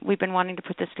been wanting to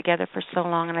put this together for so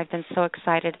long, and I've been so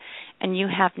excited. And you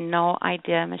have no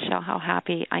idea, Michelle, how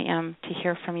happy I am to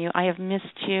hear from you. I have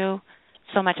missed you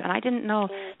so much, and I didn't know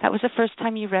that was the first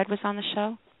time you read was on the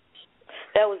show.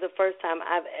 That was the first time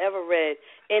I've ever read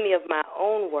any of my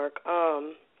own work.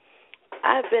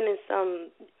 I've been in some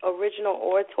original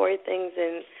oratory things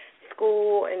in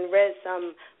school and read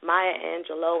some Maya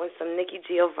Angelou and some Nikki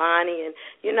Giovanni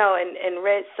and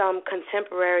read some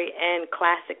contemporary and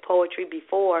classic poetry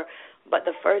before, but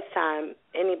the first time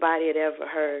anybody had ever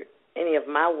heard any of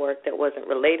my work that wasn't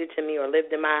related to me or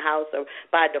lived in my house or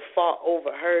by default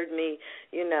overheard me,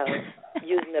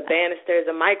 using the banister as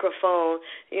a microphone,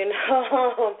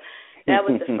 that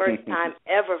was the first time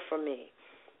ever for me.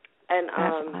 And that's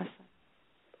awesome.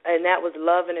 And that was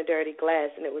Love in a Dirty Glass,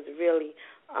 and it was really,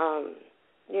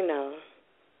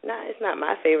 it's not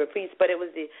my favorite piece, but it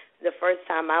was the first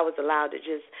time I was allowed to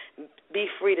just be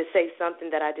free to say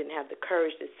something that I didn't have the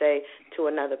courage to say to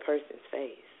another person's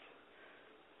face.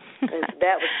 And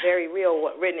that was very real,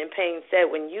 what Written in Pain said.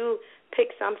 When you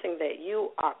pick something that you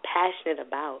are passionate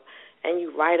about and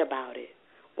you write about it,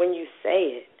 when you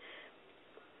say it,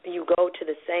 you go to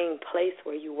the same place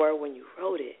where you were when you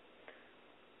wrote it.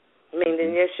 I mean,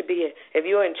 then there should be, if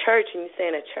you're in church and you're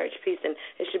saying a church piece, and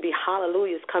it should be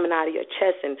hallelujahs coming out of your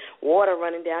chest and water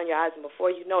running down your eyes, and before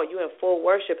you know it, you're in full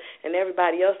worship, and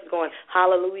everybody else is going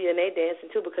hallelujah, and they dancing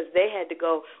too, because they had to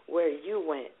go where you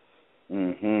went.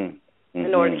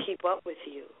 In order to keep up with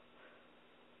you.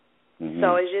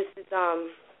 So it's just,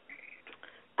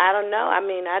 I don't know. I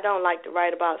mean, I don't like to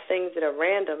write about things that are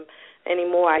random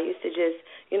anymore. I used to just,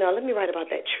 let me write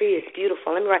about that tree. It's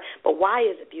beautiful. Let me write. But why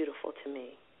is it beautiful to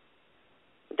me?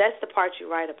 That's the part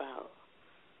you write about.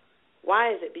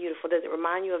 Why is it beautiful? Does it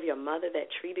remind you of your mother,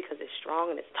 that tree, because it's strong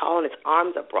and it's tall and its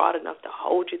arms are broad enough to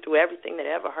hold you through everything that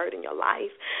ever hurt in your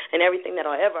life and everything that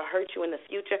will ever hurt you in the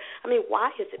future? I mean,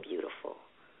 why is it beautiful?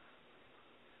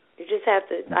 You just have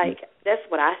to, that's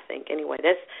what I think anyway.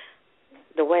 That's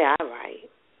the way I write.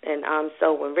 And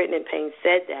so when Written in Pain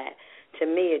said that, to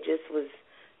me it just was,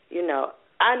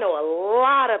 I know a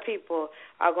lot of people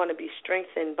are going to be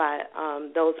strengthened by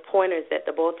those pointers that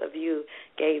the both of you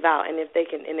gave out. And if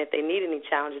they need any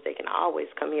challenges, they can always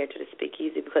come here to the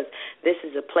SpeakEasy, because this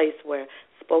is a place where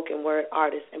spoken word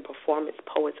artists and performance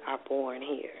poets are born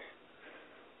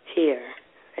here,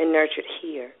 and nurtured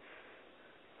here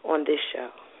on this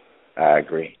show. I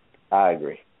agree. I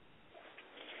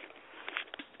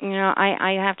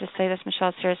have to say this,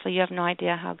 Michelle, seriously, you have no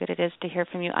idea how good it is to hear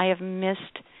from you. I have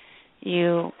missed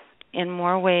you in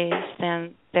more ways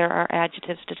than there are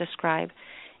adjectives to describe.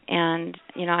 And,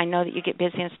 I know that you get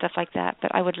busy and stuff like that,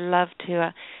 but I would love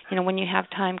to, when you have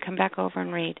time, come back over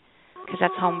and read, because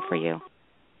that's home for you,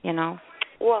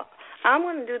 Well, I'm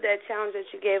going to do that challenge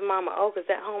that you gave Mama O, because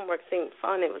that homework seemed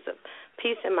fun. It was a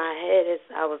piece in my head as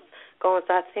I was going,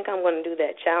 so I think I'm going to do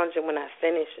that challenge, and when I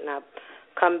finish and I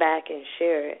come back and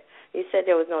share it. You said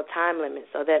there was no time limit,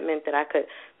 so that meant that I could,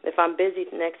 if I'm busy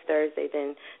next Thursday,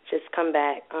 then just come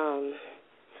back. I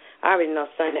already know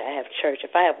Sunday I have church.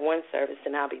 If I have one service,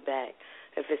 then I'll be back.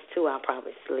 If it's two, I'll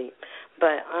probably sleep.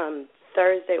 But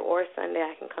Thursday or Sunday,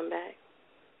 I can come back.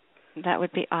 That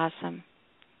would be awesome.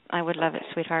 I would love it,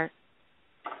 sweetheart.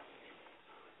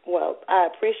 Well, I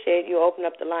appreciate you opening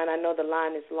up the line. I know the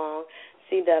line is long.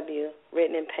 CW,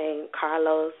 Written in Pain,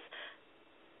 Carlos,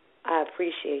 I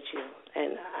appreciate you.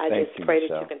 And I just pray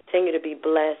that you continue to be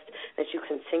blessed, that you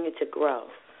continue to grow,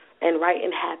 and write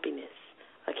in happiness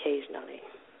occasionally.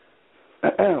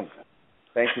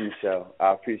 Thank you, Michelle.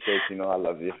 I appreciate you. I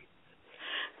love you.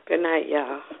 Good night,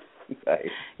 y'all.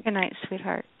 Good night,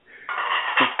 sweetheart.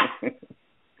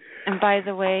 And by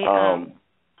the way,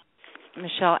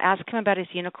 Michelle, ask him about his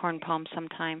unicorn poem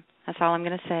sometime. That's all I'm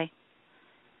going to say.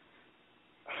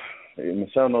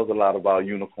 Michelle knows a lot about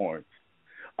unicorns.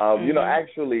 You know,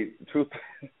 actually, truth.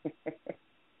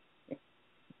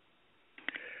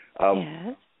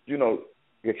 Yes. You know,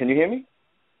 can you hear me?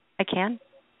 I can.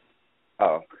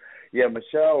 Oh, yeah.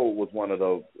 Michelle was one of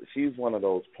those. She's one of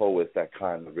those poets that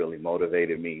kind of really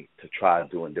motivated me to try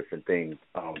doing different things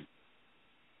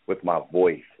with my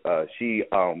voice.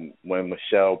 When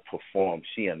Michelle performs,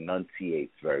 she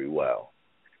enunciates very well,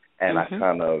 and I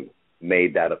kind of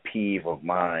made that a peeve of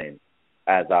mine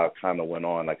as I kind of went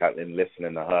on. Like I've been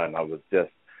listening to her, and I was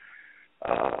just,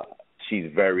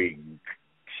 she's very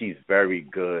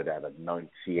good at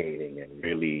enunciating and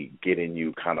really getting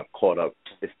you kind of caught up.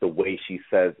 It's the way she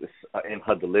says, in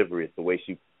her delivery, it's the way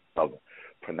she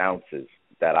pronounces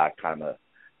that I kind of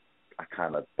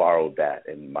borrowed that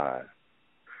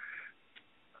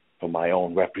from my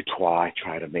own repertoire. I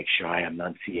try to make sure I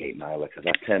enunciate, Nyla, because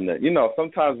I tend to,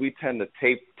 sometimes we tend to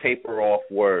taper off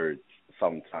words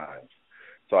sometimes.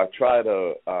 So I try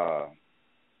to,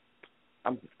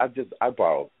 I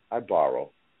borrow.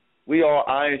 We all,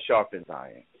 iron sharpens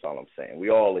iron. That's all I'm saying. We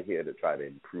all are here to try to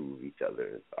improve each other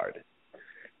as artists.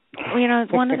 Well,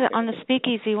 one of on the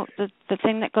Speakeasy, the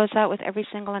thing that goes out with every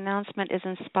single announcement is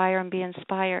inspire and be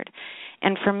inspired.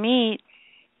 And for me,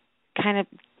 kind of,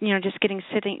 just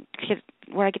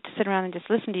where I get to sit around and just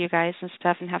listen to you guys and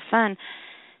stuff and have fun,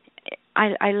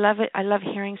 I love it. I love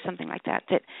hearing something like that.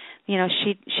 That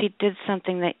she did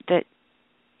something that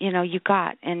you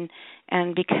got, and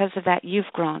because of that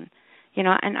you've grown.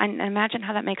 And imagine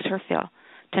how that makes her feel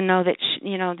to know that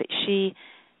she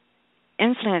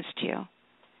influenced you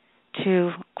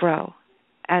to grow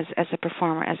as a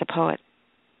performer, as a poet.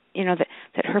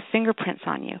 That her fingerprints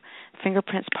on you,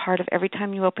 fingerprints part of every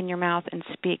time you open your mouth and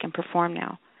speak and perform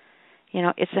now.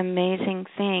 It's an amazing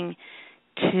thing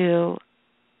to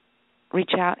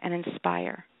reach out and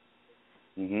inspire.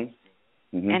 And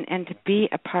to be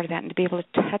a part of that and to be able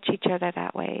to touch each other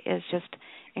that way is just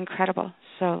incredible.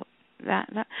 So that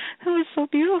was so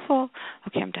beautiful.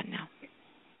 Okay, I'm done now.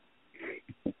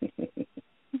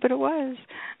 But it was.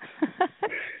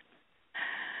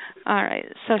 All right.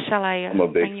 So shall I? I'm a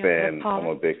big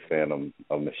fan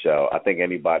of Michelle. I think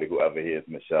anybody who ever hears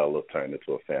Michelle will turn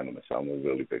into a fan of Michelle. I'm a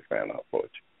really big fan of her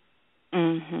poetry.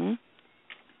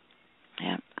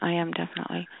 Yeah, I am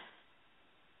definitely.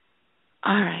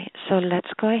 All right. So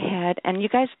let's go ahead. And you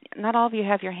guys, not all of you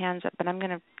have your hands up, but I'm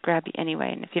going to grab you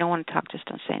anyway. And if you don't want to talk, just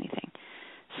don't say anything.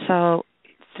 So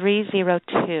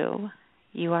 302,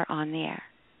 you are on the air.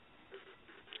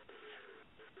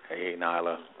 Hey,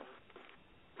 Nyla.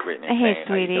 Written in Hey, Pain.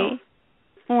 sweetie.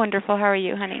 Wonderful. How are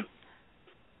you, honey?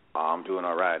 I'm doing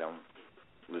all right. I'm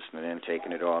listening in,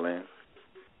 taking it all in.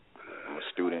 I'm a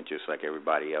student just like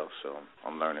everybody else, so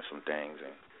I'm learning some things,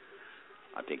 and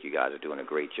I think you guys are doing a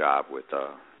great job with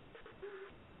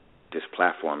this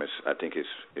platform. I think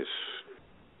it's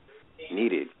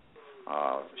needed.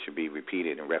 Should be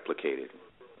repeated and replicated.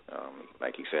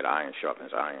 Like you said, iron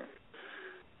sharpens iron,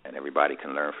 and everybody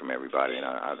can learn from everybody. And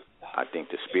I think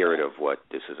the spirit of what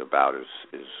this is about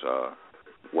is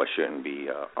what shouldn't be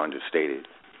understated.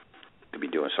 To be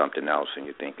doing something else, and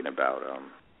you're thinking about,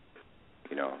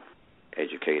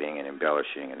 educating and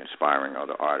embellishing and inspiring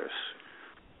other artists,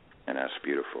 and that's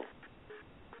beautiful.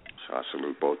 So I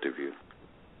salute both of you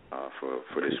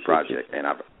for this project, and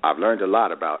I've learned a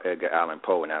lot about Edgar Allan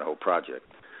Poe and that whole project.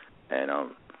 And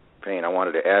Payne, I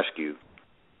wanted to ask you,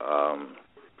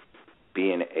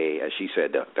 being as she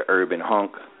said, the urban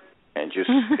hunk, and just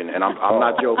and I'm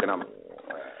not joking.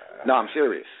 I'm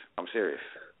serious.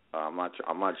 I'm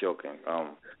not joking.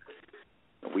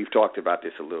 We've talked about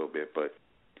this a little bit, but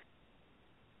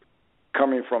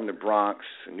coming from the Bronx,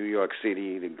 New York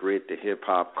City, the grit, the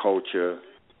hip-hop culture,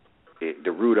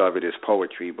 the root of it is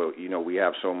poetry, but, we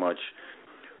have so much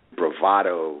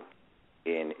bravado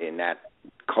in that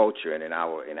culture and in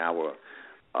our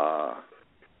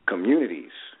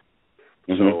communities.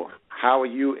 So how are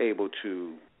you able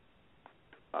to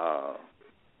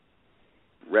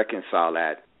reconcile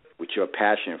that with your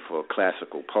passion for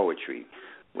classical poetry,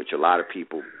 which a lot of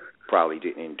people probably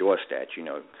didn't endorse that,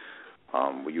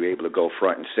 were you able to go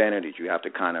front and center? Did you have to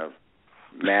kind of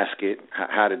mask it?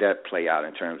 How did that play out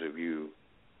in terms of you,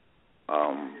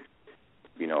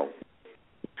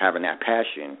 having that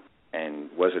passion, and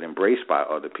was it embraced by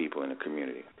other people in the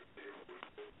community?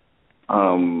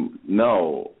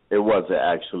 No, it wasn't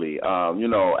actually.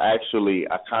 Actually,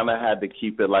 I kind of had to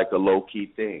keep it like a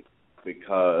low-key thing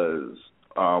because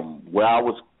where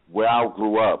I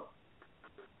grew up,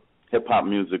 hip-hop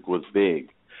music was big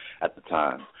at the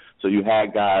time. So you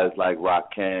had guys like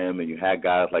Rakim and you had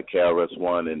guys like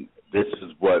KRS-One, and this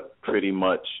is what pretty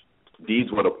much,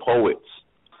 these were the poets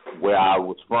where I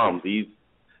was from. These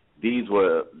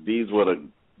were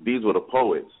the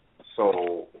poets.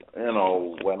 So,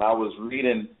 when I was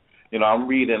reading, I'm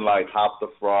reading like Hop the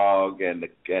Frog and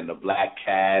the Black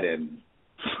Cat and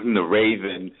the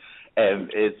Raven,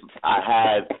 and I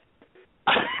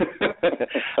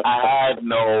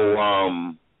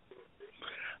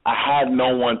had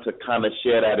no one to kind of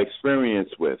share that experience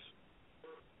with.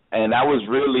 And that was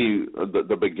really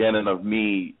the beginning of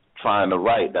me trying to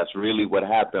write. That's really what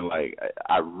happened. Like,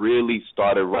 I really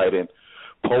started writing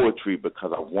poetry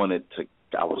because I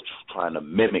was trying to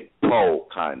mimic Poe,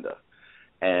 kind of.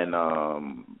 And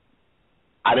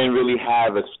I didn't really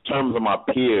have, in terms of my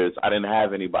peers, I didn't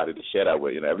have anybody to share that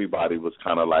with. Everybody was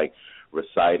kind of like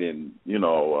reciting,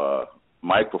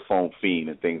 microphone fiend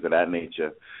and things of that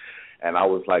nature. And I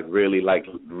was like really like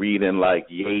reading like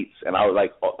Yeats, and I was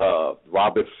like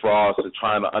Robert Frost, and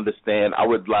trying to understand. I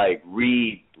would like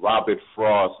read Robert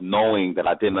Frost knowing that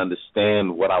I didn't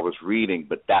understand what I was reading,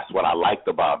 but that's what I liked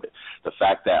about it. The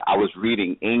fact that I was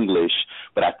reading English,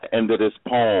 but at the end of this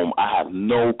poem, I have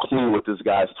no clue what this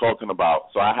guy's talking about.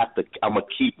 So I'm going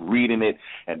to keep reading it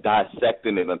and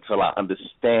dissecting it until I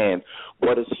understand,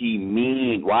 what does he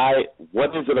mean?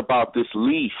 What is it about this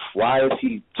leaf? What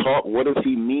does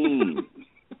he mean?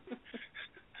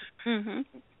 Mm-hmm.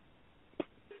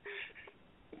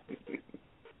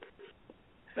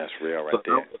 That's real right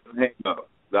there.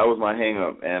 That was my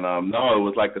hang-up. And, no, it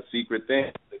was like a secret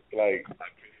thing. It's like I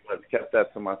pretty much kept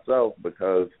that to myself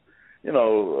because,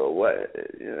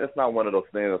 it's not one of those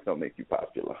things that's going to make you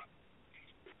popular.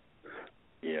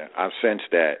 Yeah, I've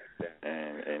sensed that,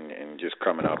 and just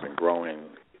coming up and growing,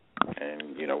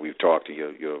 and, we've talked to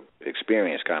your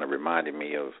experience kind of reminded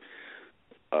me of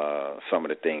some of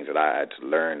the things that I had to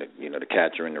learn, the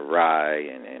Catcher in the Rye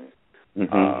and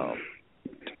Mm-hmm.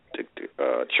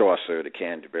 Chaucer, the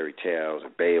Canterbury Tales,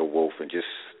 Beowulf,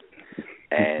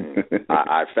 and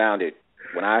I found it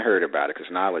when I heard about it,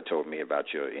 because Nala told me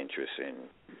about your interest in,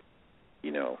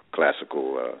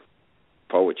 classical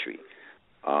poetry.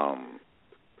 I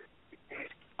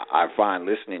find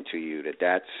listening to you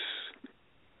that's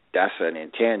an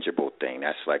intangible thing.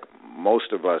 That's like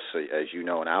most of us, as you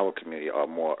know, in our community, are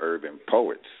more urban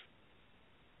poets.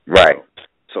 Right.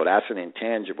 So that's an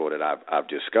intangible that I've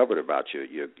discovered about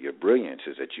your brilliance,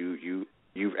 is that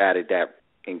you've added that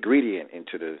ingredient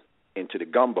into the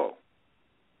gumbo.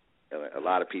 A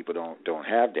lot of people don't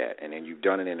have that, and then you've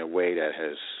done it in a way that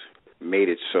has made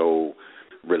it so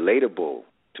relatable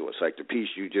to us. Like the piece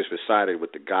you just recited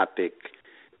with the Gothic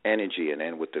energy, and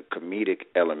then with the comedic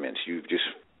elements, you've just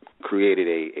created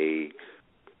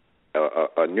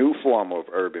a new form of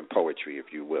urban poetry,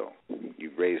 if you will.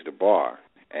 You've raised the bar.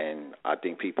 And I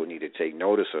think people need to take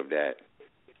notice of that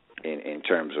in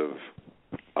terms of,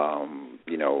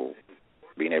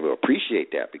 being able to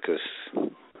appreciate that, because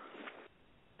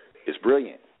it's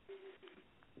brilliant.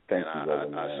 Thank you,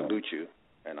 I salute you,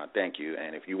 and I thank you.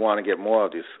 And if you want to get more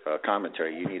of this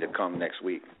commentary, you need to come next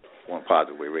week on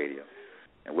Positive Way Radio.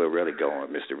 And we'll really go on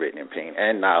Mr. Written in Pain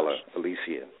and Nala,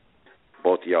 Alicia.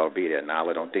 Both of y'all will be there.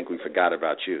 Nala, don't think we forgot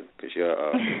about you, because you're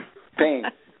Pain,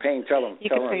 tell them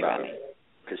about me.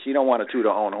 Because she don't want to toot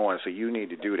her own horn, so you need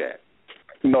to do that.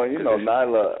 No,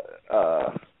 Nyla,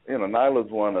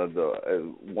 Nyla's one of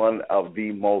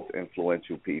the most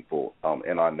influential people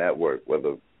in our network.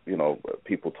 Whether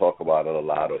people talk about it a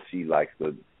lot or she likes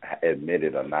to admit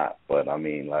it or not, but I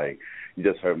mean, like, you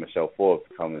just heard Michelle Forbes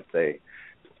come and say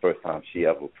the first time she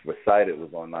ever recited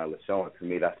was on Nyla's show, and to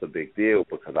me that's a big deal,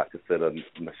 because I consider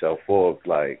Michelle Forbes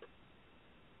like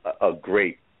a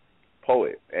great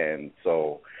poet, and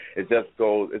so it's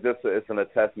an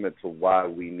attestament to why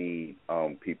we need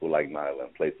people like Nyla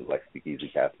and places like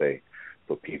SpeakEasy Cafe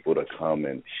for people to come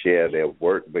and share their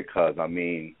work, because I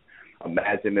mean,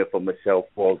 imagine if a Michelle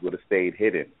Forbes would have stayed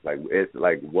hidden. Like, it's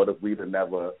like, what if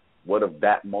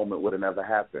that moment would have never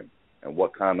happened, and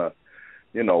what kind of,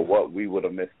 what we would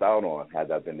have missed out on had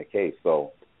that been the case.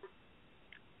 So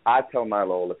I tell Nyla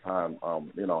all the time,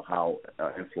 how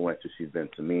influential she's been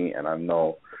to me, and I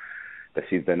know that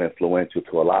she's been influential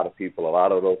to a lot of people. A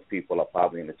lot of those people are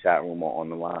probably in the chat room or on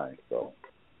the line. So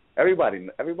everybody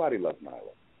loves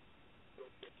Nyla.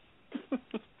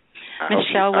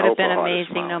 Michelle would have been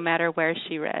amazing no matter where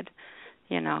she read,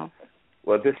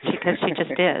 Well, because she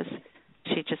just is.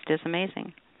 She just is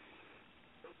amazing.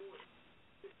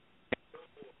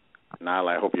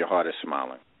 Nyla, I hope your heart is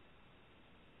smiling.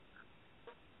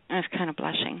 I was kind of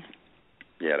blushing.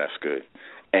 Yeah, that's good.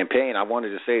 And Payne, I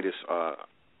wanted to say this.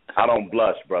 I don't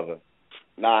blush, brother.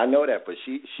 Nah, I know that, but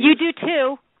she You do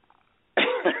too.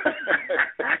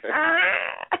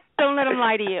 Don't let him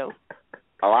lie to you.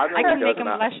 Oh, I can make him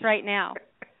blush right now.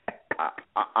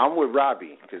 I'm with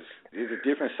Robbie because there's a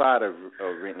different side of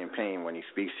Written in Pain when he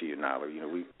speaks to you, Nala. You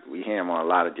know, we hear him on a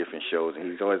lot of different shows,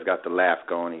 and he's always got the laugh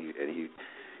going. He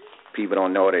people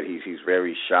don't know that he's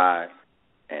very shy,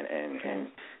 and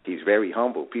he's very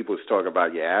humble. People talk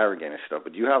about you're arrogant and stuff,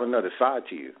 but you have another side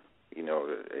to you, you know,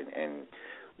 and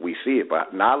we see it.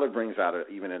 But Nala brings out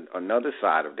even another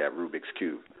side of that Rubik's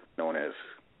Cube known as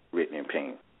Written in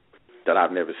Pain that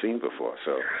I've never seen before.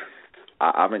 So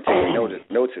I've been taking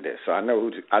notes of this, so I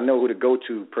know who the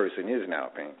go-to person is now,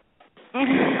 Pain.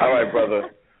 All right, brother.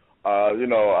 Is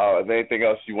there anything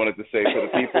else you wanted to say to the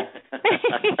people?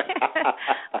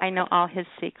 I know all his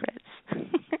secrets.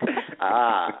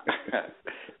 I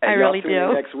really tune do.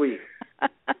 In next week.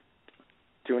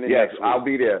 Tune in yes, next week. I'll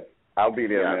be there.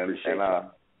 Yeah, man. I appreciate and you.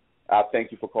 I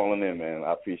thank you for calling in, man.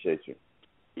 I appreciate you.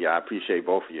 Yeah, I appreciate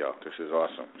both of y'all. This is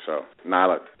awesome. So,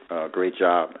 Nala, great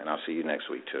job, and I'll see you next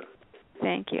week, too.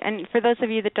 Thank you. And for those of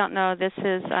you that don't know, this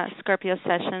is Scorpio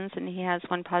Sessions, and he has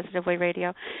One Positive Way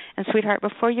Radio. And, sweetheart,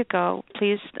 before you go,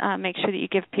 please make sure that you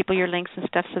give people your links and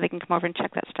stuff so they can come over and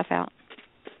check that stuff out.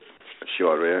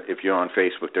 Sure. If you're on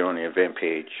Facebook, they're on the event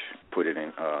page. Put it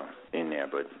in there.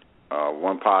 But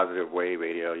One Positive Way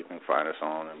Radio, you can find us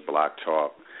on, and Block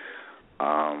Talk.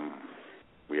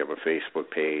 We have a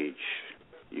Facebook page.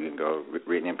 You can go.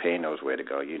 Written in Pain knows where to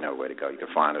go. You know where to go. You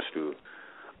can find us through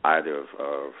either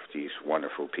of these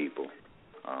wonderful people,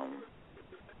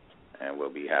 and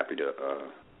we'll be happy to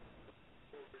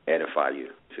edify you,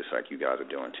 just like you guys are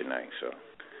doing tonight. So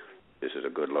this is a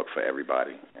good look for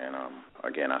everybody, and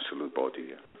again, I salute both of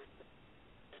you.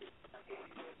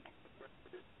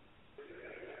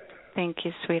 Thank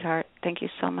you, sweetheart. Thank you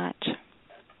so much.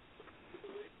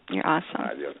 You're awesome. All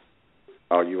right,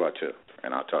 oh, you are too,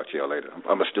 and I'll talk to y'all later.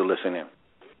 I'm still listening.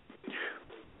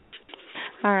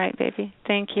 All right, baby.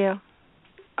 Thank you. All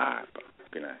right.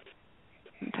 Good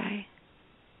night. Bye.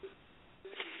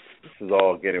 This is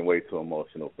all getting way too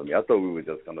emotional for me. I thought we were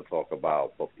just going to talk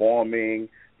about performing,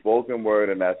 spoken word,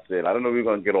 and that's it. I don't know if we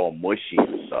were going to get all mushy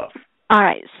and stuff. All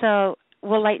right, so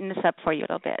we'll lighten this up for you a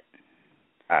little bit.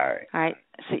 All right. All right,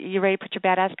 so you ready to put your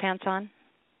badass pants on?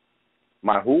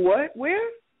 My who, what, where?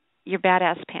 Your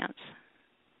badass pants.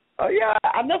 Oh, yeah,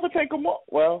 I never take them off.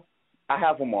 Well, I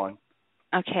have them on.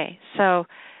 Okay, so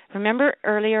remember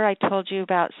earlier I told you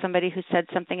about somebody who said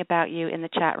something about you in the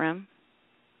chat room?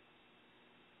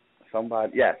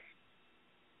 Somebody, yes.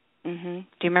 Do you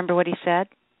remember what he said?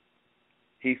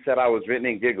 He said I was written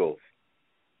in giggles.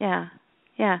 Yeah.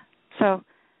 So,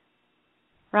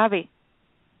 Robbie,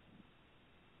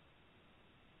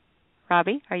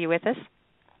 are you with us?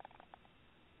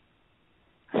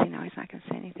 See, now he's not going to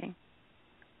say anything.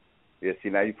 Yeah, see,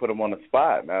 now you put him on the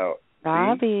spot. Now,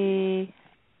 Robbie. See?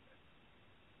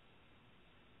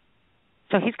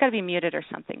 So he's got to be muted or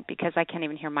something because I can't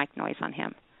even hear mic noise on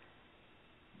him.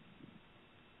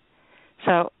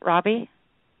 So, Robbie,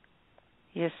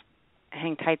 you just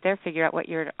hang tight there, figure out what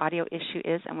your audio issue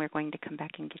is, and we're going to come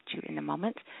back and get you in a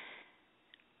moment.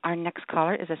 Our next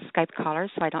caller is a Skype caller,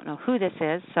 so I don't know who this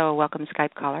is, so welcome,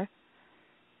 Skype caller.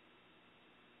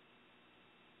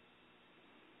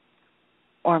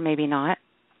 Or maybe not.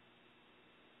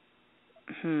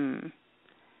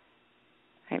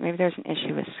 Right, maybe there's an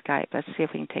issue with Skype. Let's see if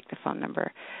we can take the phone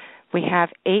number. We have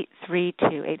 832.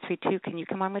 832, can you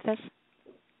come on with us?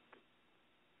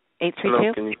 832?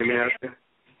 Hello, can you hear me out there?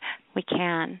 We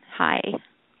can. Hi.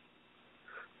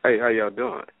 Hey, how y'all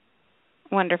doing?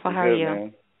 Wonderful. How are you?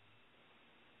 Man.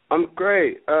 I'm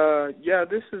great. Yeah,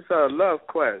 this is Love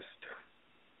Quest.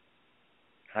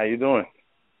 How you doing?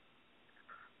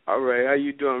 All right. How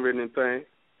you doing, Written in Pain?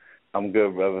 I'm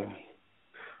good, brother.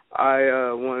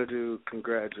 I wanted to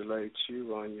congratulate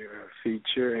you on your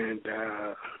feature, and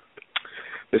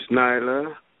Miss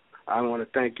Nyla, I want to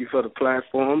thank you for the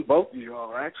platform, both of you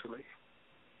all, actually.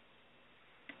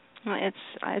 Well,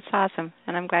 it's awesome,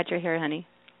 and I'm glad you're here, honey.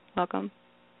 Welcome.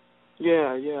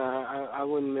 Yeah, I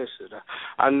wouldn't miss it.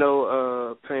 I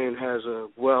know Pain has a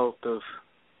wealth of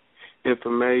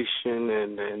information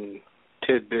and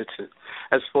tidbits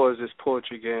as far as this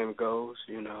poetry game goes,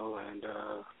 you know, and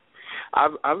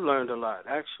I've learned a lot,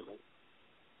 actually.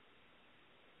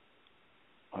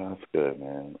 That's good,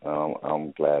 man.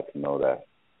 I'm glad to know that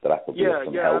I could be of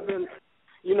some help. I've been,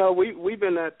 you know, we've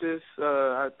been at this.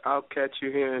 I'll catch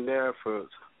you here and there for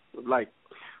like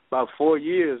about 4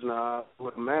 years now, I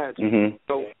would imagine.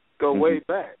 Go way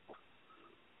back.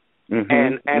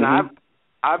 And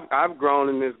I've grown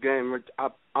in this game.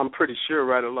 I'm pretty sure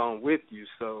right along with you.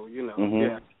 So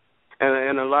yeah.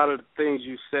 And a lot of the things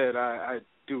you said, I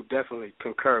do definitely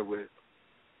concur with.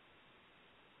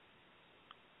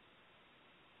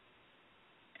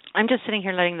 I'm just sitting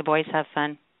here letting the boys have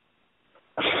fun.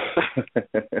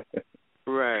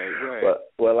 Right.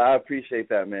 Well, I appreciate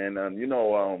that, man.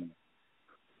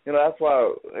 That's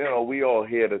why we all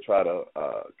here to try to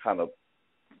kind of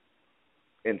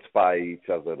inspire each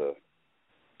other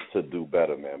to do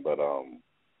better, man. But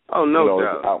no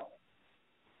doubt.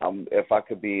 If I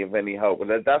could be of any help,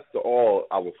 that's all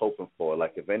I was hoping for.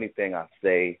 Like, if anything I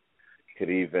say could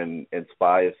even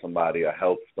inspire somebody or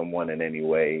help someone in any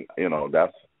way,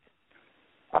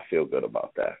 I feel good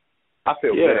about that. I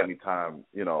feel good anytime,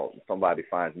 somebody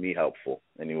finds me helpful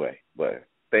anyway. But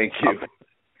thank you.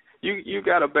 You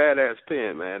got a badass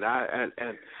pen, man.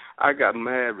 I got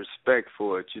mad respect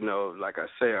for it. Like I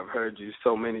say, I've heard you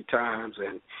so many times,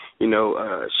 and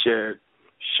shared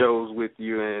shows with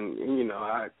you, and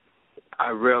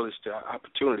I relish the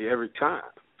opportunity every time.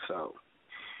 So,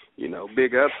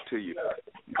 big ups to you.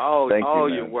 All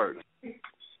your work.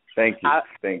 Thank you.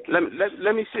 Thank you.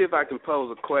 Let me see if I can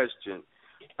pose a question.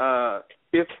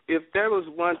 If there was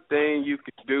one thing you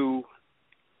could do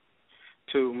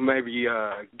to maybe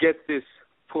get this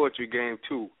poetry game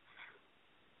to,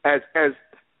 as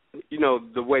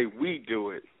the way we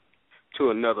do it, to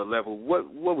another level,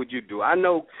 what would you do? I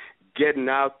know getting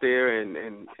out there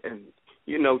and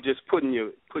just putting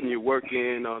your work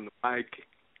in on the mic,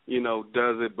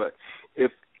 does it. But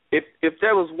if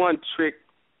there was one trick,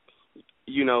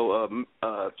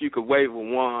 if you could wave a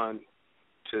wand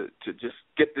to just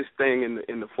get this thing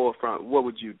in the forefront, what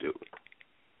would you do?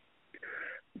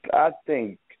 I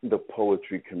think the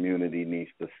poetry community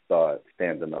needs to start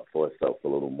standing up for itself a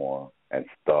little more and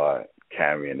start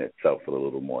carrying itself with a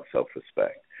little more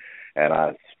self-respect.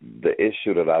 And the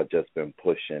issue that I've just been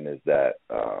pushing is that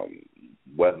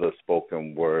whether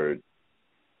spoken word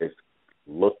is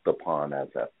looked upon as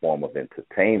a form of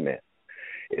entertainment,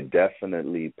 it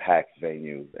definitely packs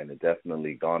venues and it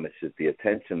definitely garnishes the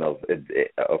attention of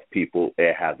people.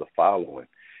 It has a following.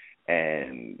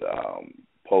 And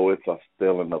poets are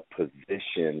still in a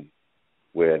position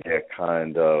where they're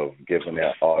kind of giving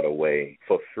their art away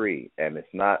for free. And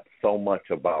it's not so much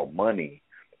about money,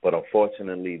 but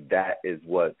unfortunately that is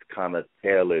what's kind of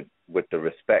tailored with the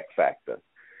respect factor.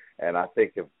 And I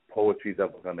think if poetry's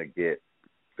ever going to get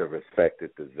the respect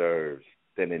it deserves,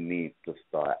 then it needs to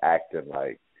start acting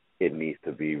like it needs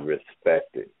to be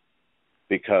respected.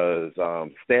 Because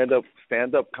stand-up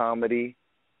comedy,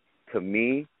 to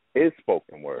me, is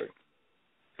spoken word.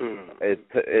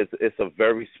 It's a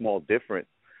very small difference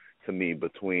to me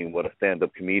between what a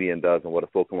stand-up comedian does and what a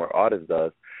spoken word artist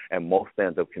does, and most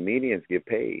stand-up comedians get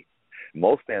paid.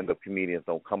 Most stand-up comedians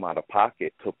don't come out of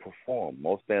pocket to perform.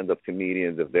 Most stand-up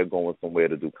comedians, if they're going somewhere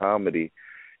to do comedy,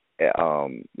 they're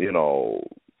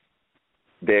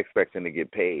expecting to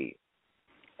get paid.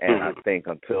 And I think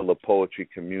until the poetry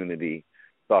community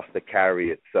starts to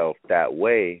carry itself that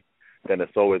way, then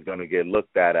it's always going to get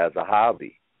looked at as a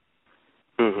hobby.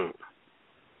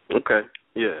 Okay.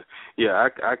 Yeah,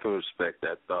 I can respect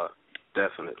that thought,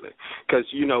 definitely. Because,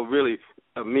 really,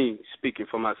 me, speaking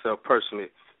for myself personally,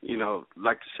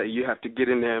 like to say you have to get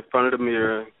in there in front of the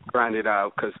mirror, grind it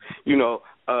out. Because,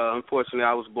 unfortunately,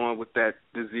 I was born with that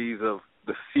disease of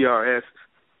the CRS.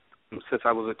 Since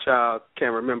I was a child,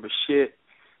 can't remember shit.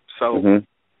 So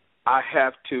I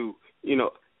have to,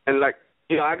 and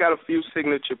I got a few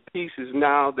signature pieces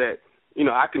now that,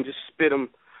 I can just spit them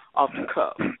off the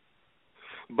cuff.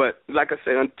 But like I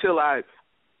said, until I,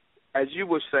 as you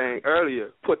were saying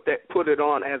earlier, put it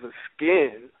on as a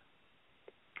skin,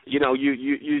 you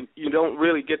don't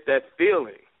really get that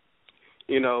feeling,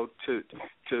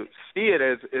 to see it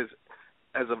as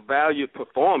a valued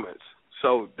performance.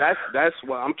 So that's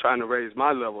why I'm trying to raise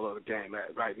my level of the game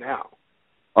at right now.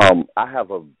 I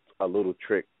have a little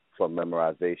trick for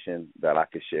memorization that I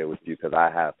could share with you because I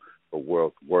have the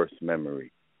world's worst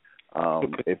memory.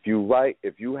 If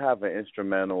you have an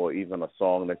instrumental or even a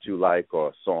song that you like or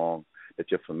a song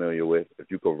that you're familiar with, if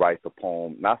you could write the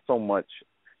poem, not so much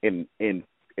in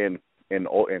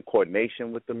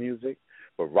coordination with the music,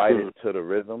 but write it to the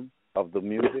rhythm of the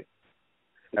music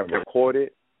and record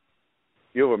it,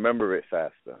 you'll remember it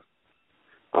faster.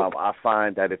 I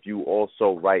find that if you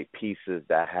also write pieces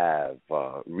that have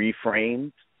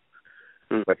refrains,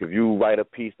 like if you write a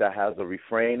piece that has a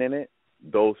refrain in it,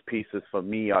 those pieces for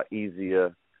me are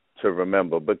easier to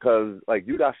remember because,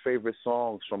 you got favorite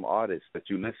songs from artists that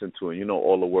you listen to and you know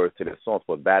all the words to their songs.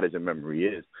 But bad as your memory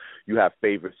is, you have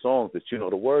favorite songs that you know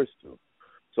the words to.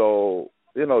 So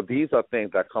these are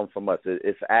things that come from us.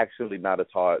 It's actually not as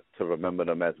hard to remember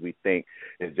them as we think.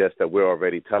 It's just that we're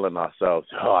already telling ourselves,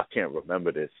 I can't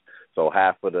remember this. So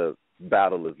half of the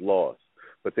battle is lost.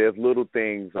 But there's little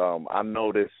things. I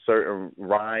noticed certain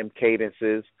rhyme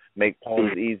cadences make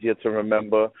poems easier to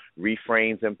remember.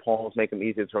 Refrains in poems make them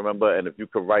easier to remember. And if you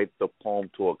could write the poem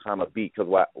to a kind of beat, because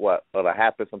what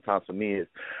happens sometimes for me is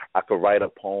I could write a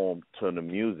poem to the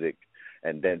music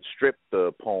and then strip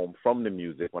the poem from the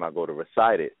music when I go to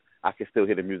recite it. I can still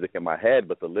hear the music in my head,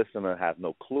 but the listener has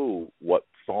no clue what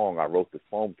song I wrote this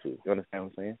poem to. You understand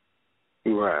what I'm saying?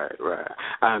 Right.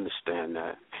 I understand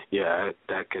that. Yeah,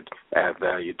 that could add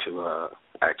value to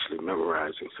actually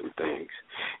memorizing some things.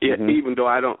 Yeah, even though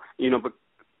I don't, but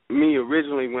me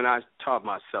originally when I taught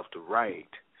myself to write,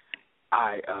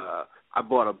 I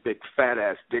bought a big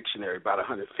fat-ass dictionary, about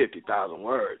 150,000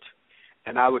 words,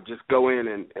 and I would just go in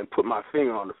and put my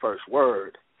finger on the first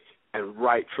word and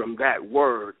write from that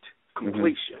word to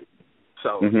completion.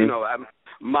 So,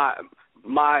 my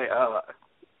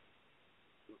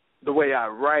the way I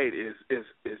write is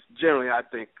generally, I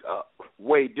think,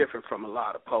 way different from a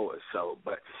lot of poets. So,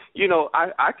 but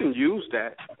I can use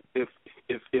that if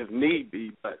need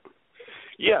be. But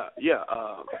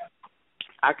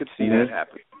I could see that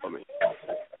happening for me.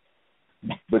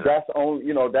 But that's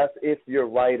only that's if you're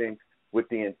writing with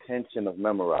the intention of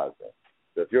memorizing.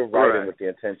 So if you're writing with the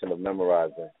intention of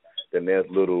memorizing, then there's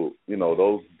little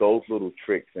those little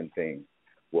tricks and things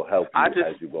will help you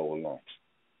as you go along.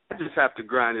 I just have to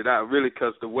grind it out, really,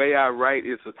 because the way I write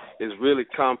is really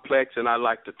complex, and I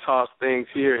like to toss things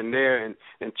here and there and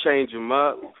change them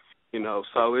up,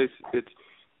 So it's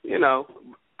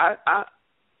I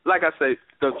like I say,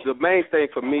 the main thing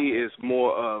for me is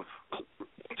more of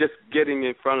just getting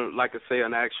in front of, like I say,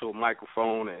 an actual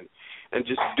microphone and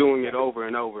just doing it over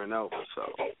and over and over.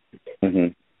 So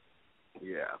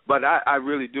yeah, but I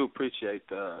really do appreciate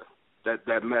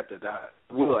that method. I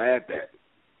will add that.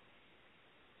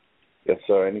 Yes,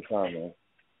 sir. Anytime, man.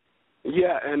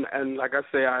 Yeah, and like I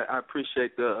say, I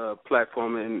appreciate the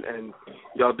platform, and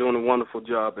y'all doing a wonderful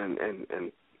job, and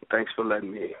thanks for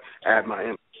letting me add my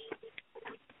input.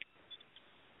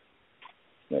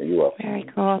 Yeah, you're welcome. Very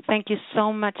cool. Thank you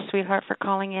so much, sweetheart, for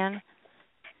calling in.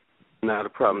 Not a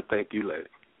problem. Thank you, lady.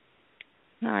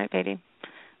 All right, baby.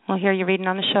 We'll hear you reading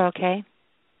on the show, okay?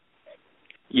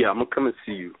 Yeah, I'm going to come and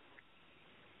see you.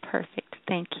 Perfect.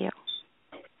 Thank you.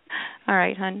 All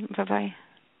right, hon. Bye-bye.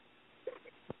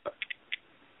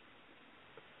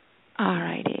 All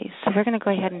righty. So we're going to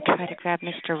go ahead and try to grab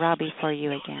Mr. Robbie for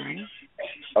you again.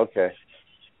 Okay.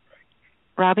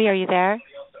 Robbie, are you there?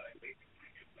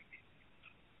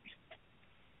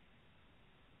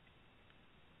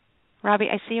 Robbie,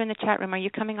 I see you in the chat room. Are you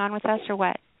coming on with us or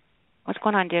what? What's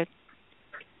going on, dude?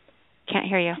 Can't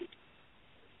hear you.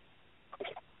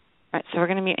 All right, so we're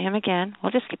going to mute him again.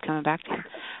 We'll just keep coming back to him.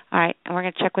 All right, and we're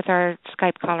going to check with our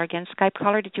Skype caller again. Skype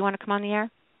caller, did you want to come on the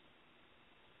air?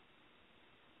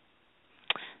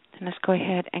 Then let's go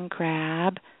ahead and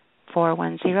grab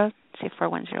 410. See if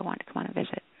 410 want to come on and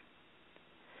visit.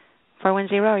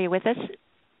 410, are you with us?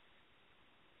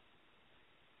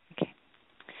 Okay.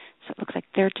 So it looks like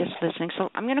they're just listening. So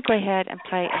I'm going to go ahead and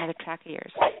play another track of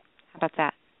yours. How about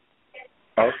that?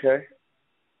 Okay.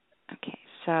 Okay,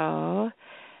 so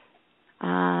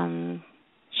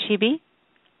Shibi?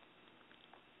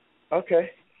 Okay.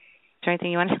 Is there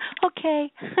anything you want to...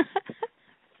 Okay.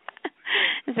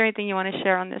 Is there anything you want to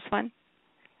share on this one?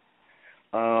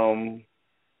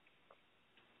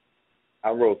 I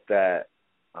wrote that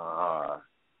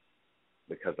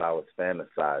because I was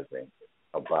fantasizing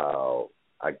about,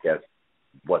 I guess,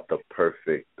 what the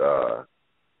perfect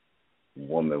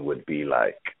woman would be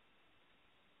like.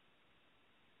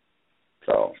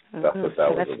 So that's what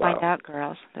that was about. Let's find out,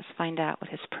 girls. Let's find out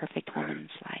what his perfect woman's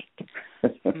like.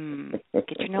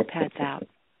 Get your notepads out.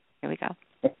 Here we go.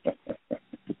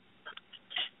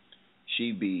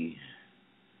 She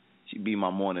be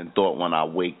my morning thought when I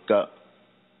wake up.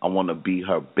 I want to be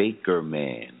her baker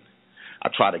man. I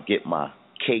try to get my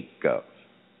cake up.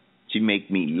 She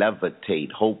make me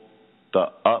levitate. Hope the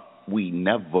up we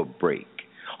never break.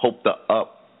 Hope the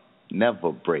up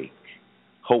never break.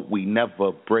 Hope we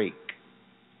never break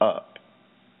up.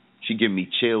 She give me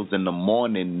chills in the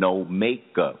morning, no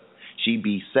makeup. She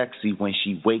be sexy when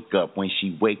she wake up. When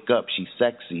she wake up, she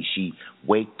sexy. She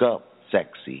wake up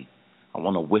sexy. I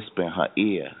want to whisper in her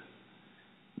ear,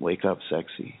 wake up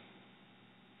sexy.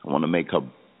 I want to make her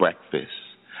breakfast.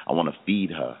 I want to feed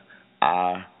her.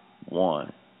 I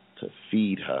want to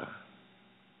feed her.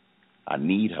 I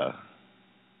need her.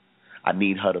 I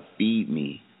need her to feed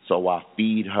me, so I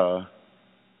feed her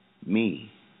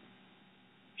me.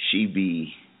 She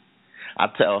be, I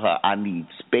tell her I need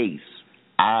space.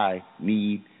 I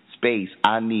need space.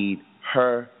 I need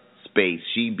her space.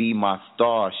 She be my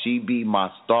star. She be my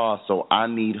star. So I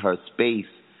need her space.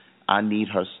 I need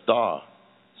her star.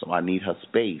 So I need her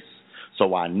space.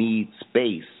 So I need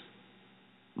space.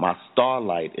 My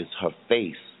starlight is her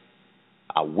face.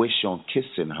 I wish on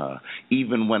kissing her,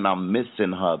 even when I'm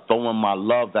missing her, throwing my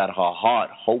love at her heart,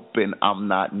 hoping I'm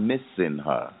not missing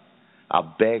her. I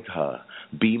beg her,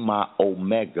 be my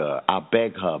omega. I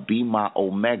beg her, be my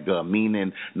omega,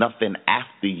 meaning nothing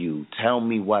after you. Tell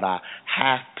me what I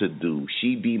have to do.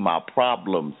 She be my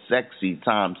problem, sexy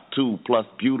times 2 plus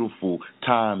beautiful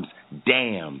times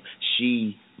damn.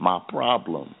 She my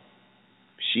problem.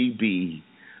 She be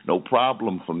no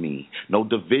problem for me, no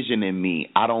division in me.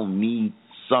 I don't need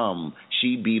some.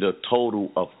 She be the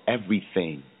total of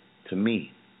everything to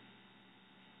me.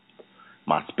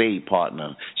 My spade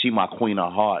partner, she my queen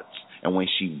of hearts. And when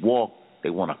she walk, they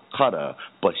want to cut her.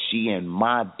 But she in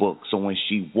my book, so when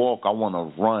she walk, I want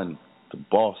to run to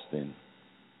Boston.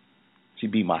 She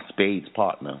be my spades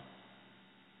partner.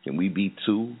 Can we be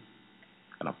two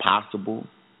and a possible?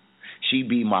 She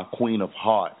be my queen of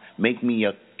heart. Make me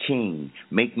a king.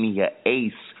 Make me a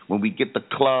ace. When we get the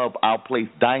club, I'll place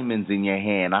diamonds in your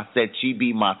hand. I said she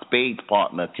be my spades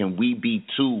partner. Can we be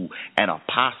two and a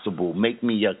possible? Make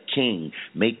me a king.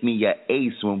 Make me a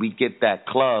ace. When we get that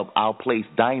club, I'll place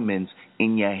diamonds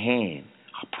in your hand.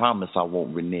 I promise I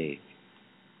won't renege.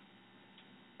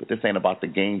 But this ain't about the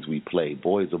games we play.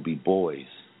 Boys will be boys.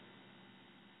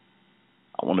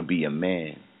 I want to be a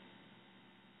man.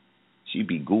 She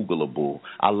be Googleable.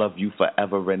 I love you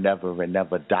forever and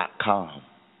ever.com.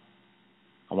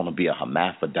 I want to be a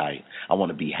hermaphrodite. I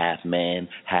want to be half man,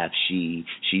 half she.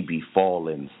 She be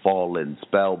falling,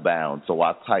 spellbound. So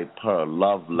I type her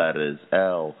love letters,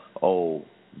 Love.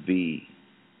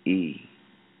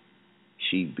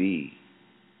 She be.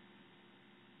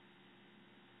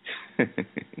 That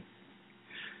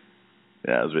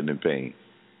was written in pain.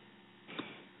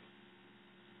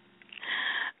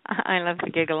 I love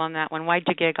the giggle on that one. Why'd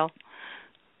you giggle?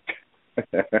 I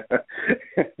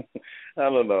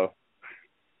don't know.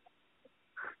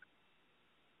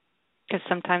 Because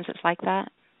sometimes it's like that?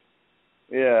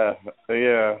 Yeah.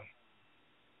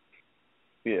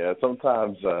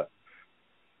 Sometimes I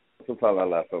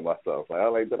laugh at myself.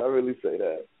 Did I really say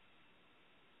that?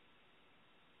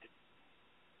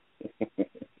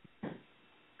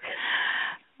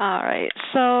 All right.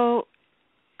 So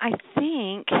I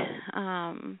think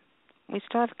we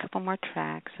still have a couple more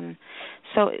tracks, and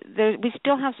so we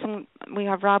still have some. We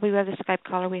have Robbie, we have the Skype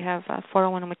caller, we have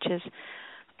 401, which is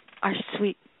our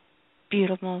sweet,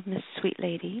 beautiful Miss Sweet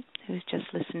Lady who's just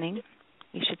listening.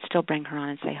 You should still bring her on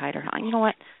and say hi to her. You know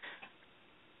what?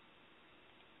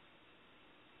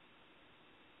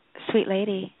 Sweet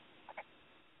Lady,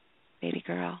 baby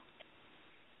girl,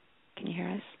 can you hear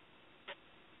us?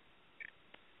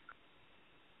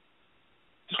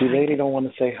 Sweet Lady don't want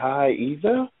to say hi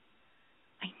either?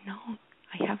 I know.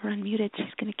 I have her unmuted.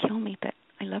 She's going to kill me, but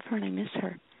I love her and I miss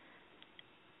her.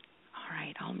 All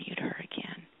right, I'll mute her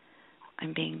again.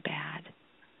 I'm being bad.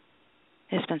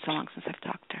 It's been so long since I've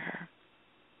talked to her.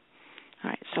 All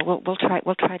right, so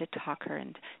we'll try to talk her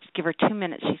and just give her 2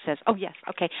 minutes. She says, "Oh yes,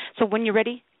 okay." So when you're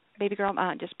ready, baby girl,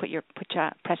 just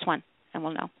press 1 and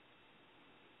we'll know.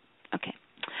 Okay.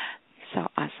 So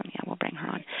awesome. Yeah, we'll bring her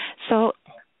on. So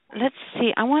let's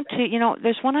see. I want to,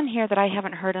 there's one on here that I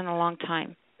haven't heard in a long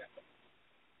time,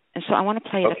 and so I want to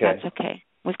play it if that's okay.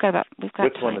 We've got Which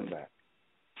time. one is that?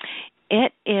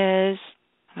 It is.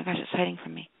 Oh my gosh, it's hiding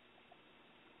from me.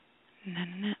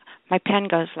 No. My pen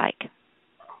goes like.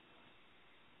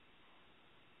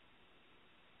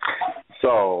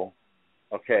 So,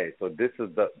 okay, so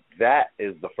that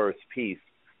is the first piece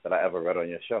that I ever read on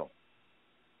your show.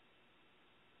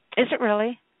 Is it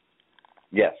really?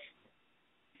 Yes.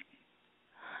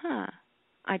 Huh.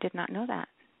 I did not know that.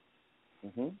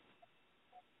 Mhm.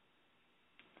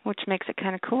 Which makes it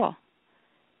kind of cool.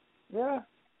 Yeah.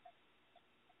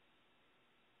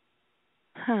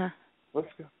 Huh. Let's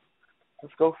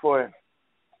go for it.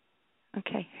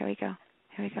 Okay, here we go.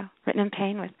 Written in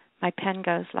pain with my pen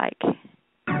goes like.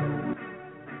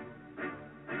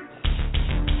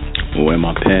 Where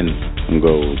my pen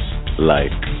goes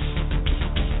like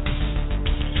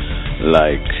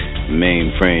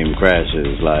mainframe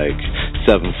crashes, like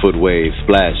 7-foot wave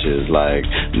splashes, like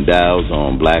Dow's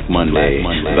on Black Monday.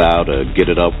 Vow to get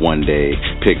it up one day,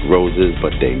 pick roses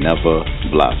but they never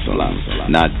blossom.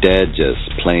 Not dead,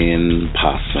 just playing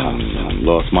possum.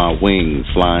 Lost my wings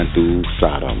flying through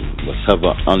Sodom. Was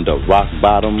ever under rock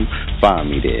bottom, find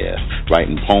me there.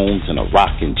 Writing poems in a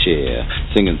rocking chair.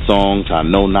 Singing songs I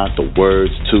know not the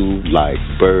words to, like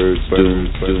birds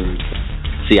do.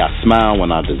 See, I smile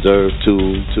when I deserve to,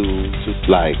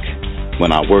 like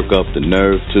when I work up the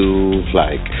nerve to,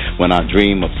 like when I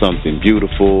dream of something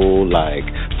beautiful, like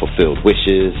fulfilled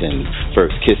wishes and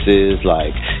first kisses,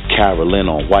 like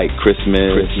caroling on White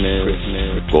Christmas,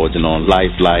 gorging on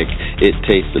life like it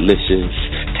tastes delicious,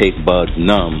 taste buds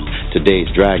numb, today's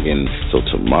dragon, so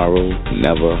tomorrow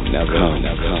never come.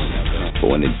 But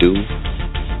when it do,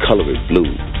 color it blue,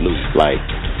 like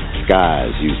skies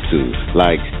used to,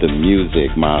 like the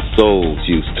music my soul's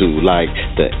used to, like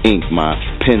the ink my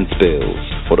pen spills,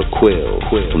 or the quill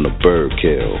from the bird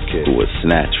kill, who was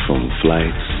snatched from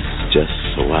flights just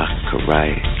so I could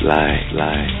write, like.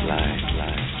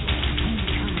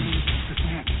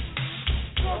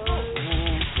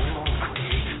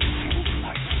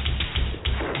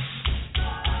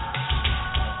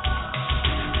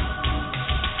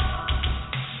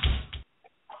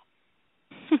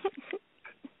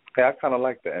 Hey, I kind of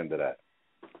like the end of that.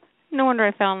 No wonder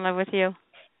I fell in love with you.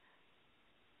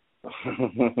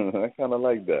 I kind of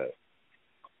like that.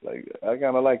 I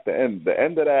kind of like the end. The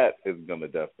end of that is gonna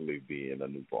definitely be in a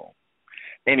new poem.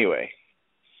 Anyway,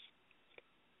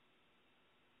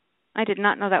 I did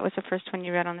not know that was the first one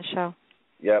you read on the show.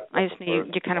 Yep. I just knew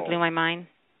you kind of blew my mind.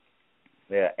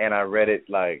 Yeah, and I read it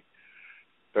like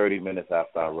 30 minutes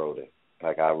after I wrote it.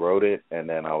 Like I wrote it, and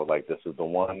then I was like, "This is the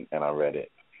one," and I read it.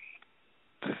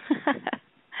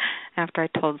 After I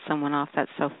told someone off, that's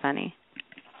so funny.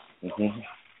 Mm-hmm.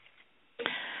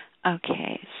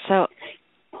 Okay, so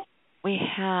we've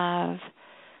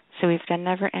done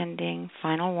Never Ending,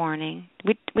 Final Warning.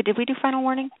 Did we do Final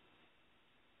Warning?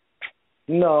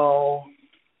 No.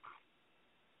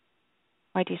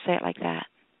 Why do you say it like that?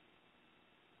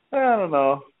 I don't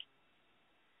know.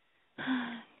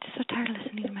 I'm just so tired of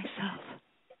listening to myself.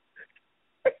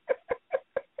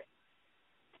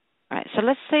 All right, so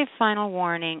let's say Final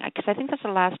Warning, because I think that's the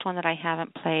last one that I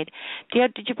haven't played.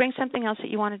 Did you bring something else that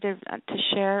you wanted to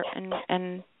share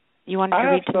and you wanted to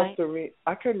read tonight? I have stuff to read.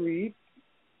 I could read.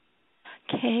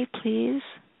 Okay, please.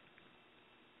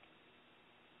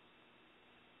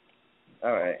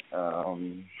 All right.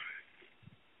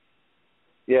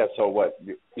 Yeah, so what?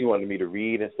 You wanted me to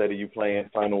read instead of you playing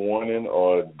Final Warning?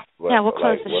 Or what, yeah, we'll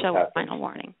close the show with Final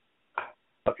Warning.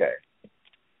 Okay.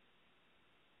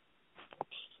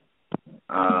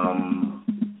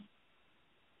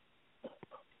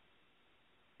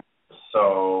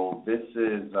 So this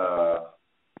is, I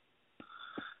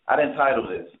didn't title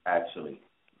this, actually.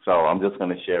 So I'm just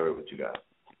going to share it with you guys.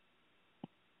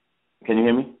 Can you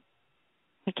hear me?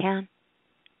 I can.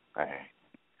 All right.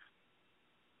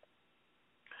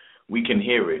 We can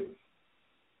hear it.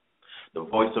 The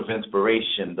voice of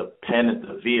inspiration, the pen is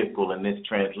the vehicle in this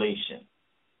translation.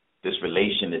 This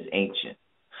relation is ancient.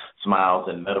 Smiles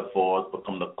and metaphors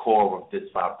become the core of this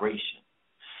vibration.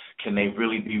 Can they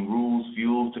really be rules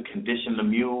fused to condition the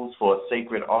muse for a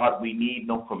sacred art we need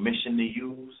no permission to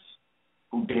use?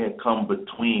 Who dare come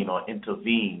between or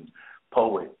intervene?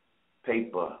 Poet,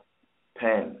 paper,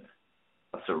 pen,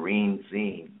 a serene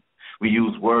scene. We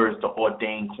use words to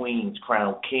ordain queens,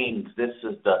 crown kings. This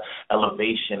is the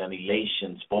elevation and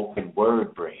elation spoken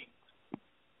word brings.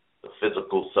 The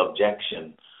physical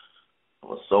subjection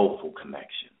of a soulful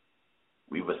connection.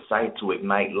 We recite to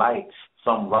ignite lights.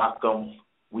 Some rock them,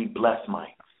 we bless mics.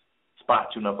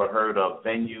 Spots you never heard of,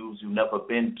 venues you never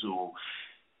been to.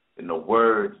 And the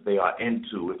words they are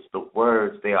into, it's the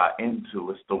words they are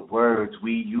into. It's the words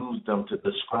we use them to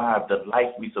describe the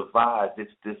life we survived.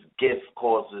 It's this gift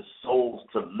causes souls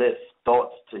to lift,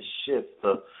 thoughts to shift.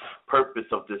 The purpose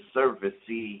of this service,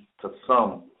 see, to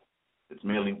some, it's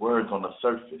merely words on the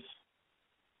surface.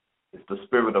 It's the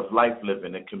spirit of life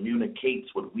living. It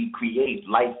communicates what we create,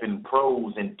 life in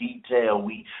prose and detail.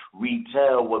 We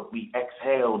retell what we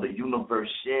exhale. The universe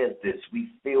shares this. We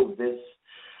feel this,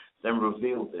 then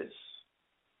reveal this.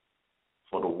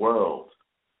 For the world,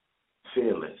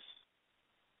 fearless.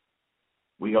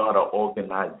 We are the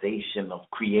organization of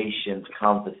creation's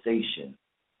conversation.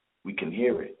 We can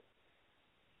hear it.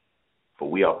 For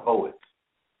we are poets.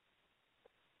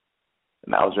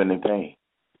 And I was written in pain.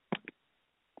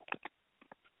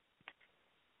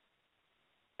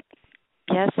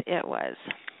 Yes, it was.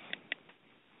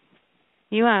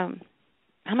 You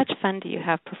how much fun do you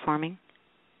have performing?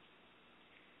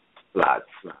 Lots.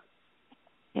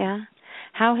 Yeah.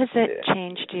 How has it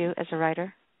changed you as a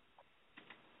writer?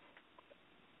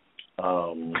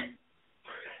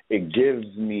 it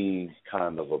gives me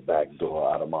kind of a back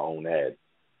door out of my own head,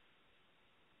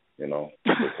 you know,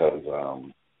 because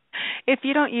if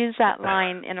you don't use that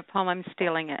line in a poem, I'm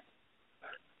stealing it.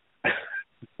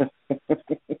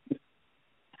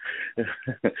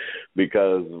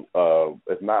 Because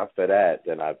if not for that,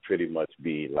 then I'd pretty much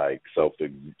be like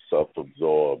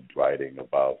self-absorbed writing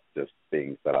about just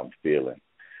things that I'm feeling.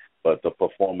 But the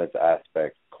performance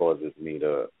aspect causes me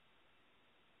to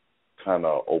kind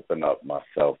of open up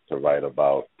myself to write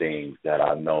about things that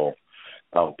I know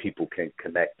people can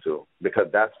connect to, because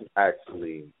that's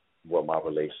actually what my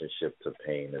relationship to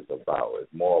pain is about.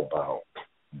 It's more about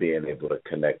being able to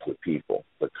connect with people,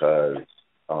 because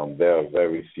there are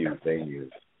very few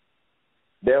venues.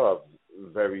 There are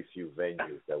very few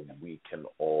venues that we can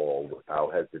all,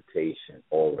 without hesitation,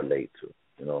 all relate to.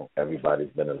 You know,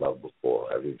 everybody's been in love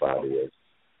before. Everybody has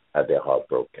had their heart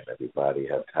broken. Everybody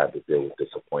has had to deal with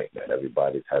disappointment.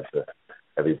 Everybody's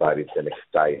been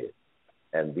excited.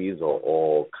 And these are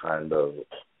all kind of,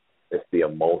 it's the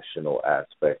emotional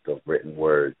aspect of written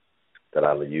words that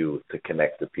I use to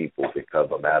connect to people, because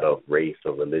no matter of race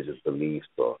or religious beliefs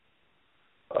or,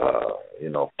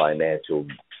 financial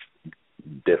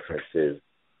differences,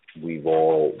 we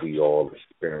all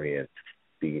experience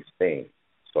these things.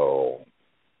 So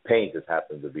pain just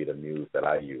happens to be the muse that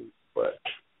I use, but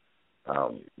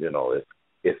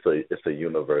it's a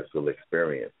universal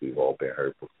experience. We've all been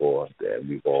hurt before, and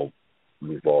we've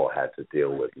all had to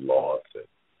deal with loss and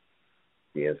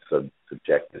being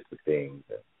subjected to things.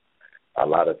 And a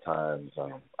lot of times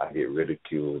I get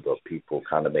ridiculed, or people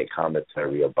kind of make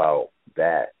commentary about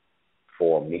that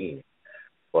for me,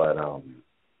 but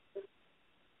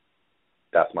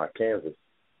that's my canvas.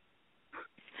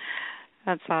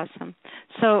 That's awesome.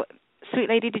 So, sweet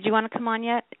lady, did you want to come on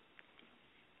yet?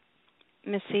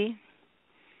 Missy?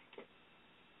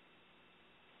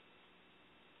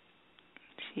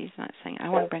 She's not saying. I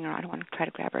want to bring her on. I want to try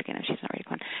to grab her again if she's not ready to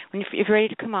come on. If you're ready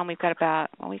to come on, we've got about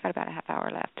a half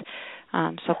hour left.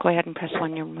 So go ahead and press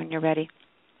one when you're ready.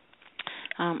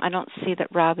 I don't see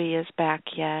that Robbie is back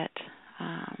yet,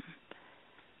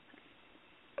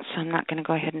 so I'm not going to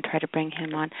go ahead and try to bring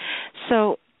him on.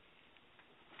 So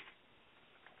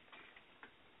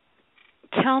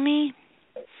tell me,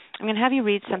 I'm going to have you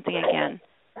read something again,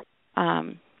 but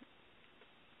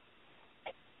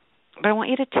I want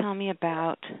you to tell me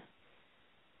about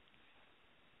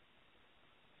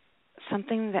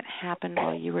something that happened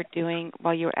while you were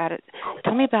at it.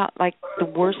 Tell me about, like, the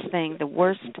worst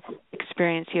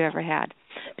experience you ever had.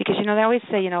 Because, they always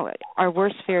say, our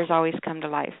worst fears always come to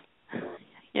life.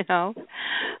 Tell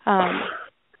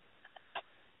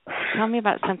me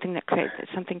about something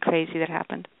crazy that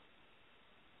happened.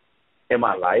 In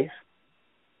my life?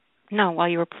 No, while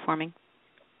you were performing.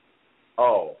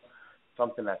 Oh,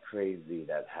 something that crazy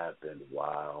that happened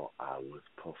while I was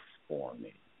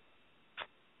performing.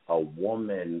 A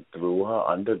woman threw her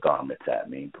undergarments at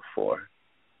me before.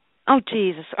 Oh,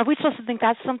 Jesus. Are we supposed to think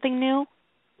that's something new?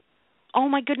 Oh,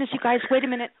 my goodness, you guys, wait a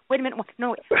minute.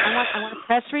 No, I want a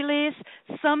press release.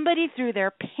 Somebody threw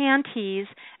their panties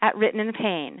at Written in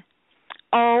Pain.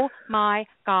 Oh, my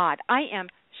God. I am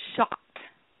shocked.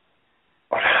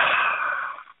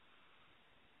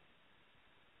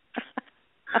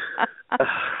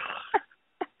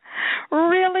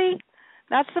 Really?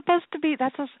 That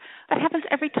happens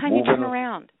every time you turn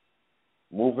around.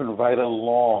 Moving right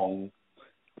along.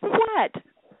 What?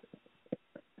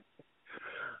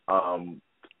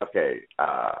 Okay.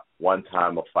 One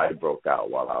time a fight broke out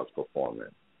while I was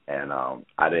performing, and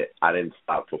I didn't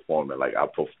stop performing. Like, I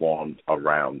performed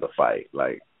around the fight.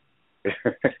 Like,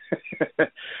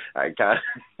 I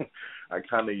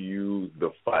kind of used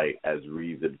the fight as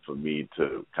reason for me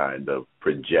to kind of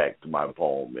project my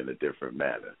poem in a different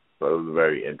manner. So it was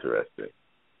very interesting.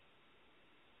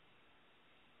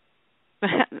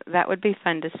 That would be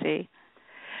fun to see.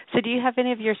 So do you have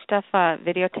any of your stuff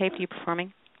videotaped, you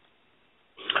performing?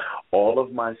 All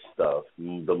of my stuff,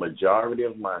 the majority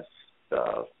of my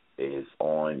stuff is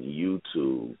on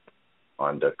YouTube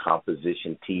under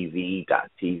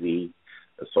compositiontv.tv.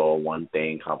 It's all one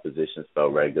thing, composition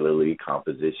spelled regularly,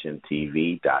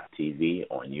 compositiontv.tv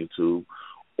on YouTube.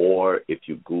 Or if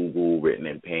you Google Written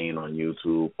in Pain on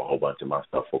YouTube, a whole bunch of my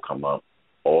stuff will come up.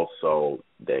 Also,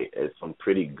 there's some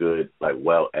pretty good, like,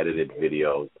 well-edited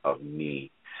videos of me.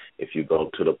 If you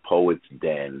go to the Poets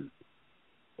Den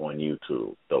on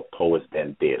YouTube, the Poets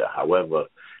Den Theater. However,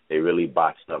 they really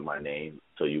botched up my name,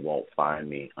 so you won't find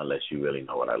me unless you really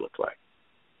know what I look like.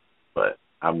 But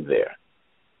I'm there.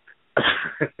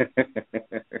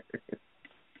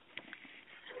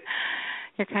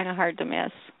 You're kind of hard to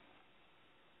miss.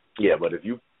 Yeah, but if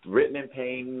you Written in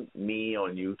Pain, me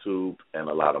on YouTube, and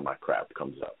a lot of my crap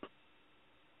comes up.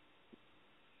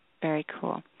 Very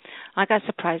cool. I got a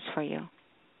surprise for you.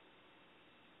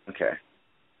 Okay.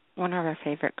 One of our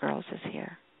favorite girls is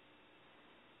here.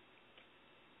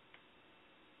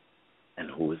 And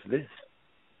who is this?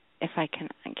 If I can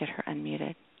get her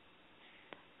unmuted.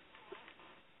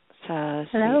 So,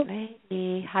 hello? Sweet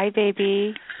lady. Hi,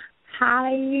 baby.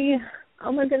 Hi.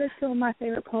 Oh, my goodness, two of my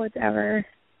favorite poets ever.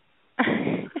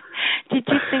 Did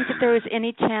you think that there was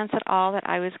any chance at all that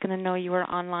I was going to know you were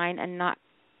online and not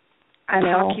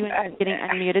talk you into getting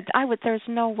unmuted? There's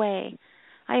no way.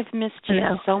 I have missed you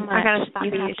so much. I gotta stop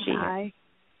you being have to shy.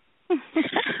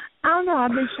 I don't know.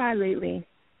 I've been shy lately.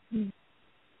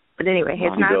 But anyway,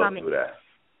 it's not about me.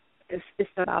 It's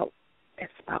about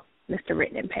Mr.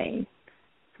 Written in Pain.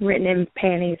 Written in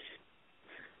Panties.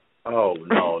 Oh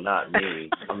no, not me.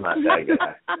 I'm not that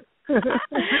guy.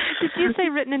 Did you say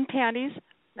written in panties?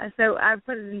 So I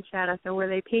put it in chat. I said, were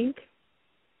they pink?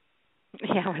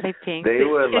 Yeah, were they pink? They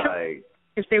were like.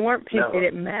 If they weren't pink, they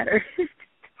didn't matter.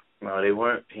 No, they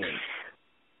weren't pink.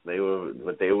 They were,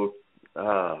 but they were.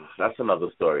 That's another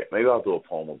story. Maybe I'll do a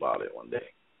poem about it one day.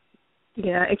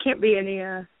 Yeah, it can't be any.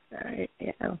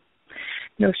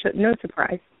 No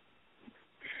surprise.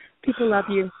 People love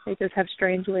you. They just have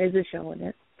strange ways of showing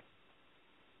it.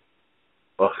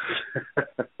 You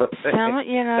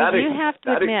have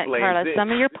to admit, Carla,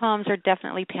 some of your poems are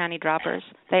definitely panty droppers.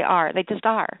 They are. They just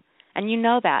are. And you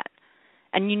know that.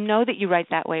 And you know that you write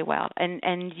that way well.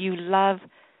 And you love,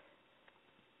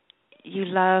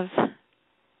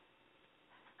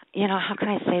 how can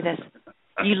I say this?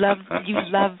 You love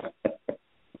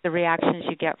the reactions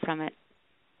you get from it.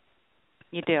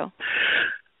 You do.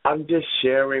 I'm just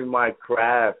sharing my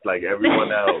craft like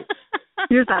everyone else.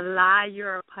 You're a lie.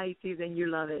 You're a Pisces and you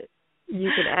love it.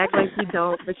 You can act like you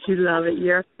don't, but you love it.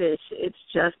 You're a fish. It's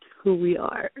just who we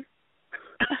are.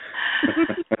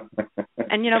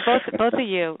 And both of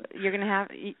you,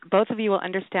 both of you will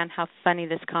understand how funny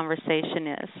this conversation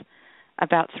is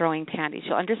about throwing panties.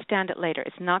 You'll understand it later.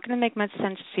 It's not going to make much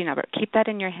sense to you now, but keep that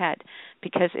in your head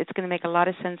because it's going to make a lot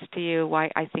of sense to you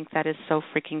why I think that is so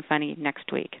freaking funny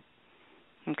next week.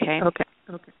 Okay?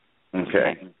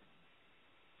 Okay.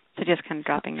 So just kind of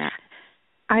dropping that.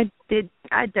 I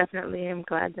definitely am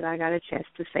glad that I got a chance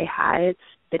to say hi. It's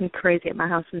been crazy at my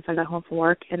house since I got home from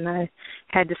work, and I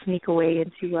had to sneak away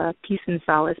into peace and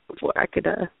solace before I could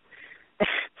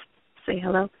say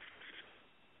hello.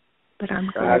 But I'm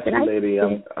glad that lady.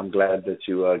 I'm glad that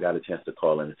you got a chance to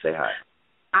call in and say hi.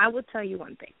 I will tell you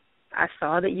one thing. I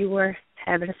saw that you were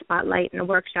having a spotlight in a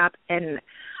workshop, and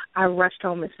I rushed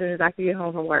home as soon as I could get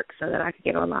home from work so that I could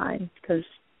get online because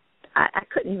I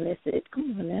couldn't miss it.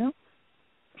 Come on now.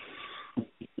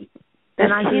 He's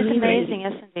amazing,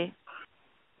 isn't he?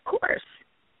 Of course.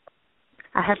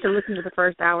 I have to listen to the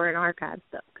first hour in archive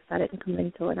stuff because I didn't come in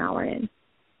until an hour in.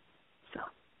 So.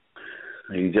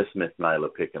 You just missed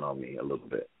Nyla picking on me a little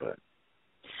bit, but.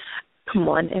 Come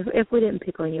on, if we didn't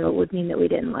pick on you, it would mean that we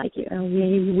didn't like you. And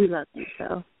we love you,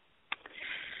 so.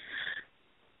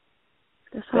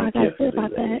 That's all I got to say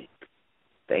about that.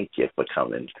 Thank you for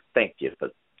coming. Thank you for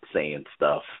saying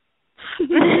stuff.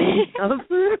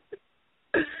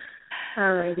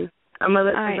 All righty. I'm gonna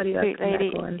let somebody else come lady.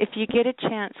 back on. If you get a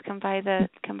chance, come by the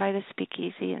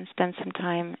SpeakEasy and spend some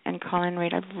time and call in.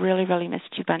 I've really, really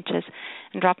missed you bunches.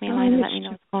 And drop me a line and let me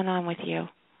know what's going on with you.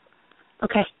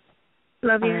 Okay.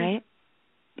 Love you. All right.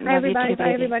 Bye, everybody.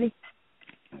 Bye, everybody.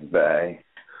 Bye.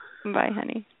 Bye,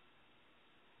 honey.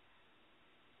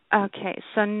 Okay,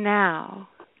 so now,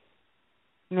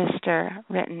 Mr.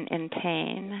 Written in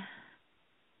Pain.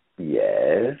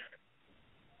 Yes.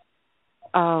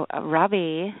 Oh,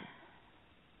 Robbie.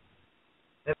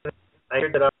 I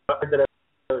heard that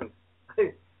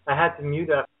I had to mute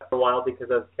after a while because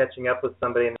I was catching up with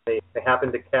somebody, and they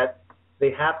happened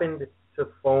to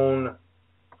phone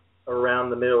around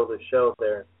the middle of the show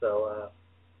there. So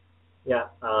I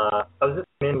was just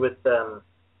in with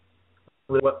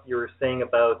what you were saying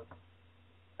about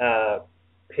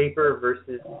paper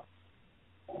versus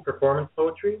performance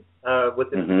poetry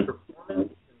with the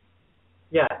performance.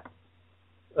 Yeah.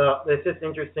 It's just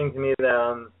interesting to me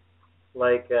that,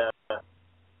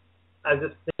 I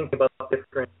just think about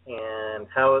different and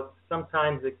how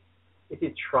sometimes if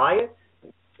you try it,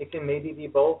 it can maybe be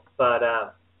both. But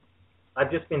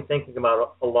I've just been thinking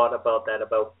about a lot about that,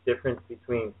 about difference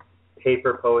between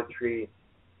paper poetry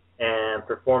and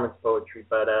performance poetry.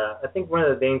 But I think one of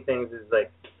the main things is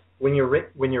when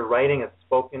you're writing a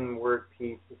spoken word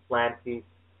piece, a slam piece,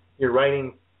 you're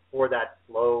writing for that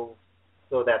flow,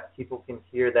 so that people can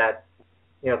hear that,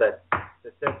 that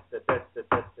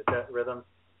rhythm.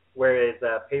 Whereas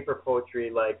paper poetry,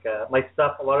 like my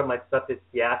stuff, a lot of my stuff is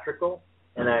theatrical,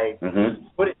 and I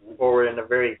put it forward in a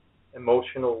very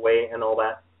emotional way and all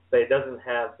that. But it doesn't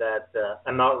have that.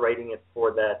 I'm not writing it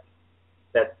for that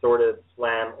sort of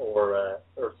slam or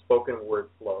spoken word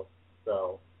flow.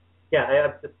 So yeah,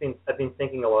 I've been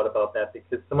thinking a lot about that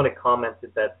because someone had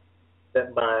commented that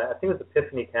my, I think it was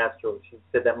Epiphany Castro. She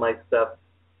said that my stuff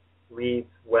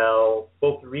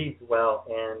both reads well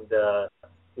and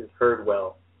is heard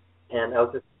well. And I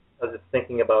was just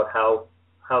thinking about how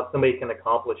somebody can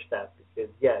accomplish that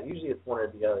because usually it's one or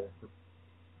the other.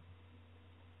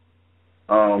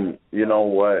 You know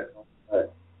what?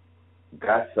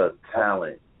 That's a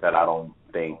talent that I don't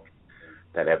think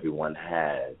that everyone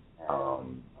has.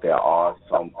 There are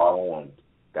some poems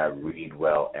that read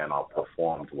well and are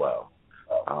performed well,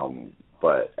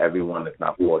 but everyone is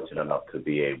not fortunate enough to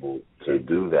be able to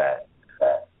do that.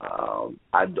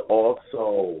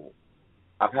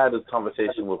 I've had this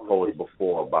conversation with poets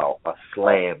before about a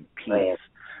slam piece.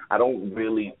 I don't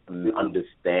really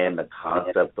understand the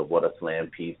concept of what a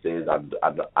slam piece is.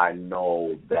 I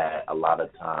know that a lot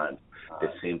of times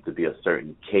there seems to be a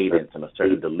certain cadence and a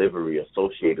certain delivery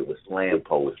associated with slam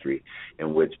poetry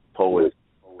in which poets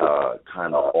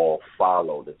kind of all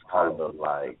follow this kind of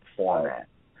like format.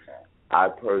 I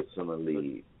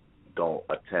personally don't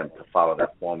attempt to follow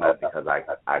that format because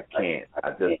I can't.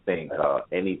 I just think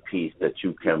any piece that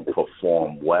you can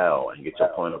perform well and get your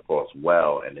point across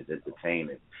well and is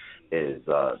entertaining is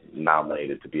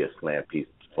nominated to be a slam piece.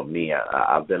 For me,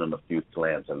 I've been in a few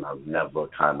slams and I've never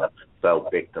kind of fell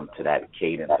victim to that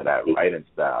cadence, to that writing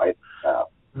style.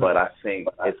 But I think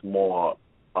it's more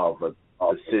of a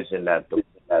decision that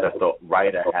the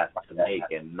writer has to make,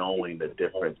 and knowing the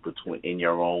difference between in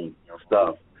your own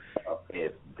stuff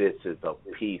if this is a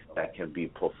piece that can be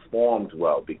performed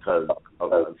well, because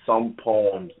some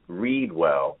poems read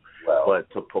well, but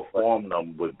to perform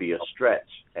them would be a stretch.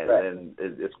 And then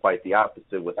it's quite the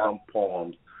opposite with some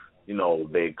poems. You know,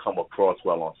 they come across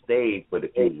well on stage, but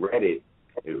if you read it,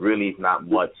 it really is not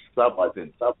much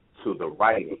substance to the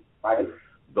writing.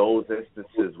 Those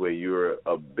instances where your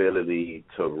ability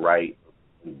to write,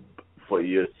 for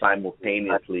you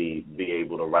simultaneously be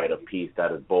able to write a piece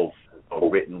that is both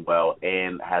written well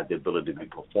and has the ability to be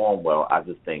performed well, I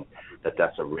just think that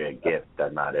that's a rare gift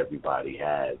that not everybody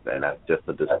has, and that's just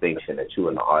a distinction that you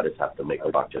and the artist have to make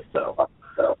about yourself.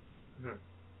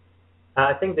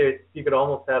 I think you could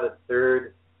almost have a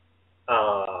third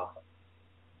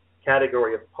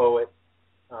category of poet,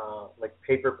 like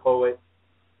paper poet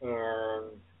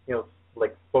and,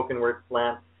 like spoken word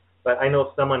slam. But I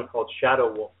know someone called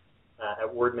Shadow Wolf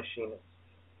at Word Machine.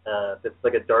 That's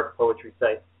like a dark poetry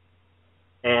site.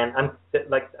 And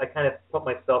I kind of put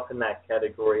myself in that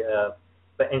category.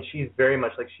 And she's very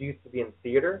much like, she used to be in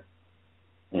theater,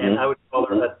 and I would call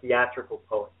her a theatrical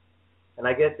poet. And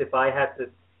I guess if I had to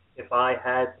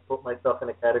put myself in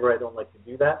a category, I don't like to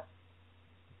do that.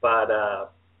 But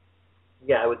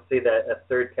I would say that a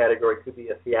third category could be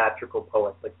a theatrical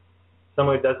poet, like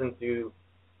someone who doesn't do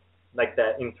like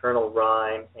that internal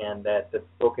rhyme and that the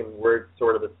spoken word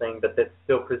sort of a thing, but that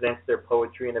still presents their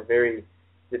poetry in a very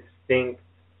distinct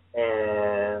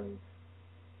and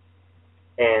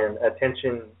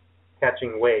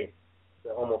attention-catching way,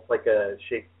 so almost like a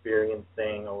Shakespearean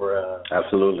thing or a...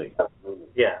 Absolutely.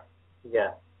 Yeah.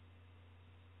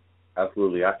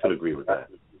 Absolutely, I could agree with that.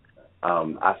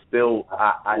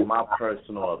 In my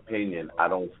personal opinion, I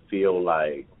don't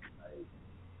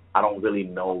really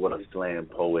know what a slam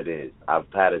poet is. I've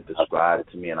had it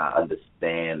described to me, and I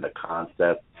understand the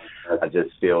concept. I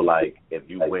just feel like if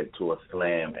you went to a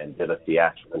slam and did a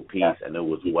theatrical piece and it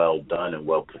was well done and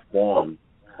well performed,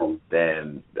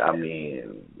 then,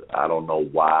 I don't know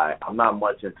why. I'm not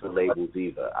much into labels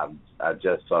either. I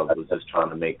just was just trying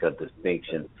to make a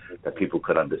distinction that people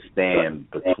could understand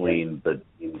between the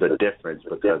difference,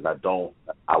 because I don't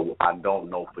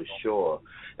know for sure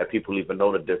that people even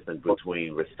know the difference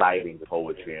between reciting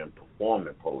poetry and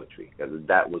performing poetry, because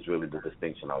that was really the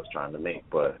distinction I was trying to make.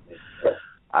 But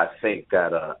I think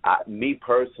that me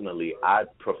personally, I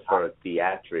prefer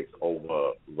theatrics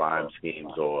over rhyme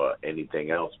schemes or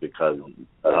anything else, because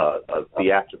a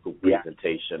theatrical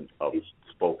presentation of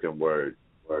spoken word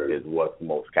is what's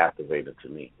most captivating to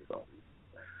me. So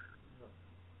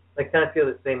I kind of feel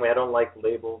the same way. I don't like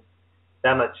labels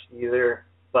that much either,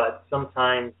 but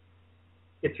sometimes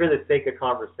it's for the sake of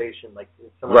conversation. Like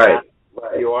if someone asks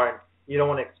who you are, and you don't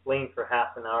want to explain for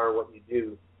half an hour what you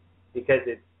do because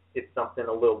it's something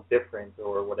a little different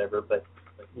or whatever. But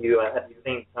you at the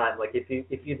same time, like if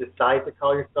you decide to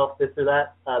call yourself this or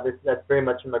that, that's very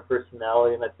much in my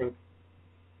personality, and I think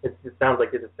it sounds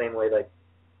like you're the same way. Like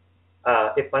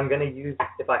If I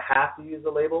have to use a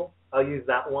label, I'll use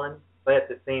that one. But at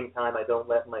the same time, I don't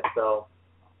let myself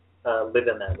live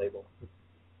in that label.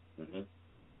 Mhm.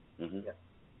 Mhm. Yeah.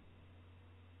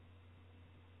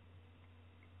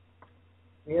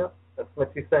 Yeah, that's my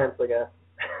 2 cents, I guess.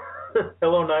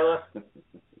 Hello, Nyla.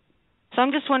 So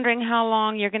I'm just wondering how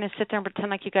long you're going to sit there and pretend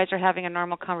like you guys are having a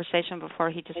normal conversation before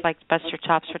he just like busts your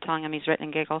chops for telling him he's written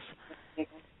in giggles.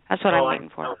 That's what I'm waiting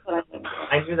for.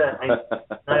 I knew that.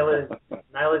 Nyla's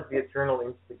the eternal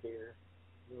instigator.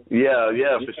 Yeah,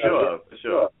 for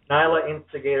sure. Nyla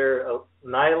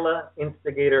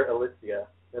instigator Alicia.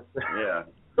 Yeah.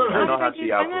 I know how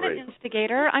she operates. I'm not an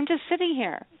instigator. I'm just sitting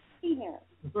here. Yeah.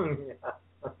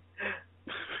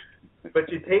 But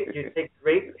you take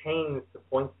great pains to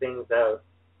point things out.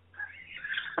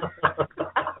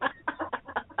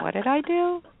 What did I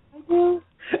do?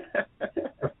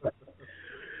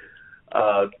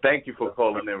 Thank you for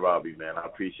calling in, Robbie, man. I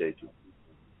appreciate you.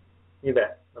 You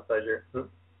bet. My pleasure.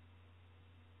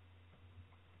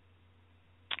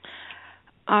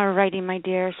 All righty, my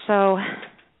dear. So,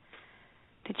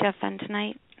 did you have fun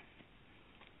tonight?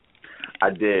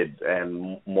 I did,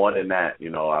 and more than that,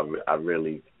 I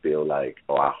really feel like,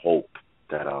 or I hope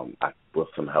that I was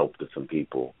some help to some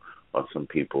people, or some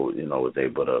people, was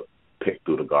able to pick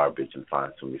through the garbage and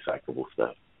find some recyclable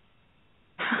stuff.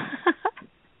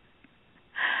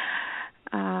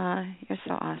 You're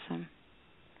so awesome.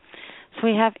 So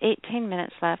we have 18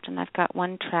 minutes left, and I've got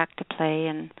one track to play,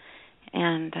 and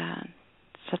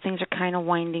so things are kind of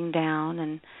winding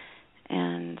down,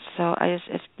 and so is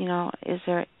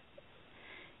there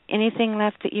anything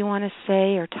left that you want to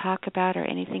say or talk about, or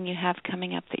anything you have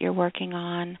coming up that you're working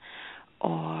on,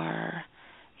 or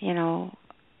that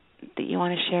you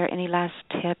want to share? Any last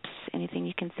tips? Anything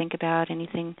you can think about?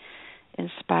 Anything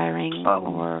inspiring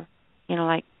or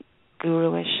like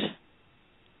guru-ish?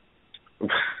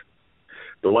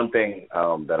 The one thing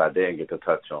that I didn't get to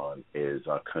touch on is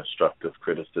constructive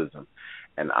criticism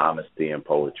and honesty in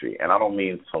poetry. And I don't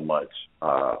mean so much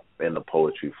in the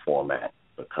poetry format,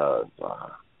 because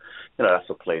that's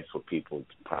a place where people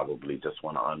probably just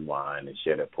want to unwind and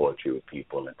share their poetry with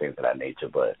people and things of that nature.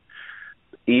 But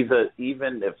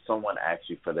even if someone asks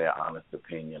you for their honest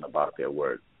opinion about their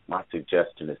work, my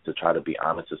suggestion is to try to be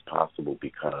honest as possible,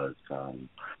 because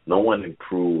no one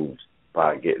improves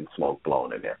by getting smoke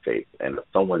blown in their face. And if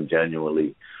someone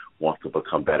genuinely wants to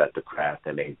become better at the craft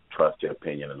and they trust your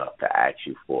opinion enough to ask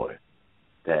you for it,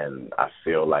 then I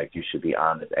feel like you should be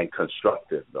honest and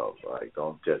constructive, though. Like,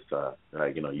 don't just,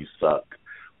 you suck.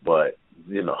 But,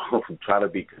 try to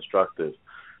be constructive,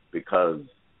 because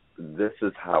this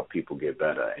is how people get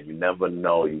better. And you never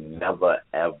know, ever,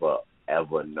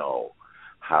 ever know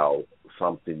how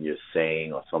something you're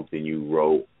saying or something you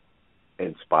wrote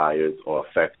inspires or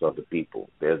affects other people.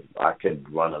 I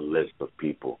could run a list of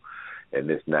people in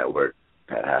this network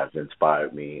that have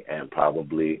inspired me, and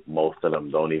probably most of them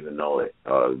don't even know it.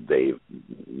 They've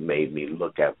made me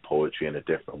look at poetry in a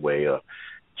different way, or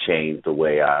changed the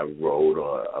way I wrote,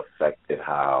 or affected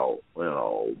how,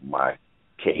 my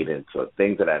cadence, or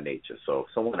things of that nature. So if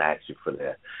someone asks you for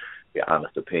their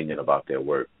honest opinion about their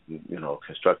work,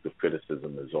 constructive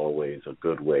criticism is always a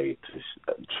good way to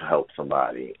help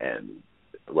somebody, and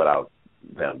without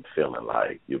them feeling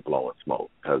like you're blowing smoke.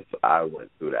 Because I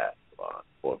went through that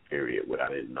for a period where I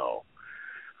didn't know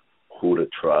who to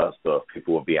trust, or if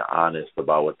people were being honest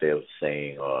about what they were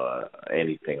saying, or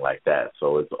anything like that.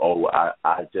 So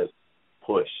I just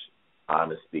push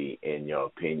honesty in your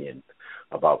opinion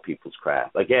about people's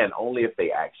craft. Again, only if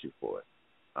they ask you for it.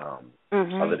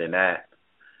 Other than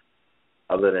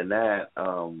that,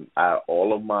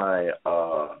 all of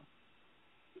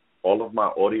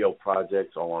my audio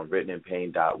projects are on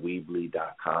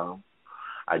writteninpain.weebly.com.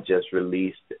 I just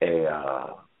released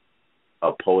a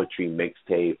poetry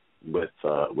mixtape with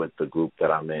the group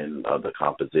that I'm in, the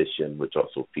composition, which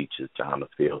also features Johanna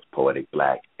Fields' Poetic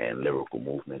Black and Lyrical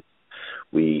Movements.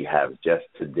 We have just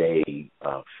today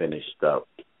finished up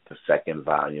the second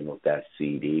volume of that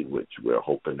CD, which we're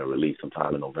hoping to release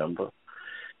sometime in November.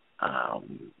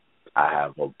 I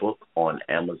have a book on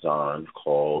Amazon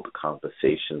called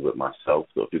Conversations with Myself.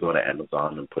 So if you go to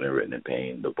Amazon and put in Written in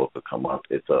Pain, the book will come up.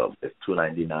 It's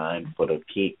 $2.99 for the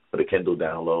Kindle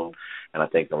download, and I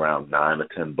think around $9 or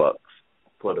 $10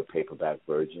 for the paperback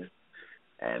version.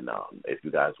 And if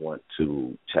you guys want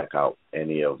to check out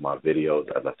any of my videos,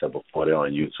 as I said before, they're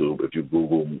on YouTube. If you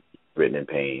Google Written in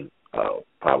Pain,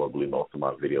 probably most of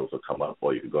my videos will come up,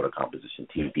 or you can go to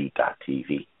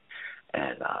compositiontv.tv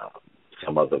and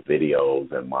some other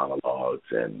videos and monologues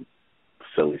and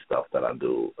silly stuff that I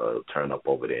do turn up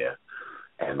over there.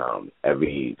 And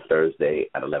every Thursday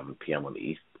at 11 p.m. on the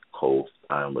East Coast,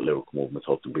 I'm with Lyrical Movements,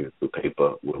 hosting Breathing Through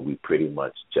Paper, where we pretty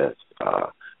much just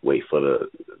wait for the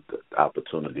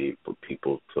opportunity for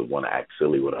people to want to act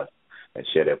silly with us and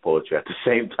share their poetry at the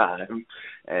same time.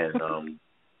 And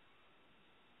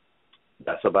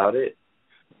that's about it.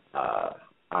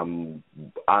 I'm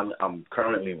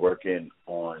currently working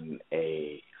on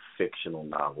a fictional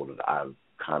novel that I've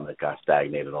kind of got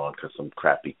stagnated on because some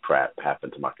crappy crap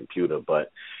happened to my computer,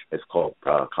 but it's called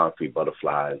Concrete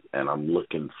Butterflies, and I'm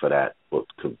looking for that book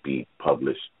to be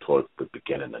published towards the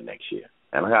beginning of next year.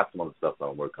 And I got some other stuff that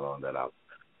I'm working on that I'll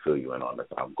fill you in on as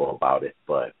I go about it.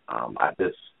 But I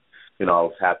just, I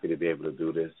was happy to be able to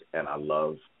do this, and I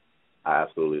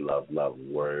absolutely love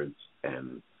words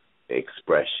and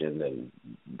expression and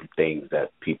things that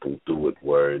people do with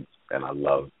words, and I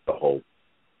love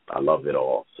it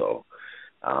all. So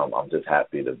I'm just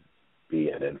happy to be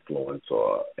an influence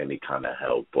or any kind of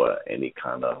help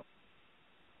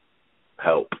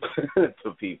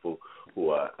to people who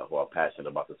are passionate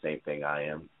about the same thing I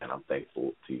am. And I'm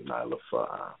thankful to you, Nyla, for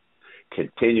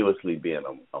continuously being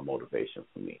a motivation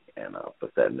for me and for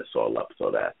setting this all up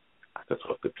so that I could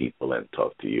talk to people and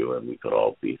talk to you, and we could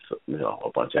all be, a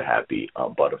bunch of happy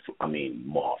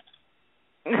moths.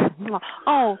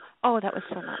 Oh, that was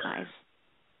so not nice.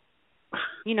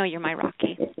 You're my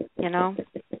Rocky,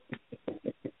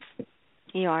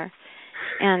 You are.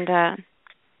 And,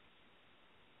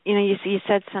 you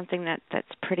said something that's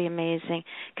pretty amazing,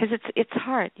 because it's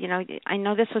hard. I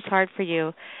know this was hard for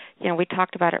you. We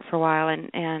talked about it for a while,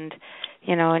 and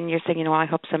you're saying, I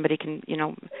hope somebody can,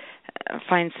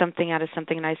 find something out of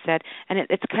something and I said. And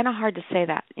it's kind of hard to say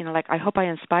that, like, I hope I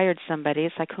inspired somebody.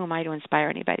 It's like, who am I to inspire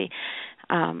anybody?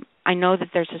 I know that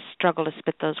there's a struggle to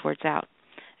spit those words out,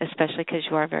 especially because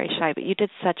you are very shy. But you did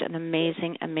such an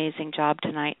amazing, amazing job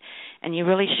tonight, and you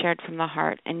really shared from the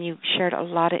heart, and you shared a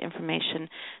lot of information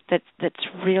that's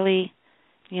really,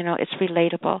 it's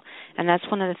relatable. And that's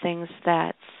one of the things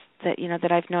that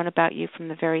I've known about you from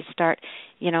the very start,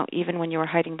 even when you were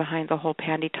hiding behind the whole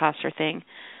panty tosser thing.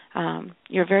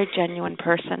 You're a very genuine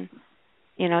person.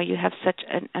 You have such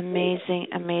an amazing,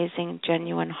 amazing,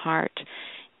 genuine heart.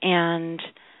 And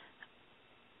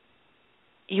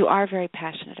you are very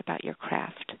passionate about your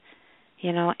craft,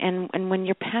 and when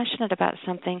you're passionate about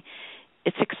something,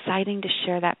 it's exciting to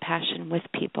share that passion with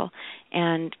people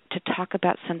and to talk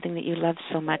about something that you love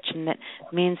so much and that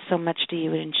means so much to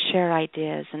you, and share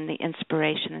ideas and the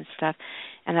inspiration and stuff.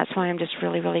 And that's why I'm just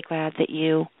really, really glad that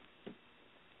you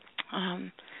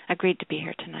agreed to be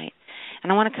here tonight.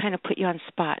 And I want to kind of put you on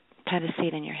spot, plant a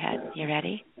seed in your head. You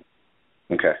ready?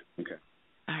 Okay.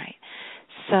 All right.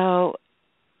 So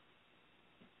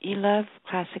you love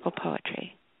classical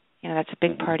poetry. That's a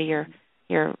big part of your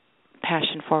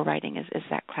passion for writing is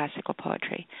that classical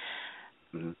poetry.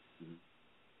 Mm-hmm.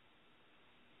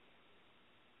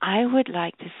 I would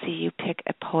like to see you pick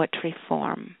a poetry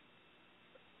form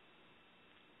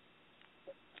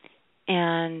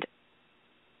and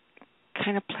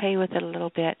kind of play with it a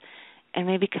little bit, and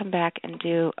maybe come back and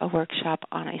do a workshop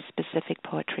on a specific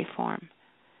poetry form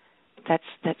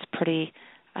that's pretty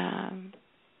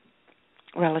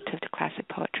relative to classic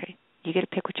poetry. You get to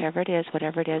pick whichever it is,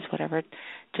 whatever,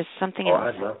 just something else. Oh,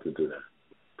 I'd love to do that.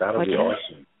 That would be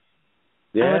awesome.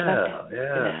 Yeah. I would love to do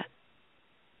that.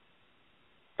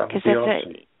 That would be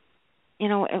awesome.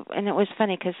 And it was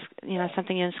funny because,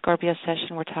 something in Scorpio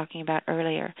session we're talking about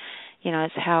earlier,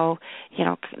 is how,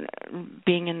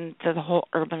 being in the whole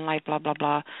urban life, blah, blah,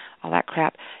 blah, all that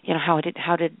crap, how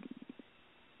did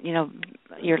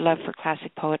your love for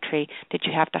classic poetry, did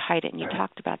you have to hide it? And you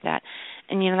talked about that.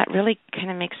 And, that really kind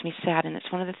of makes me sad. And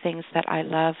it's one of the things that I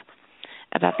love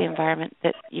about the environment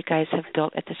that you guys have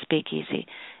built at the SpeakEasy,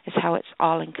 is how it's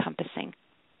all-encompassing,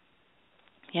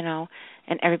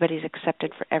 and everybody's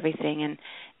accepted for everything.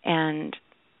 And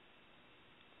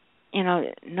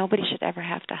nobody should ever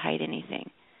have to hide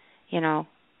anything, they're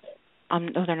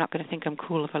not going to think I'm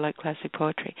cool if I like classic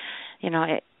poetry.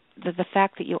 The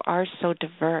fact that you are so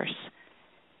diverse,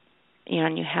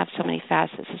 and you have so many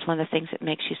facets is one of the things that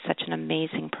makes you such an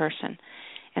amazing person.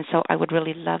 And so I would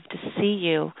really love to see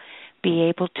you be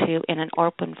able to, in an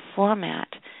open format,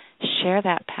 share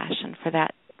that passion for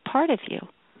that part of you,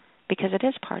 because it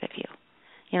is part of you,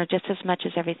 just as much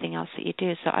as everything else that you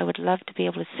do. So I would love to be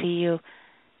able to see you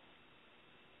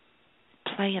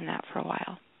play in that for a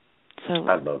while. So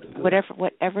I'd love to do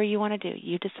whatever you want to do,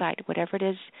 you decide. Whatever it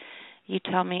is, you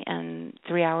tell me, and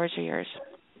 3 hours are yours.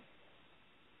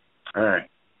 All right.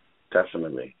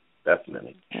 Definitely.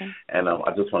 Okay. And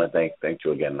I just want to thank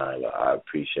you again, Nyla. I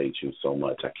appreciate you so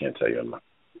much. I can't tell you enough.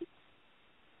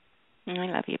 I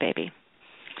love you, baby.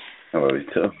 I love you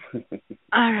too.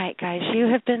 All right, guys, you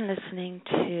have been listening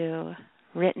to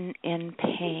Written in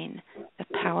Pain, the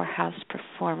powerhouse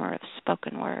performer of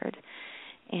spoken word.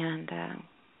 And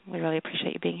we really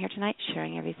appreciate you being here tonight,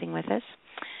 sharing everything with us.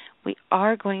 We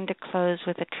are going to close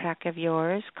with a track of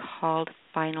yours called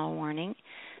Final Warning. Is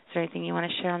there anything you want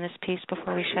to share on this piece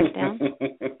before we shut down?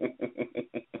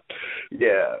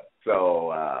 Yeah,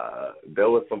 so there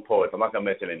was some poets. I'm not going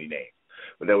to mention any names,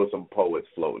 but there were some poets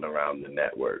floating around the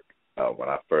network when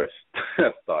I first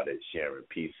started sharing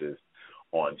pieces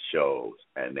on shows,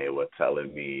 and they were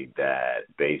telling me that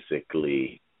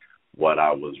basically what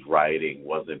I was writing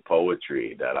wasn't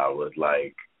poetry, that I was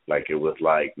like it was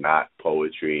like not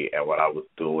poetry, and what I was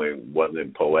doing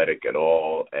wasn't poetic at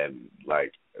all, and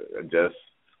like just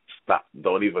stop,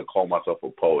 don't even call myself a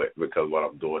poet because what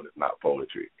I'm doing is not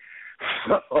poetry.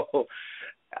 So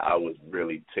I was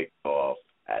really ticked off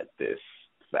at this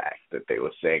fact that they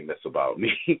were saying this about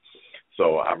me.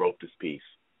 So I wrote this piece,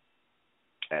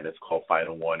 and it's called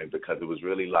Final Warning because it was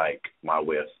really like my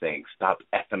way of saying, stop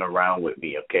effing around with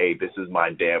me, okay? This is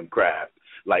my damn craft,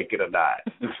 like it or not.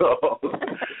 So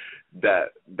that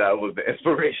was the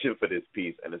inspiration for this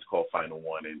piece, and it's called Final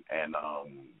Warning, and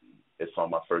it's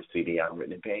on my first CD,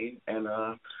 Written in Pain, and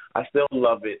I still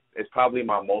love it. It's probably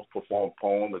my most performed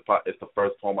poem. It's the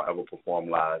first poem I ever performed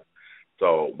live.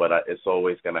 So, but it's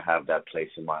always going to have that place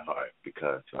in my heart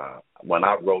because when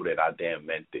I wrote it, I damn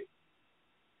meant it.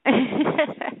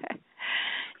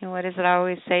 And what is it I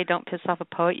always say? Don't piss off a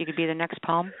poet. You could be the next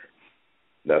poem.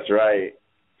 That's right.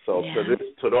 So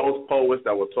to those poets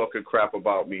that were talking crap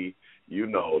about me, you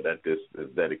know that this is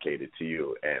dedicated to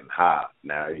you. And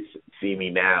now you see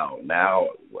me now. Now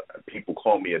people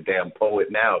call me a damn poet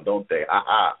now, don't they?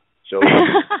 Show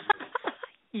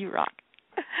you. You rock.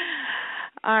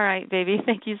 All right, baby.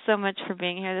 Thank you so much for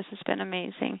being here. This has been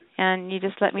amazing. And you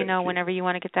just let me know whenever you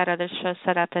want to get that other show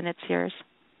set up, and it's yours.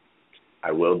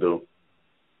 I will do.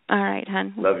 All right,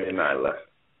 hon. Love you, Nyla.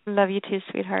 Love you too,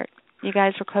 sweetheart. You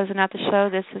guys, we're closing out the show.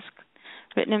 This is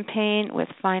Written in Pain with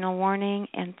Final Warning,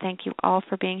 and thank you all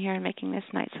for being here and making this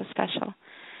night so special.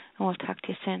 And we'll talk to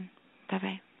you soon.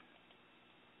 Bye-bye.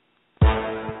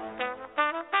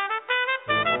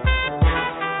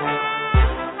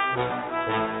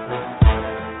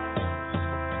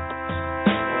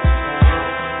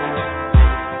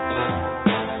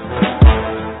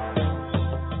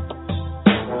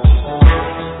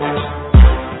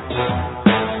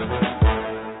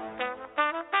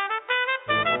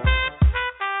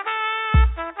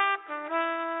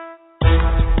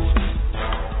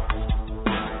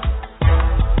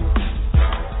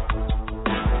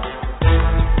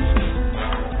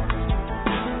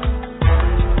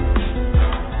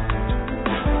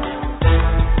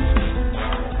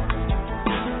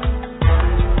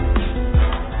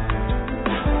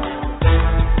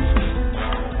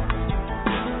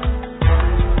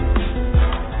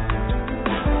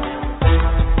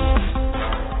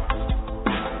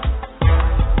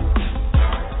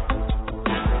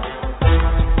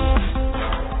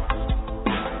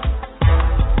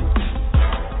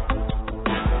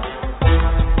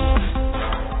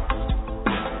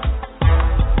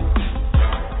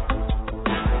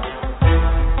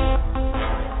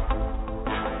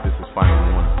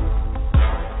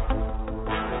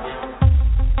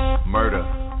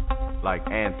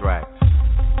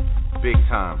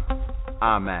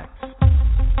 IMAX.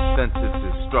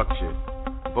 Sentences structured,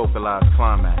 vocalized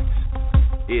climax.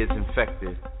 Ears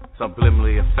infected,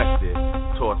 subliminally affected.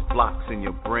 Toss blocks in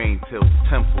your brain till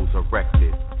temples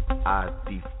erected. I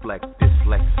deflect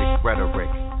dyslexic rhetoric.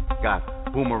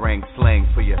 Got boomerang slang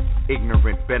for your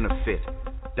ignorant benefit.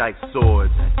 Dice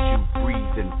swords that you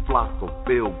breathe in flock of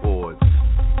billboards.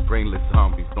 Brainless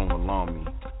zombies don't alarm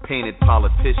me. Painted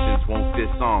politicians won't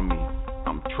disarm me.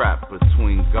 I'm trapped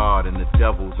between God and the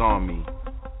devil's army.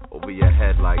 Over your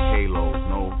head like halos,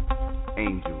 no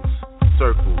angels.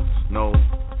 Circles, no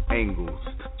angles.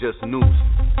 Just noose,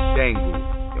 dangle.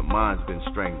 Your mind's been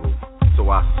strangled. So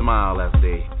I smile as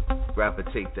they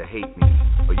gravitate to hate me.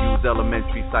 Or use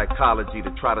elementary psychology to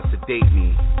try to sedate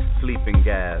me. Sleeping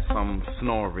gas, I'm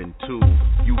snoring too.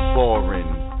 You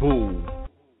boring, boo.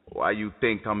 Why you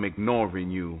think I'm ignoring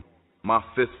you? My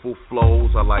fistful flows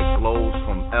are like blows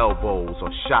from elbows or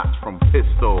shots from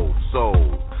pistols. So,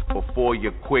 before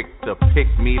you're quick to pick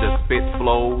me to spit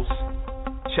flows,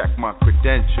 check my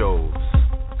credentials.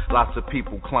 Lots of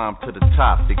people climb to the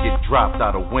top to get dropped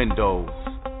out of windows.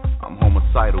 I'm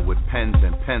homicidal with pens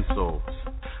and pencils.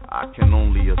 I can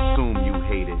only assume you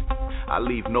hate it. I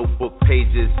leave notebook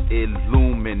pages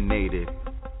illuminated.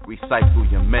 Recycle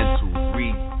your mental,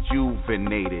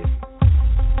 rejuvenated.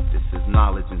 This is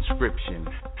knowledge inscription,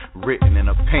 written in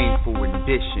a painful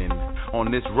rendition. On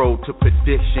this road to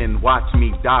perdition, watch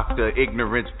me doctor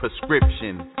ignorance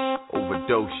prescription.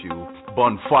 Overdose you,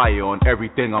 bun fire on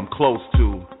everything I'm close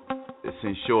to. This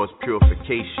ensures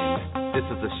purification. This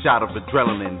is a shot of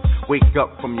adrenaline. Wake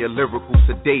up from your lyrical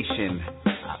sedation.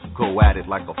 I go at it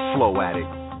like a flow addict.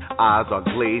 Eyes are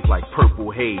glazed like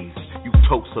purple haze. You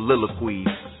tote soliloquies.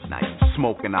 Now you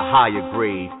smoking a higher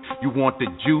grade. You want the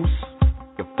juice?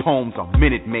 Your poems are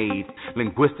Minute Maid.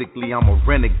 Linguistically, I'm a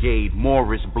renegade.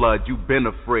 Moorish blood, you been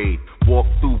afraid. Walk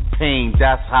through pain,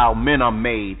 that's how men are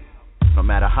made. No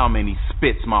matter how many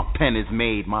spits my pen is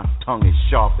made, my tongue is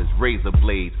sharp as razor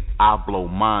blades. I blow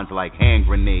minds like hand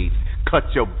grenades. Cut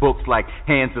your books like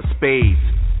hands of spades.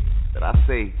 Did I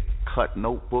say cut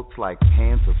notebooks like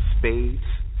hands of spades?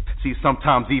 See,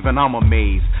 sometimes even I'm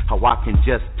amazed how I can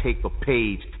just take a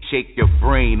page, shake your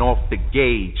brain off the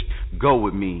gauge. Go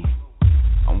with me.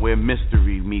 I'm where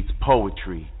mystery meets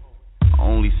poetry. I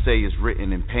only say it's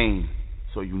written in pain,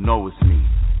 so you know it's me.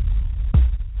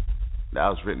 That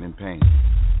was written in pain.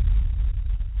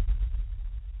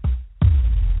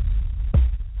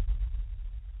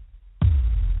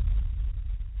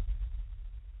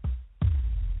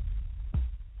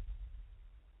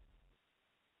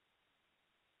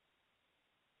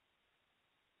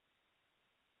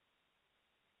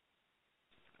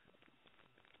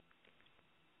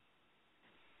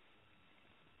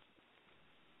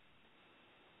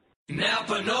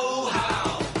 Napa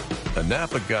know-how. A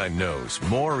Napa guy knows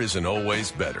more isn't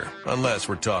always better, unless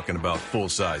we're talking about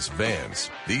full-size vans.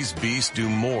 These beasts do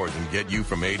more than get you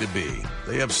from A to B.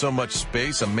 They have so much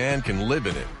space a man can live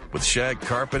in it. With shag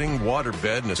carpeting,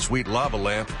 waterbed, and a sweet lava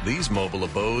lamp, these mobile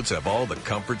abodes have all the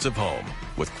comforts of home.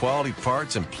 With quality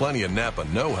parts and plenty of Napa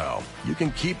know-how, you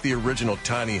can keep the original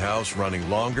tiny house running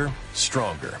longer,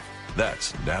 stronger.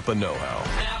 That's Napa know-how.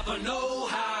 Napa know-how.